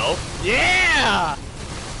 let's go. Yeah!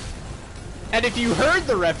 And if you heard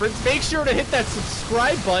the reference, make sure to hit that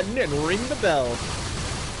subscribe button and ring the bell.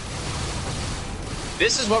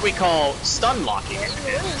 This is what we call stun locking.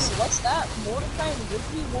 What's that? Mordecai and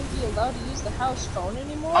Rigby won't be allowed to use the house phone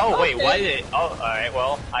anymore? Oh, wait, Okay. what did it? Oh, alright,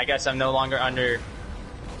 well, I guess I'm no longer under...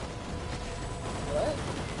 What?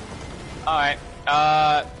 Alright,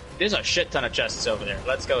 there's a shit ton of chests over there.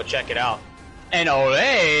 Let's go check it out. And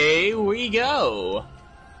away we go!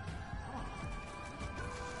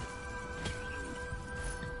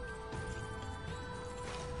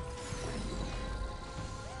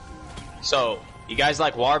 So, you guys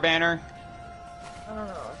like War Banner? I don't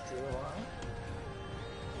know if you want.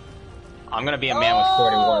 I'm gonna be a man with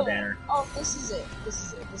 40 War Banner. Oh, this is it.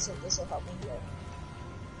 This will help me here.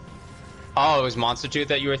 Oh, it was Monster Tooth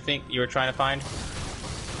that you were trying to find?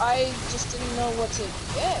 I just didn't know what to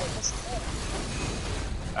get. That's the thing.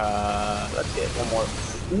 Let's get one more.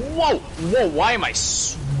 Whoa! Whoa, why am I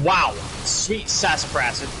wow! Sweet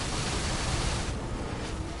sassafras.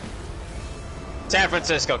 San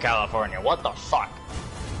Francisco, California. What the fuck?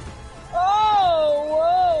 Oh,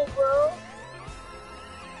 whoa, bro.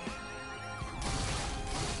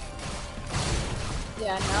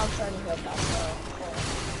 Yeah, now I'm trying to get that stuff.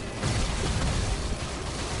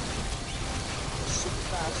 Super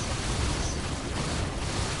fast.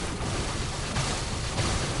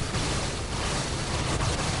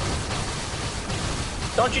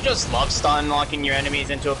 Don't you just love stun locking your enemies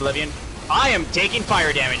into oblivion? I am taking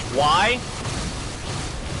fire damage. Why?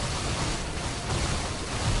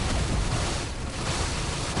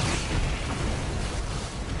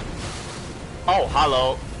 Oh,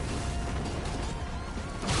 hello.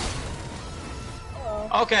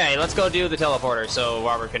 Hello. Okay, let's go do the teleporter so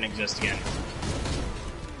Robert can exist again.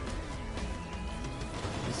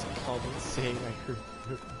 Just call me saying I heard.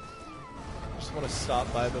 I just want to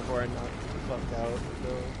stop by before I knock the fuck out.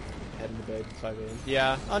 Go heading to bed. 5 a.m.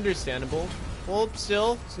 Yeah, understandable. Well,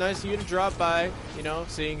 still, it's nice of you to drop by. You know,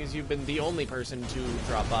 seeing as you've been the only person to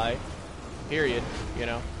drop by. Period. You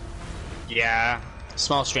know. Yeah,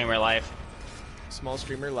 small streamer life. Small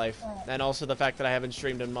streamer life, and also the fact that I haven't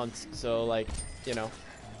streamed in months. So, like, you know.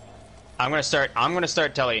 I'm gonna start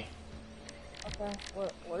telly. Okay,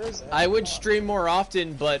 what is it? I would stream more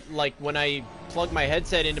often, but like when I plug my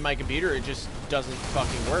headset into my computer, it just doesn't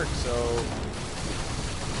fucking work. So,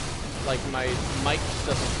 like my mic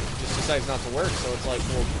just decides not to work. So it's like,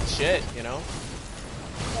 well, shit, you know.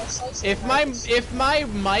 If my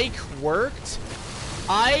mic worked,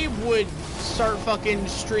 I would start fucking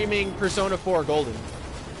streaming Persona 4 Golden.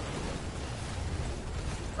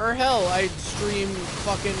 Or hell, I'd stream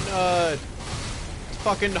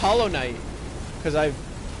fucking Hollow Knight. Because I've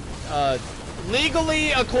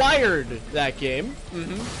legally acquired that game.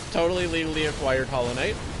 Totally legally acquired Hollow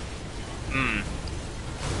Knight.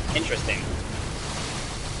 Interesting.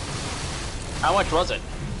 How much was it?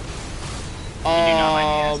 You do not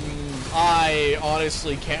mind me asking. I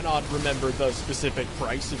honestly cannot remember the specific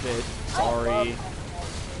price of it. Sorry.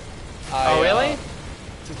 Oh, really?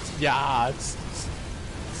 Yeah, it's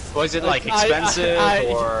Was it like expensive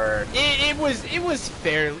or? It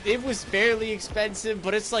was fairly expensive,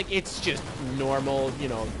 but it's like it's just normal, you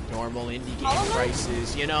know, normal indie game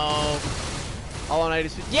prices, you know. Hollow Knight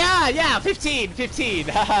is 15. Yeah, 15,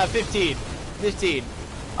 haha, 15.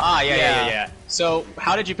 Ah, yeah. So,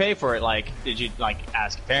 how did you pay for it? Like, did you like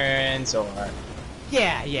ask your parents or?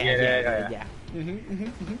 Yeah.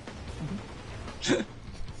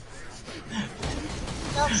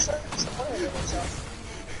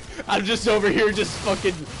 I'm just over here just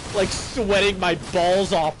fucking like sweating my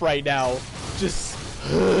balls off right now. Just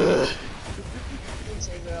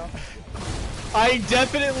I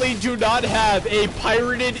definitely do not have a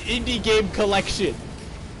pirated indie game collection.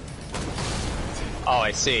 Oh,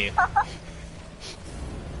 I see.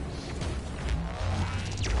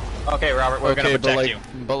 Okay, Robert, we're gonna protect you.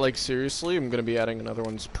 But like seriously, I'm gonna be adding another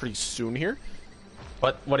one pretty soon here.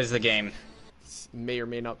 What is the game? May or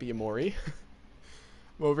may not be Omori.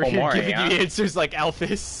 I'm over Omori, here giving huh? you answers like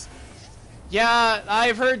Alphys. Yeah,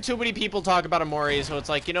 I've heard too many people talk about Omori, so it's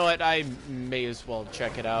like, you know what, I may as well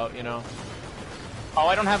check it out, you know? Oh,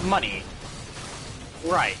 I don't have money.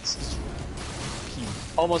 Right.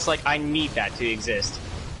 Almost like I need that to exist.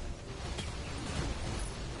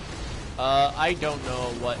 I don't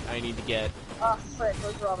know what I need to get. Ah, frick,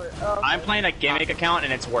 where's Robert? I'm playing a gimmick account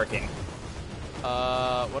and it's working.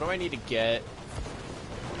 What do I need to get?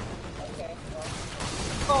 Okay.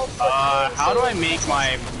 Oh, frick. How do I make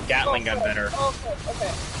my Gatling gun better?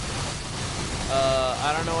 Okay.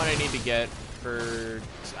 I don't know what I need to get for...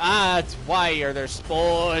 why are there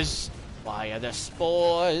spores? Why are there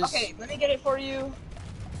spores? Okay, let me get it for you.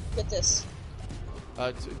 Get this.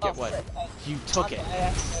 Get what? frick, You took it. I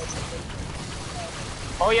accidentally took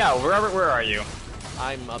it. Oh yeah, Robert, where are you?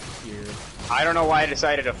 I'm up here. I don't know why I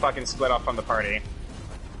decided to fucking split off from the party.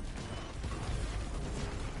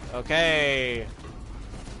 Okay.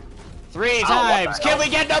 3 Ow, times. what the Can hell? we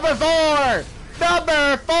get number 4?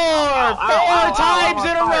 Number 4! ow, 4 times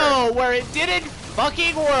in a fire. row where it didn't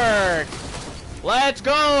fucking work. Let's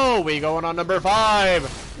go. We going on number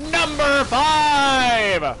 5. Number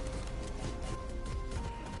 5.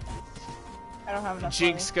 I don't have enough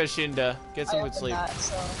Jinx money. Kashinda. Get some I good opened sleep. that,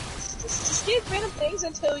 so just get random things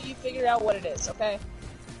until you figure out what it is, okay?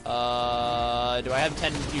 Do I have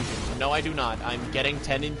 10 infusion? No, I do not. I'm getting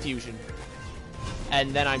 10 infusion.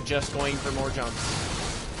 And then I'm just going for more jumps.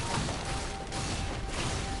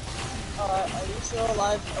 Are you still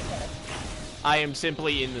alive? Okay. I am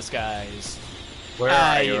simply in the skies. Where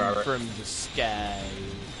I are you, am Robert? from the sky.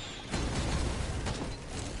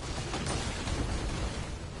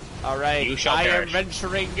 Alright, You shall I am perish.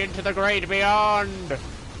 venturing into the great beyond.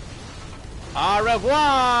 Au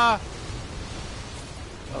revoir!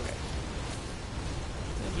 Okay.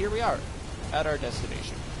 And here we are, at our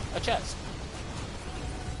destination. A chest.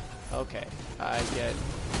 Okay, I get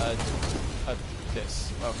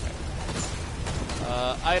this. Okay.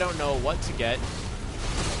 I don't know what to get.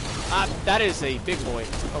 That is a big boy.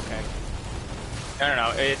 Okay.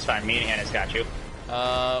 No, it's fine. Me and Hannah's got you.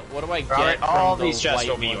 What do I get Robert, from all the these chests white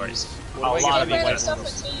will be ones? yours. What do A I lot get of from the these white chests. stuff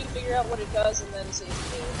ones? until you figure out what it does and then see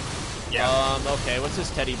if you Yeah. Okay, what's this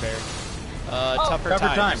teddy bear? Oh, Tougher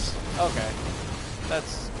Tougher times. Okay.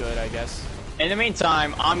 That's good, I guess. In the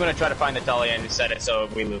meantime, I'm gonna try to find the Dahlia and set it so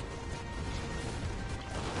we loop.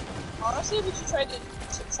 Honestly, we should try to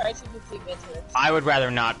complete Matrix. I would rather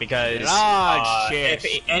not because Ah, shit.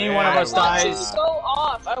 if any one of Yeah, us I want dies, to go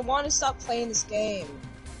off. I want to stop playing this game.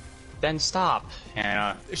 then stop,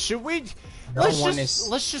 Hannah. Should we? No let's one just is-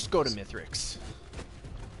 let's just go to Mithrix.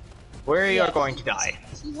 We Yeah. are going to die.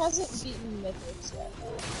 He hasn't beaten Matrix yet.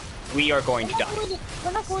 We are going to We're not die. going to,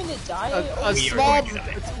 we're not going to die. A We are small. going to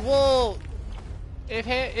die. Well, if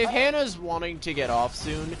Hannah's wanting to get off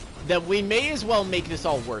soon, then we may as well make this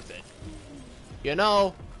all worth it. You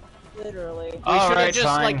know, Literally. we should have Alright, just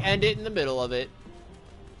fine. like end it in the middle of it.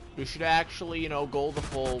 We should actually, you know, go the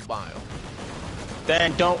full mile.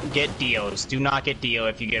 Then don't get Dios. Do not get Dio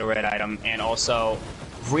if you get a red item. And also,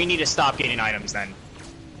 we need to stop getting items then.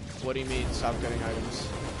 What do you mean? Stop getting items?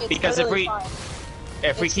 It's Because if literally we- fine.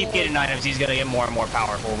 If we It's keep literally getting items, he's gonna get more and more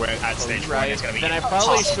powerful. We're at stage 1, it's gonna be Then I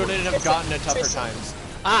probably Tristan, shouldn't have gotten to tougher Tristan.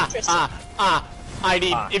 times. Tristan. I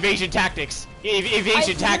need Ah. evasion tactics. I Evasion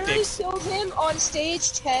literally tactics. killed him on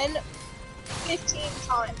stage 10 15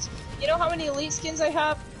 times. You know how many elite skins I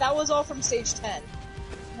have? That was all from stage 10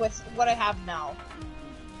 with what I have now.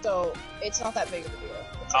 So, it's not that big of a deal.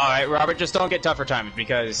 Alright, Robert, just don't get tougher times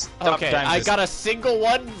because tougher Okay, times I is- got a single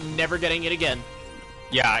one, never getting it again.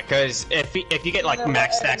 Yeah, because if you get like No,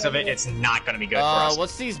 max I- stacks of it, it's not gonna be good for us.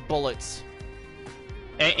 What's these bullets?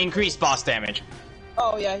 Increased boss damage.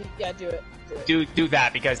 Oh, yeah, do it. Do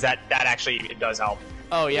that because that actually it does help.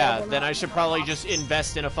 Oh Yeah, yeah, we're then not- I should probably just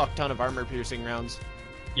invest in a fuck ton of armor piercing rounds.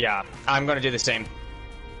 Yeah, I'm gonna do the same.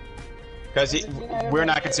 Because we're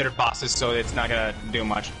not considered bosses, so it's not gonna do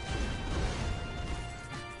much.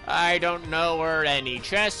 I don't know where any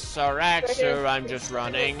chests are at, so I'm just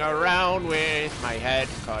running around with my head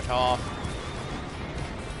cut off.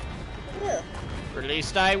 Here. Or at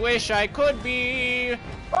least I wish I could be.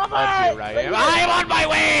 Robert! But here I am. I'm on my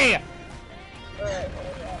way! Alright,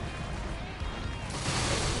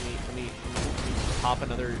 Let me pop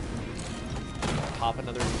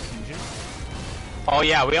another infusion. Oh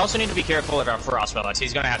yeah, we also need to be careful of our Frost Relics.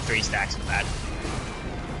 He's gonna have 3 stacks of that.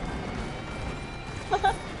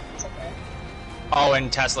 it's okay. Oh,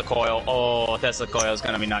 and Tesla Coil. Oh, Tesla Coil is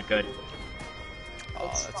gonna be not good. Oh,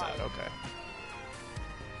 It's that's fine. it. Okay.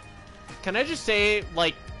 Can I just say,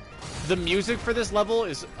 like, the music for this level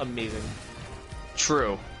is amazing.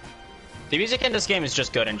 True. The music in this game is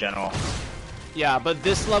just good in general. Yeah, but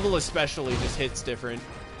this level especially just hits different.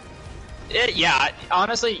 Yeah,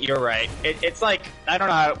 honestly, you're right. It's like, I don't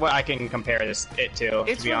know what I can compare it to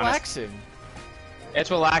It's be honest. relaxing. It's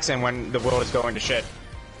relaxing when the world is going to shit.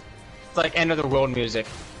 It's like end of the world music.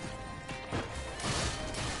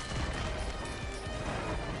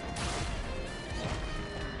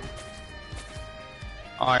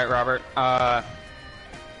 Alright, Robert. Where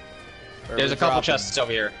There's we a couple dropping? chests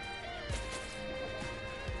over here.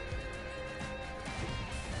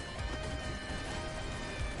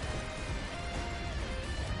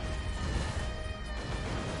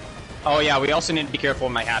 Oh yeah, we also need to be careful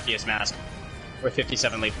with my happiest mask. With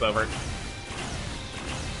 57 leaf clover.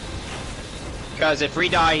 Because if we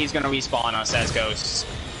die, he's gonna respawn us as ghosts.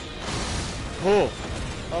 Oh.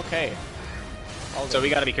 Okay. So we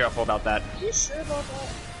gotta be careful about that. Are you sure about that?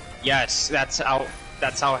 Yes, that's how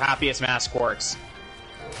Happiest Mask works.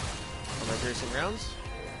 Am I piercing rounds?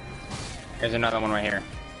 There's another one right here.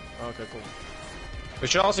 Okay, cool. We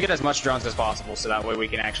should also get as much drones as possible, so that way we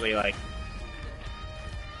can actually like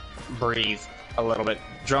breathe a little bit.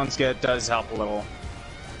 Drones does help a little.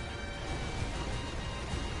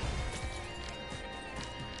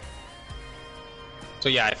 So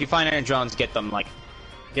yeah, if you find any drones, get them. Like,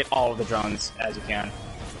 get all of the drones as you can.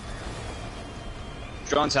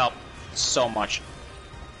 Drones help so much.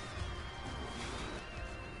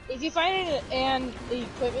 If you find an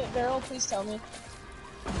equipment barrel, please tell me.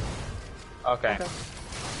 Okay.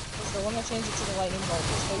 Because the one that changed it to the lightning bolt,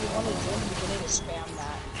 so you want to do in the beginning to spam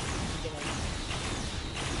that in the beginning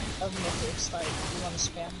of the first fight. You want to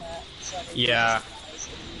spam that. So that Yeah.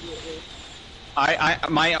 immediately.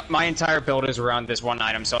 My entire build is around this one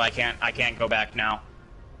item, so I can't go back now.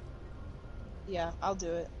 Yeah, I'll do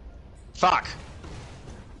it. Fuck.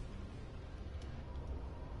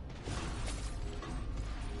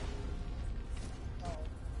 Oh.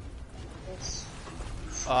 It's...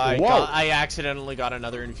 I accidentally got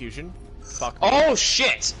another infusion. Fuck me. Oh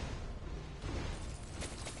shit!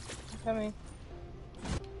 Coming.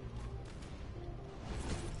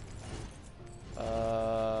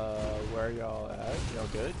 Where y'all at? Y'all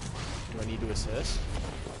good? Do I need to assist?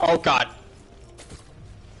 Oh god.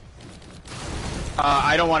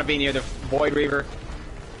 I don't want to be near the Void Reaver.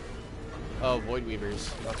 Oh, Void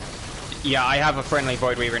Weavers. Okay. Yeah, I have a friendly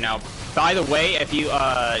Void Reaver now. By the way, if you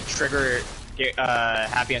trigger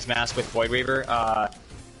Happiest Mask with Void Reaver,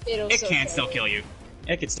 it can still kill you.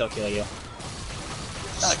 It can still kill you.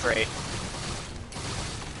 Not great.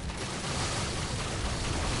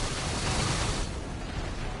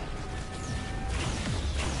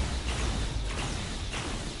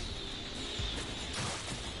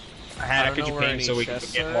 I had a don't know where Kajipane any so we could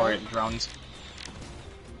chests get are more at. drones.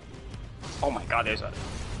 Oh my god, there's a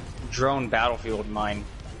drone battlefield mine.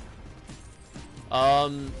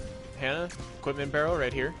 Hannah, equipment barrel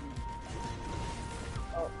right here.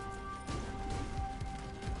 Oh.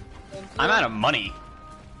 Thank you. I'm out of money.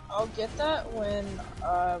 I'll get that when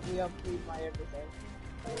we upgrade my everything.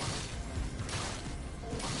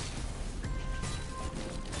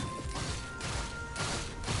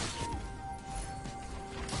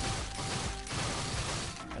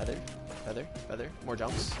 Feather. More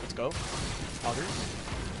jumps. Let's go. Others.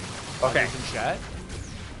 Okay. Others in chat.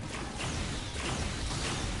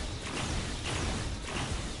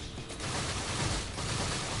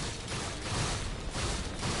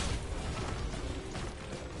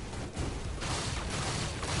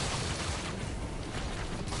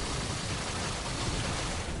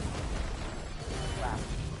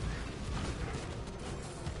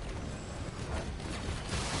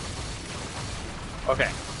 Okay.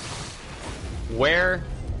 Where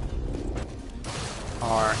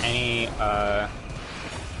are any I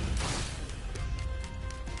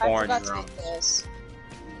orange forgot to drones? take this.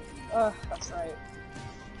 That's right.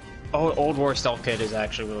 Oh, Old War Stealth Kit is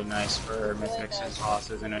actually really nice for Really Mythics and nice. Boss,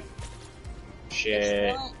 isn't it? It's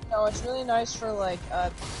Shit. really, it's really nice for like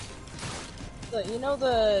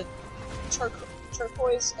the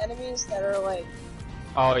turquoise enemies that are like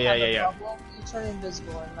Oh yeah, have a yeah. problem, you turn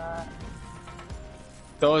invisible in that.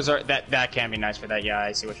 Those are that can be nice for that. Yeah,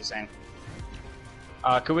 I see what you're saying.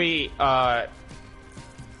 Could we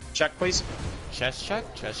check, please? Chest check.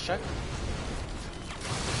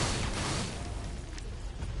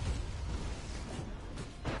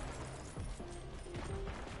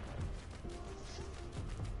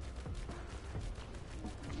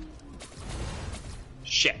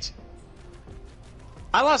 Shit.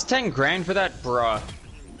 I lost 10 grand for that, bruh.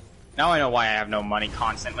 Now I know why I have no money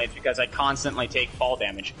constantly. It's because I constantly take fall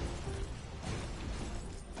damage.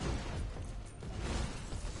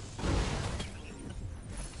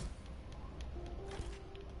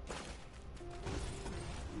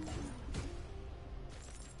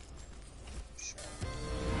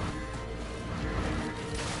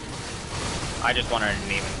 I just wanted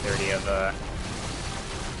an even 30 of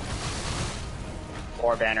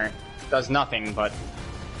War Banner. Does nothing, but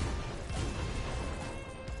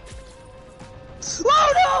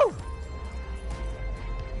Oh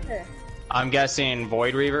no! Okay. I'm guessing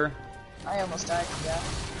Void Reaver. I almost died, yeah.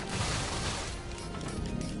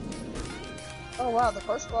 Oh wow, the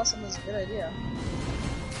Force Blossom was a good idea.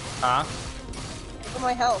 Huh? Look at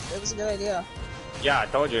my health, it was a good idea. Yeah, I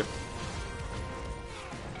told you.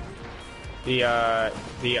 The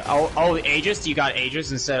Aegis, you got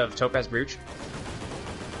Aegis instead of Topaz Brooch?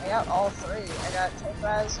 I got all three. I got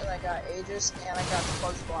Topaz, and I got Aegis, and I got the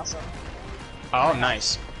Quartz Blossom. Oh,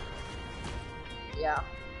 nice. Yeah.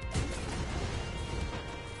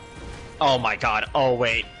 Oh my god. Oh,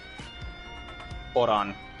 wait. Hold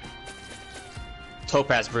on.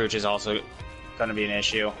 Topaz Brooch is also gonna be an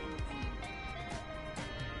issue.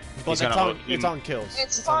 But He's it's gonna- on, it's on kills.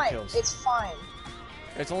 It's on fine. kills. It's fine.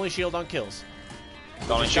 It's only shield on kills.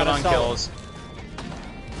 Only just shield gotta on stall kills.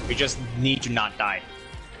 We just need to not die.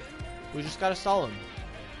 We just gotta stall him.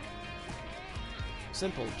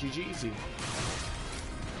 Simple, GG easy.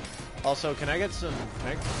 Also, can I get some?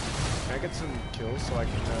 Can I get some kills so I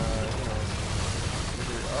can, you know?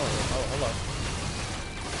 Oh, hello.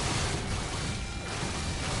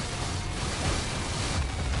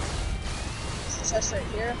 It's the chest right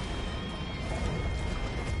here.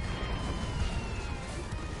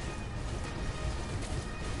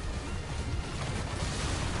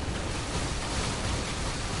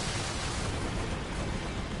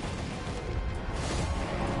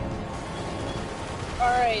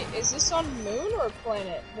 Alright, is this on Moon or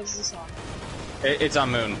Planet? What's this on? It's on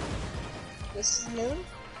Moon. This is Moon?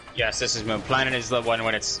 Yes, this is Moon. Planet is the one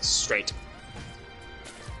when it's straight.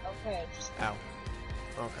 Okay, just... Ow.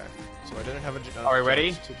 Okay. So I didn't have a. Are we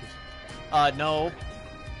ready? No.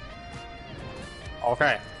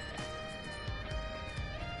 Okay.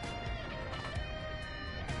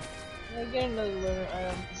 Can I get another lunar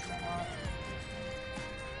item? Because why not?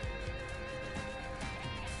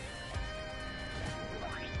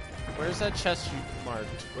 Where's that chest you marked?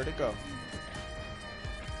 Where'd it go?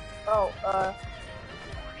 Oh,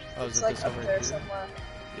 Oh, it's is it like this up over there here? somewhere.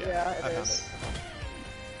 Yeah, Yeah, I it found is. it.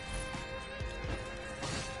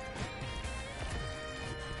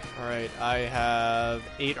 Alright, I have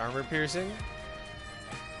 8 armor piercing.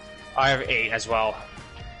 I have 8 as well.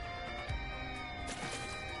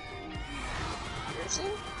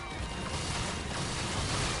 Piercing?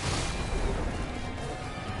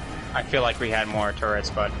 I feel like we had more turrets,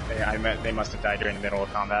 but they must have died during the middle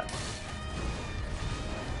of combat.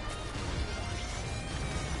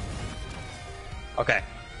 Okay.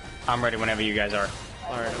 I'm ready whenever you guys are.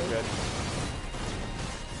 Alright, I'm good.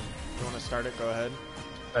 You want to start it? Go ahead.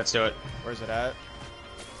 Let's do it. Where's it at?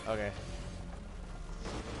 Okay.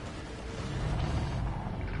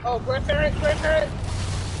 Oh, Great Ferret, Great Ferret!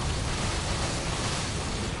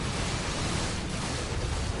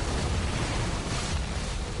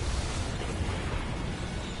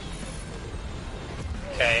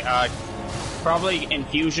 Okay, probably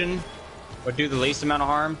Infusion would do the least amount of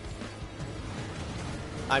harm.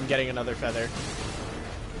 I'm getting another feather.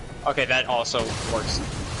 Okay, that also works.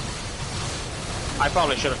 I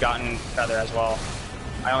probably should have gotten Feather as well.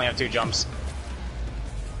 I only have 2 jumps.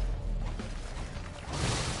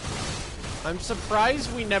 I'm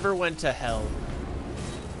surprised we never went to hell.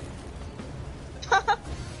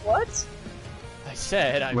 What? I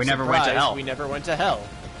said I'm We never went to surprised hell. we never went to hell.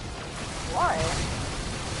 Why?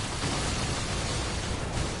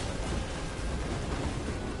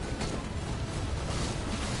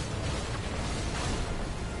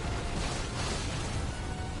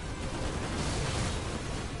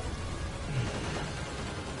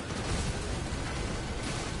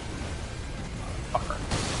 Fucker.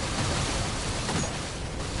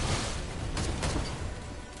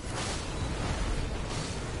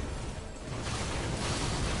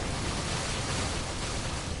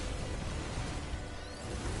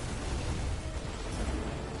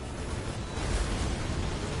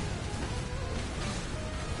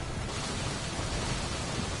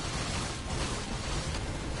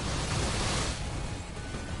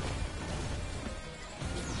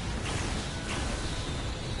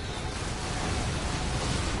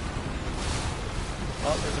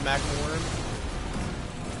 Oh, there's a magma worm.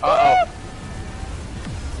 Uh-oh.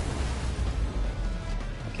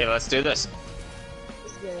 Okay, let's do this.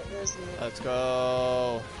 Let's get it, let's get it. Let's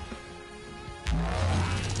go.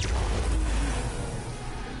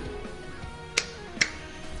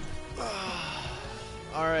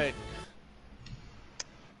 Alright,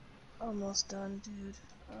 Almost done, dude.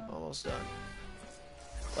 almost done.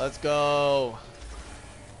 Let's go.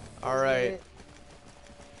 Alright, Let's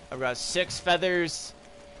I've got 6 feathers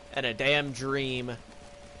and a damn dream. get it.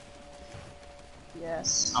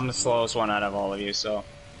 Yes. I'm the slowest one out of all of you, so...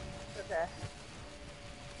 Okay.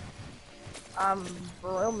 I'm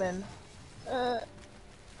Roman.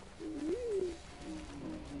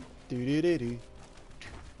 Do-do-do-do.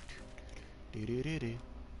 Do-do-do-do.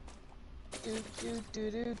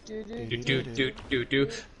 Do-do-do-do-do.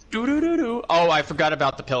 Do-do-do-do. Oh, I forgot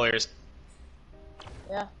about the pillars.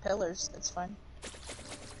 Yeah, pillars, that's fine.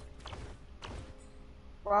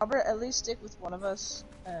 Robert, at least stick with one of us,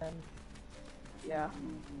 and yeah.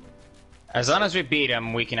 As long as we beat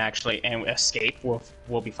him, we can actually and escape.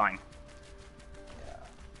 We'll be fine.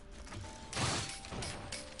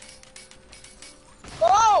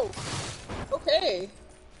 Oh! Okay.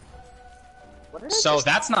 What did I So just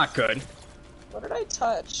that's not good. What did I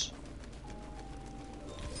touch?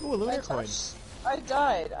 Ooh, a lunar coin. I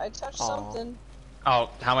died. I touched Aw. something. Oh,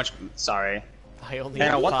 how much? Sorry. I only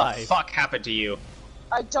Hannah, have what 5. the fuck happened to you?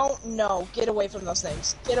 I don't know. Get away from those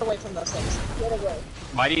things. Get away from those things. Get away.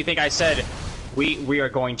 Why do you think I said we are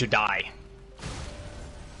going to die?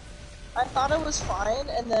 I thought it was fine,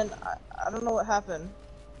 and then I don't know what happened.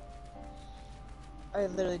 I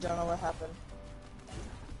literally don't know what happened.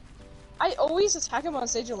 I always attack him on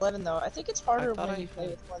stage 11, though. I think it's harder thought when I you play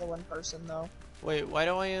had- with more than one person, though. Wait, why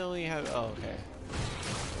do I only have? Oh, okay. I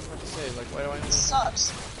was about to say, like, why do I It only?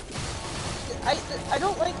 sucks. I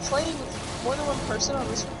don't like playing with more than one person on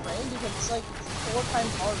this frame because it's like 4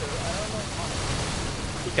 times harder. I don't know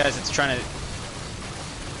why. Because it's trying to,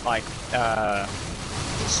 like,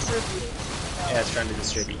 Distribute. yeah, it's trying to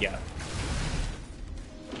distribute. Yeah.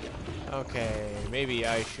 Okay, maybe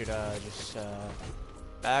I should just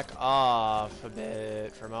back off a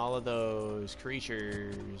bit from all of those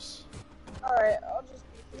creatures. Alright, I'll just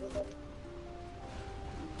be with them.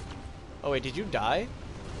 Oh wait, did you die?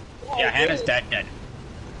 Yeah, I Hannah's did. dead.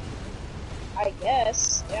 I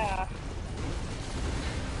guess, yeah.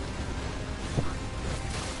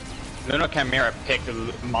 Lunar Chimera picked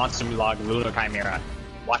the monster log Lunar Chimera.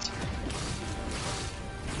 What?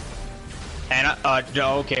 Hannah,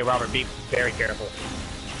 no, okay, Robert, be very careful.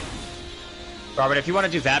 Robert, if you want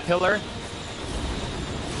to do that pillar,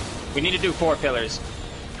 we need to do 4 pillars.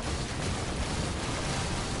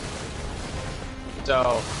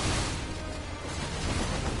 So...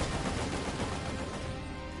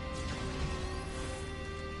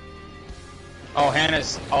 Oh,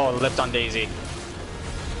 Hannah's... Oh, lift on Daisy.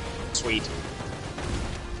 Sweet.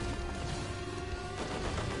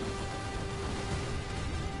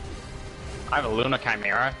 I have a Luna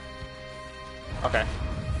Chimera. Okay.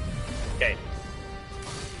 Okay.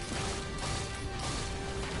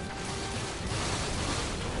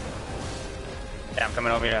 Yeah, I'm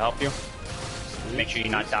coming over here to help you. Make sure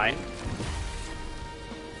you're not dying.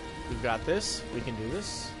 We've got this. We can do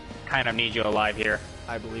this. Kind of need you alive here.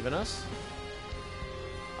 I believe in us.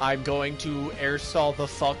 I'm going to air stall the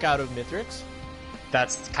fuck out of Mithrix.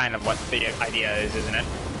 That's kind of what the idea is, isn't it?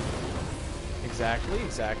 Exactly,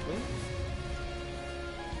 exactly.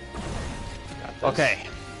 Got this. Okay.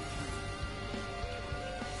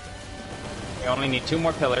 We only need 2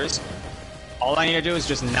 more pillars. All I need to do is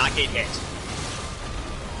just not get hit.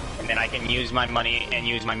 And then I can use my money and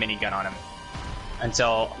use my minigun on him.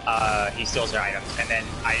 Until he steals their items. And then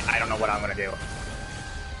I don't know what I'm gonna do.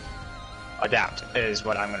 Adapt is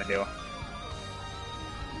what I'm gonna do.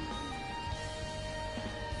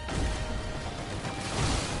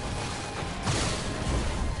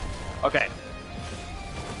 Okay,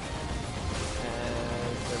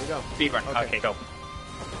 And there we go. speed run. Okay, go.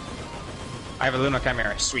 I have a Luna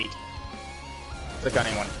Chimera. Sweet. The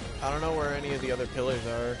gunning one. I don't know where any of the other pillars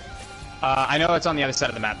are. I know it's on the other side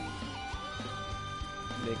of the map.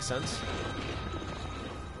 Makes sense.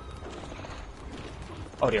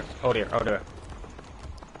 Oh dear, oh dear, oh dear.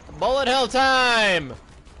 Bullet hell time!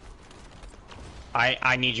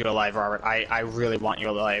 I need you alive, Robert. I really want you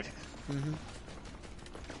alive.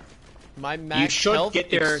 My max should health,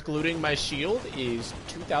 get there- excluding my shield, is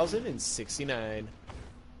 2,069.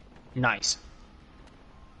 Nice.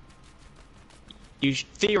 You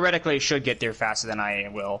theoretically should get there faster than I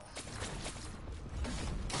will.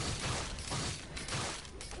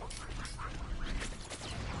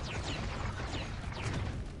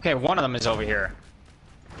 Okay, one of them is over here.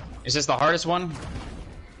 Is this the hardest one?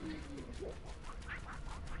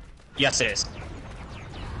 Yes, it is.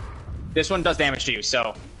 This one does damage to you,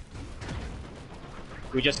 so...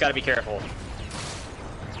 we just gotta be careful.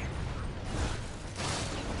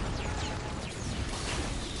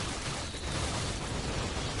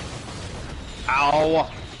 Ow!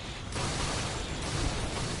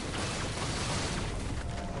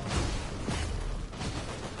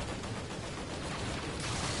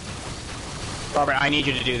 Robert, I need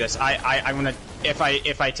you to do this. I'm gonna. If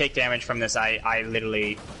I take damage from this, I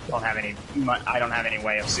literally don't have any. I don't have any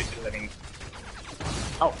way of living.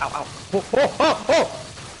 Oh, ow, ow! Oh, oh, oh,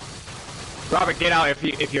 oh! Robert, get out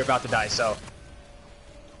if you're about to die. So.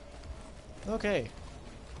 Okay.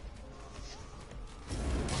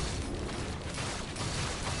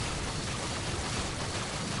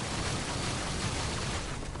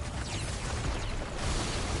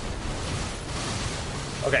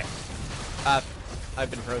 I've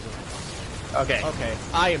been frozen. Okay. Okay.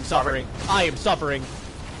 I am suffering. I am suffering.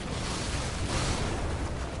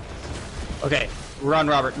 Okay. Run,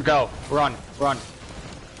 Robert. Go. Run. Run.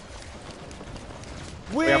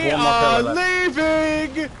 We have one more are pillar left.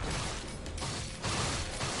 leaving!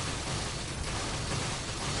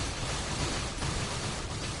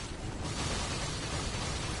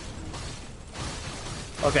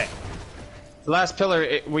 Okay. The last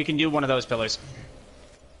pillar, we can do one of those pillars.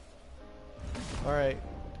 Alright.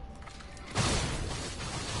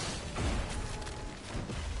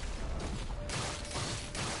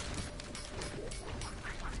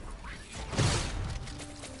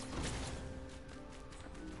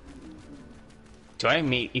 Do I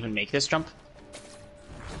even make this jump?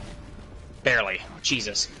 Barely. Oh,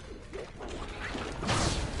 Jesus.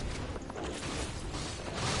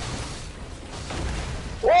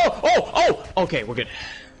 Whoa! Oh! Oh! Okay, we're good.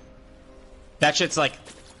 That shit's like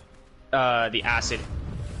the acid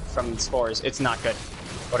from spores. It's not good.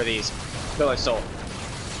 What are these? Pillar soul.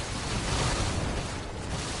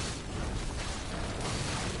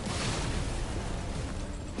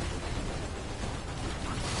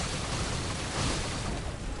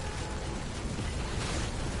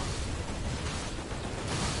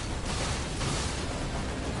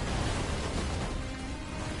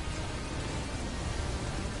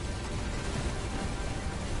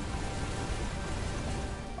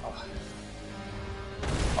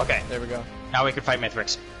 Okay, There we go. now we can fight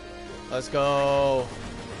Mithrix. Let's go.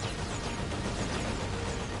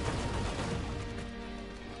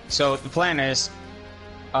 So the plan is,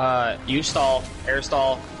 you stall, air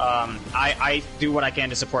stall. I do what I can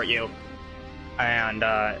to support you, and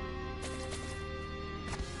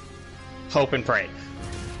hope and pray.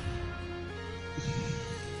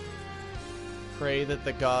 Pray that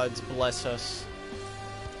the gods bless us.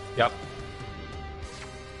 Yep.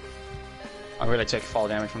 I really took fall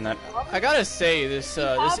damage from that. I gotta say, this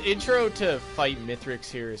intro to fight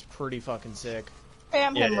Mithrix here is pretty fucking sick.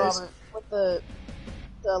 Spam Yeah, him, it is. Robert, with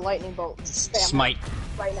the lightning bolt. Just spam Smite. him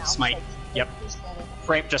right now. Smite. Like, Yep. he's dead.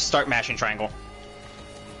 Frame. Just start mashing triangle.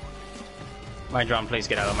 My drum, please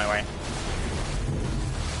get out of my way.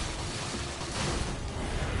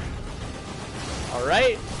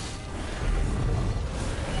 Alright.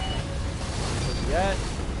 Where's he at?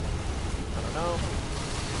 I don't know.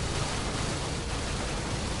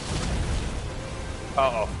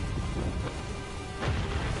 Uh-oh.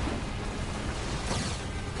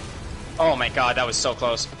 Oh my god, that was so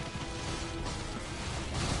close.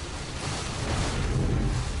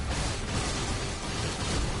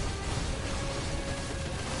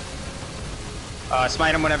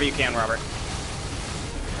 Smite him whenever you can, Robert.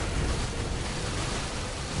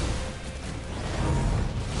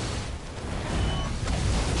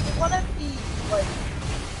 One of the, like,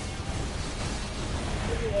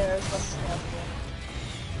 in the air as much as possible.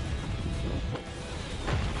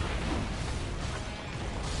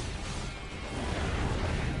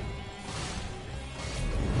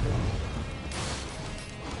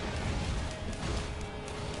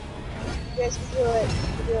 You guys can do it.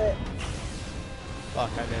 You can do it. Fuck,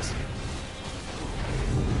 I missed.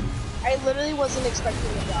 I literally wasn't expecting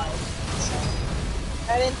to die. So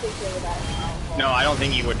I didn't think they would die. No, I don't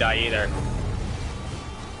think he would die either.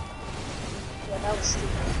 Yeah, that was stupid.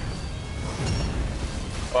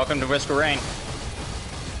 Welcome to Risk of Rain.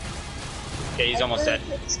 Okay, he's almost I've dead.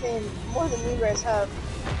 played this game more than you guys have.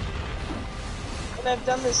 And I've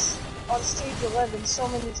done this on stage 11 so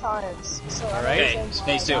many times. So I Alright. understand why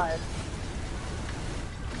Phase I two. died.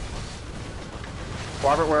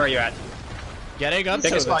 Robert, where are you at? Getting up Pick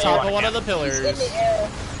to a the spot you top wanna of one of camp. the He's in pillars. the air.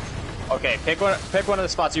 Okay, pick one of the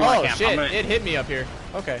spots you want Oh to camp. shit, I'm gonna... it hit me up here.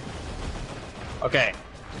 Okay. Okay.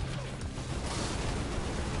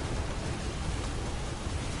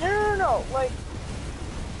 No, like,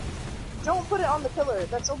 don't put it on the pillar.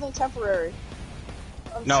 That's only temporary.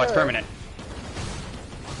 I'm No, it's sure. permanent.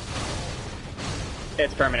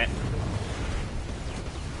 It's permanent.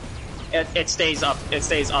 It stays up. It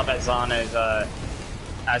stays up as long as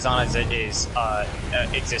it is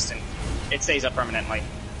existent. It stays up permanently.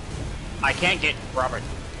 I can't get Robert.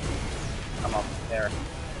 Come up there.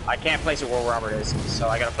 I can't place it where Robert is, so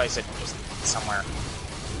I gotta place it just somewhere.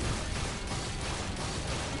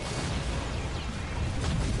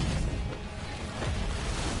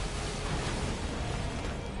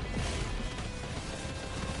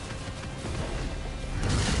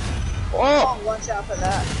 Oh! Oh, watch out for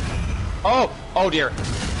that. Oh! Oh dear.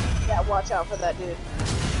 Yeah, watch out for that dude.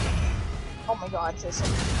 Oh my god, Jason.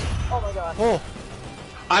 Oh my god. Oh.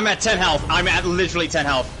 I'm at 10 health. I'm at literally 10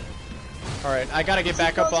 health. Alright, I gotta get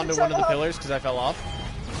back up onto one of the pillars because I fell off.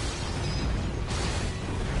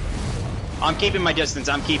 I'm keeping my distance.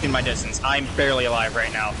 I'm keeping my distance. I'm barely alive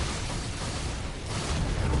right now.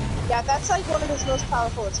 Yeah, that's like one of his most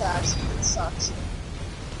powerful attacks. It sucks.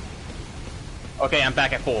 Okay, I'm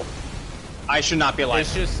back at full. I should not be alive.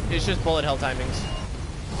 It's just bullet hell timings.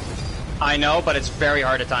 I know, but it's very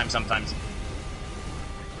hard to time sometimes.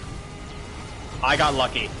 I got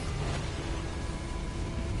lucky.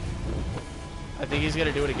 I think he's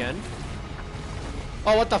gonna do it again.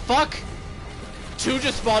 Oh, what the fuck? Two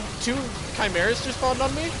chimeras just spawned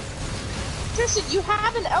on me? Tristan, you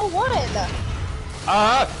have an L1!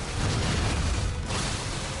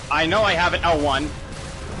 I know I have an L1.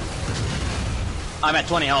 I'm at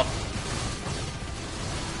 20 health.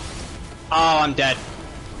 Oh, I'm dead.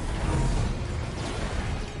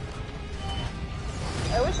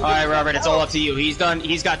 Alright, Robert, it's all up to you. He's done.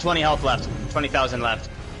 He's got 20 health left. 20,000 left.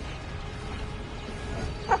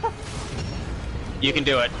 You can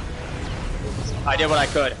do it. I did what I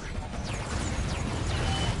could.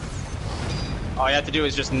 All you have to do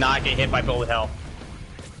is just not get hit by bullet hell.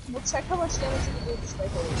 We'll check how much damage you can do just by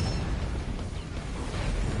hitting.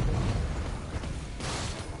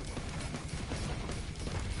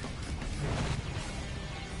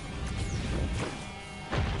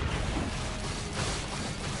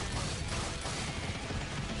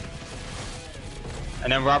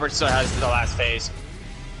 And then Robert still has the last phase.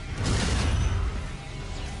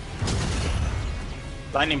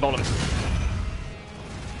 Lightning bolt him.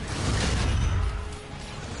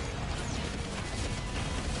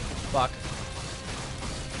 Fuck.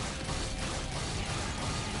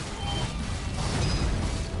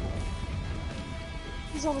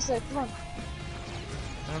 He's almost there, come on.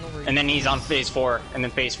 I don't know where And then he's on phase 4, and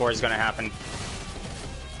then phase 4 is gonna happen.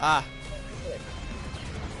 Ah.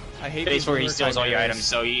 I hate Phase these 4 he lunar steals all your chimeras. items,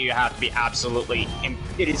 so you have to be absolutely...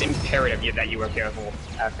 It is imperative that you are careful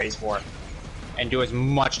at phase 4. And do as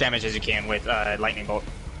much damage as you can with lightning bolt.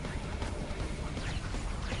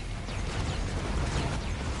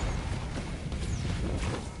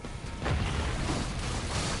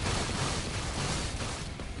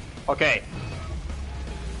 Okay.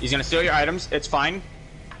 He's gonna steal your items, it's fine.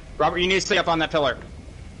 Robert, you need to stay up on that pillar.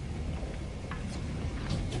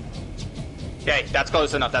 Okay, that's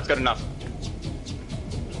close enough, that's good enough.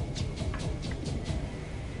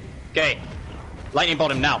 Okay. Lightning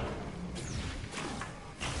bolt him now.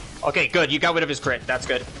 Okay, good, you got rid of his crit, that's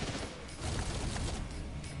good.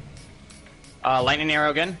 Lightning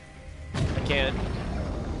arrow again? I can't.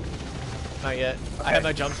 Not yet. I have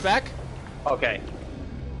my jumps back. Okay.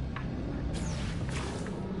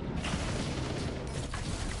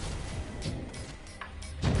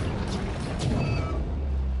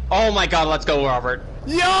 Oh my god, let's go, Robert.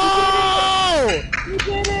 Yo! You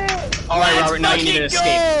did it! Alright, Robert, now you need to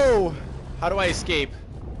escape. Go! How do I escape?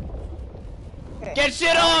 Okay. Get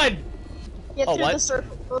shit on! Get Oh, through what? the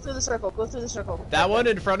circle. Go through the circle. Go through the circle. That one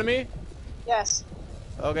in front of me? Yes.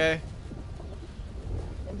 Okay.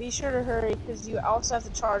 And be sure to hurry, because you also have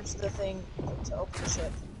to charge the thing to open the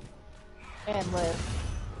ship. And live.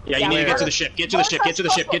 Yeah, you need to get to the ship, get to the ship, get to the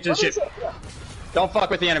ship, get to the ship. Yeah. Don't fuck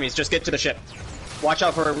with the enemies, just get to the ship. Watch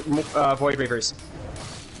out for Void Reavers.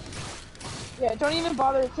 Yeah, don't even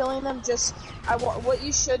bother killing them. Just, what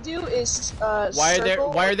you should do is Why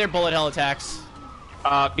are there bullet hell attacks?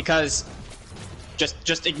 Because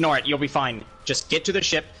just ignore it. You'll be fine. Just get to the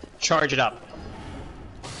ship, charge it up.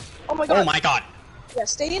 Oh my god. Oh my god. Yeah,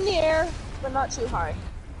 stay in the air, but not too high.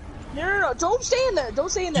 No, don't stay in there.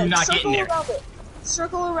 Don't stay in there. Do not get in there. Circle around it.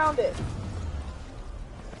 Circle around it.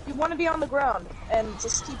 You want to be on the ground and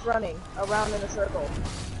just keep running around in a circle.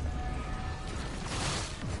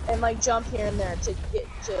 And like jump here and there to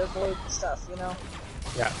avoid stuff, you know?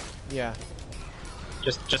 Yeah. Yeah.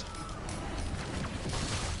 Just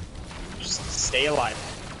stay alive.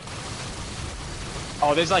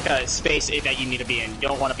 Oh, there's like a space that you need to be in. You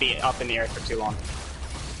don't want to be up in the air for too long.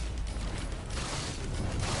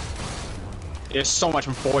 There's so much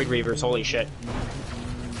Void Reavers, holy shit.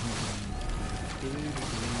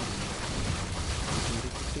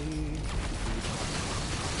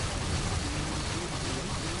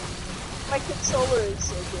 My controller is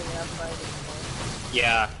shaking and I'm finding it.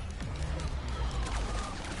 Yeah.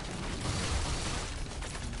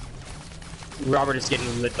 Robert is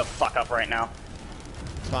getting lit the fuck up right now.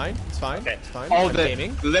 It's fine. It's fine. Okay. It's fine. Oh, I'm the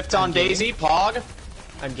gaming. lift on I'm gaming. Daisy, Pog.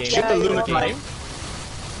 I'm gaming. Ship the Yeah, Luna you know, Flame.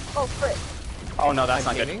 Oh, frick. Oh no, that's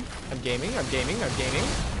I'm not gaming. good. I'm gaming. I'm gaming. I'm gaming.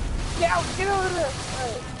 Get over there!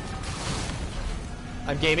 Alright.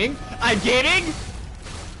 I'm gaming. I'm gaming.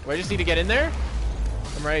 Do I just need to get in there?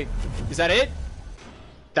 I'm right. Is that it?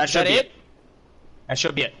 That should that be it? it. That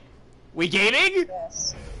should be it. We gaming?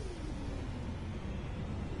 Yes.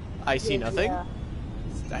 I see nothing. Yeah.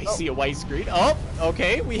 I see a white screen. Oh,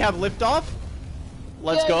 okay. We have liftoff.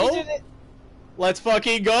 Let's Yeah, go. You did it. Let's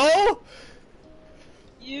fucking go.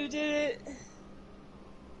 You did it.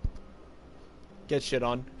 Get shit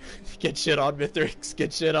on. Get shit on, Mithrix.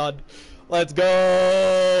 Get shit on. Let's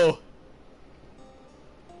go.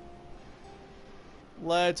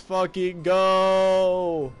 Let's fucking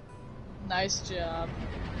go. Nice job.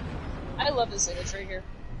 I love this imagery here.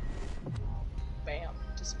 Bam.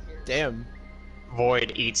 Disappeared. Damn.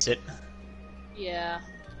 Void eats it. Yeah.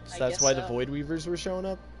 So I that's guess why the so. Void Weavers were showing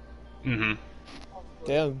up? Mm-hmm.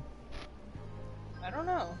 Damn. I don't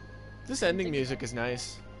know. This ending music is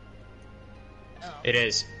nice. Oh. It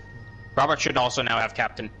is. Robert should also now have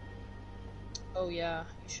captain. Oh yeah,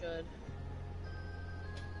 you should.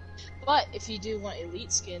 But if you do want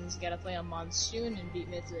elite skins, you gotta play on Monsoon and beat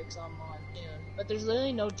Mithrix on Monsoon. But there's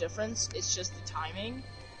literally no difference, it's just the timing.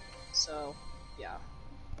 So, yeah.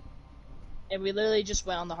 And we literally just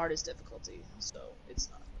went on the hardest difficulty, so it's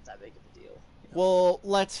not that big of a deal. Well,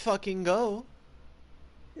 let's fucking go.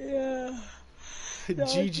 Yeah.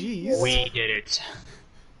 GG's. We did it.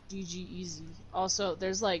 GG easy. Also,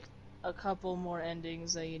 there's like a couple more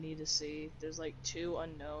endings that you need to see. There's like 2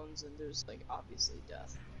 unknowns, and there's like obviously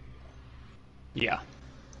death. Yeah.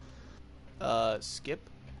 Skip?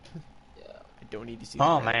 Yeah. I don't need to see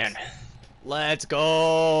Oh the man. credits. Let's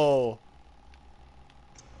go!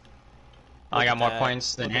 I Look got at more that.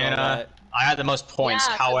 points than Look at all Hannah. that. I had the most points,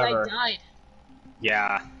 Yeah, 'cause however. I died.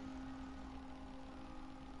 Yeah.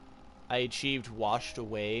 I achieved washed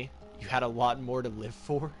away. You had a lot more to live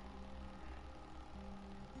for.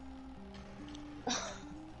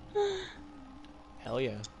 Hell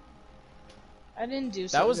yeah. I didn't do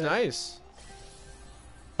so That was good. nice.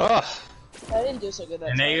 Ugh. I didn't do so good that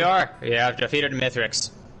And time. there you are. Yeah, I've defeated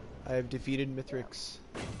Mithrix. I have defeated Mithrix.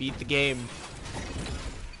 Beat the game.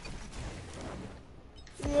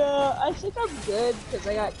 Yeah, I think I'm good because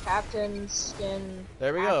I got captain skin.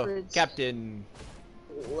 There we go. average Captain.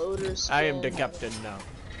 Loader skin. I am the captain now.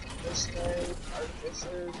 Mercenary,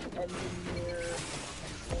 artificer, engineer,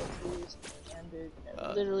 sentries, standard,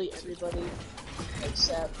 and literally everybody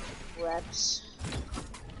except Rex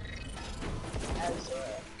as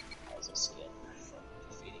a skin from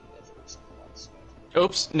defeating Mithrix once.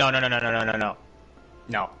 Oops. No.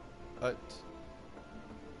 No.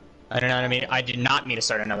 I did not mean to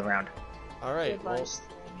start another round. Alright, well, Advice.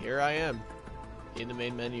 here I am. In the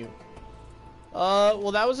main menu.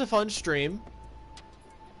 Well that was a fun stream.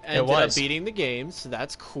 Ended was. up beating the game, so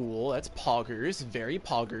that's cool. That's poggers. Very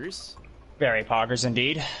poggers. Very poggers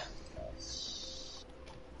indeed.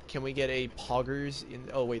 Can we get a poggers in...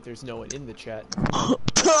 Oh wait, there's no one in the chat.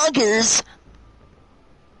 Poggers!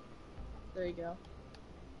 There you go.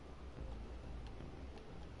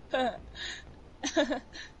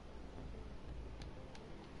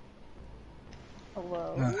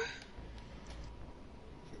 Hello?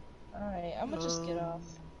 Alright, I'm gonna just get off.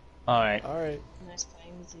 Alright. Alright. Nice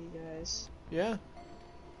playing with you guys. Yeah.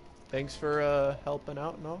 Thanks for helping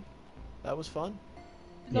out and all. That was fun.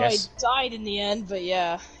 No, Yes. I died in the end, but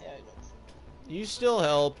yeah. You still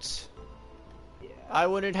helped. Yeah. I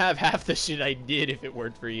wouldn't have half the shit I did if it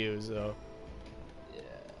weren't for you, so. Yeah.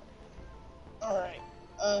 Alright.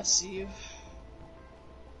 See you.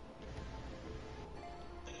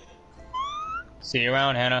 See you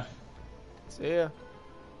around, Hannah. See ya.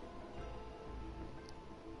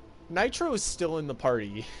 Nitro is still in the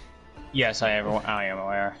party. Yes, I am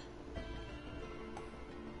aware.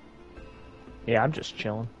 Yeah, I'm just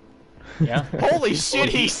chilling. Yeah. Holy shit,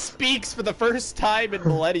 he speaks for the first time in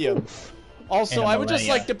Millennium. Also, In I would just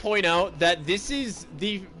Millennia. like to point out that this is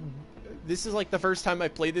like the first time I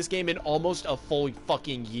played this game in almost a full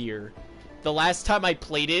fucking year. The last time I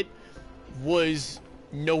played it was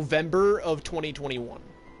November of 2021.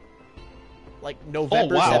 Like Oh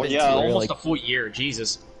November wow, 17th. yeah, almost Really? a full year.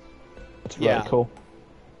 Jesus. It's really Yeah. cool.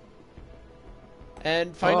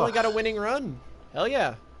 And finally Ugh. got a winning run. Hell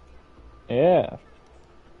yeah. Yeah.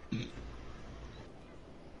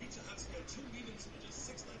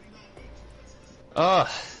 Ugh.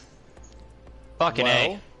 Fucking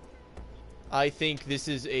Well, A. I think this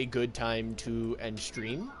is a good time to end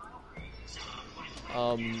stream.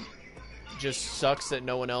 Just sucks that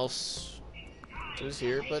no one else was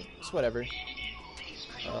here, but it's whatever.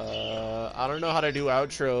 I don't know how to do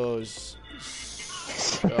outros.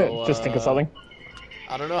 So, Just think of something.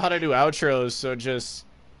 I don't know how to do outros, so just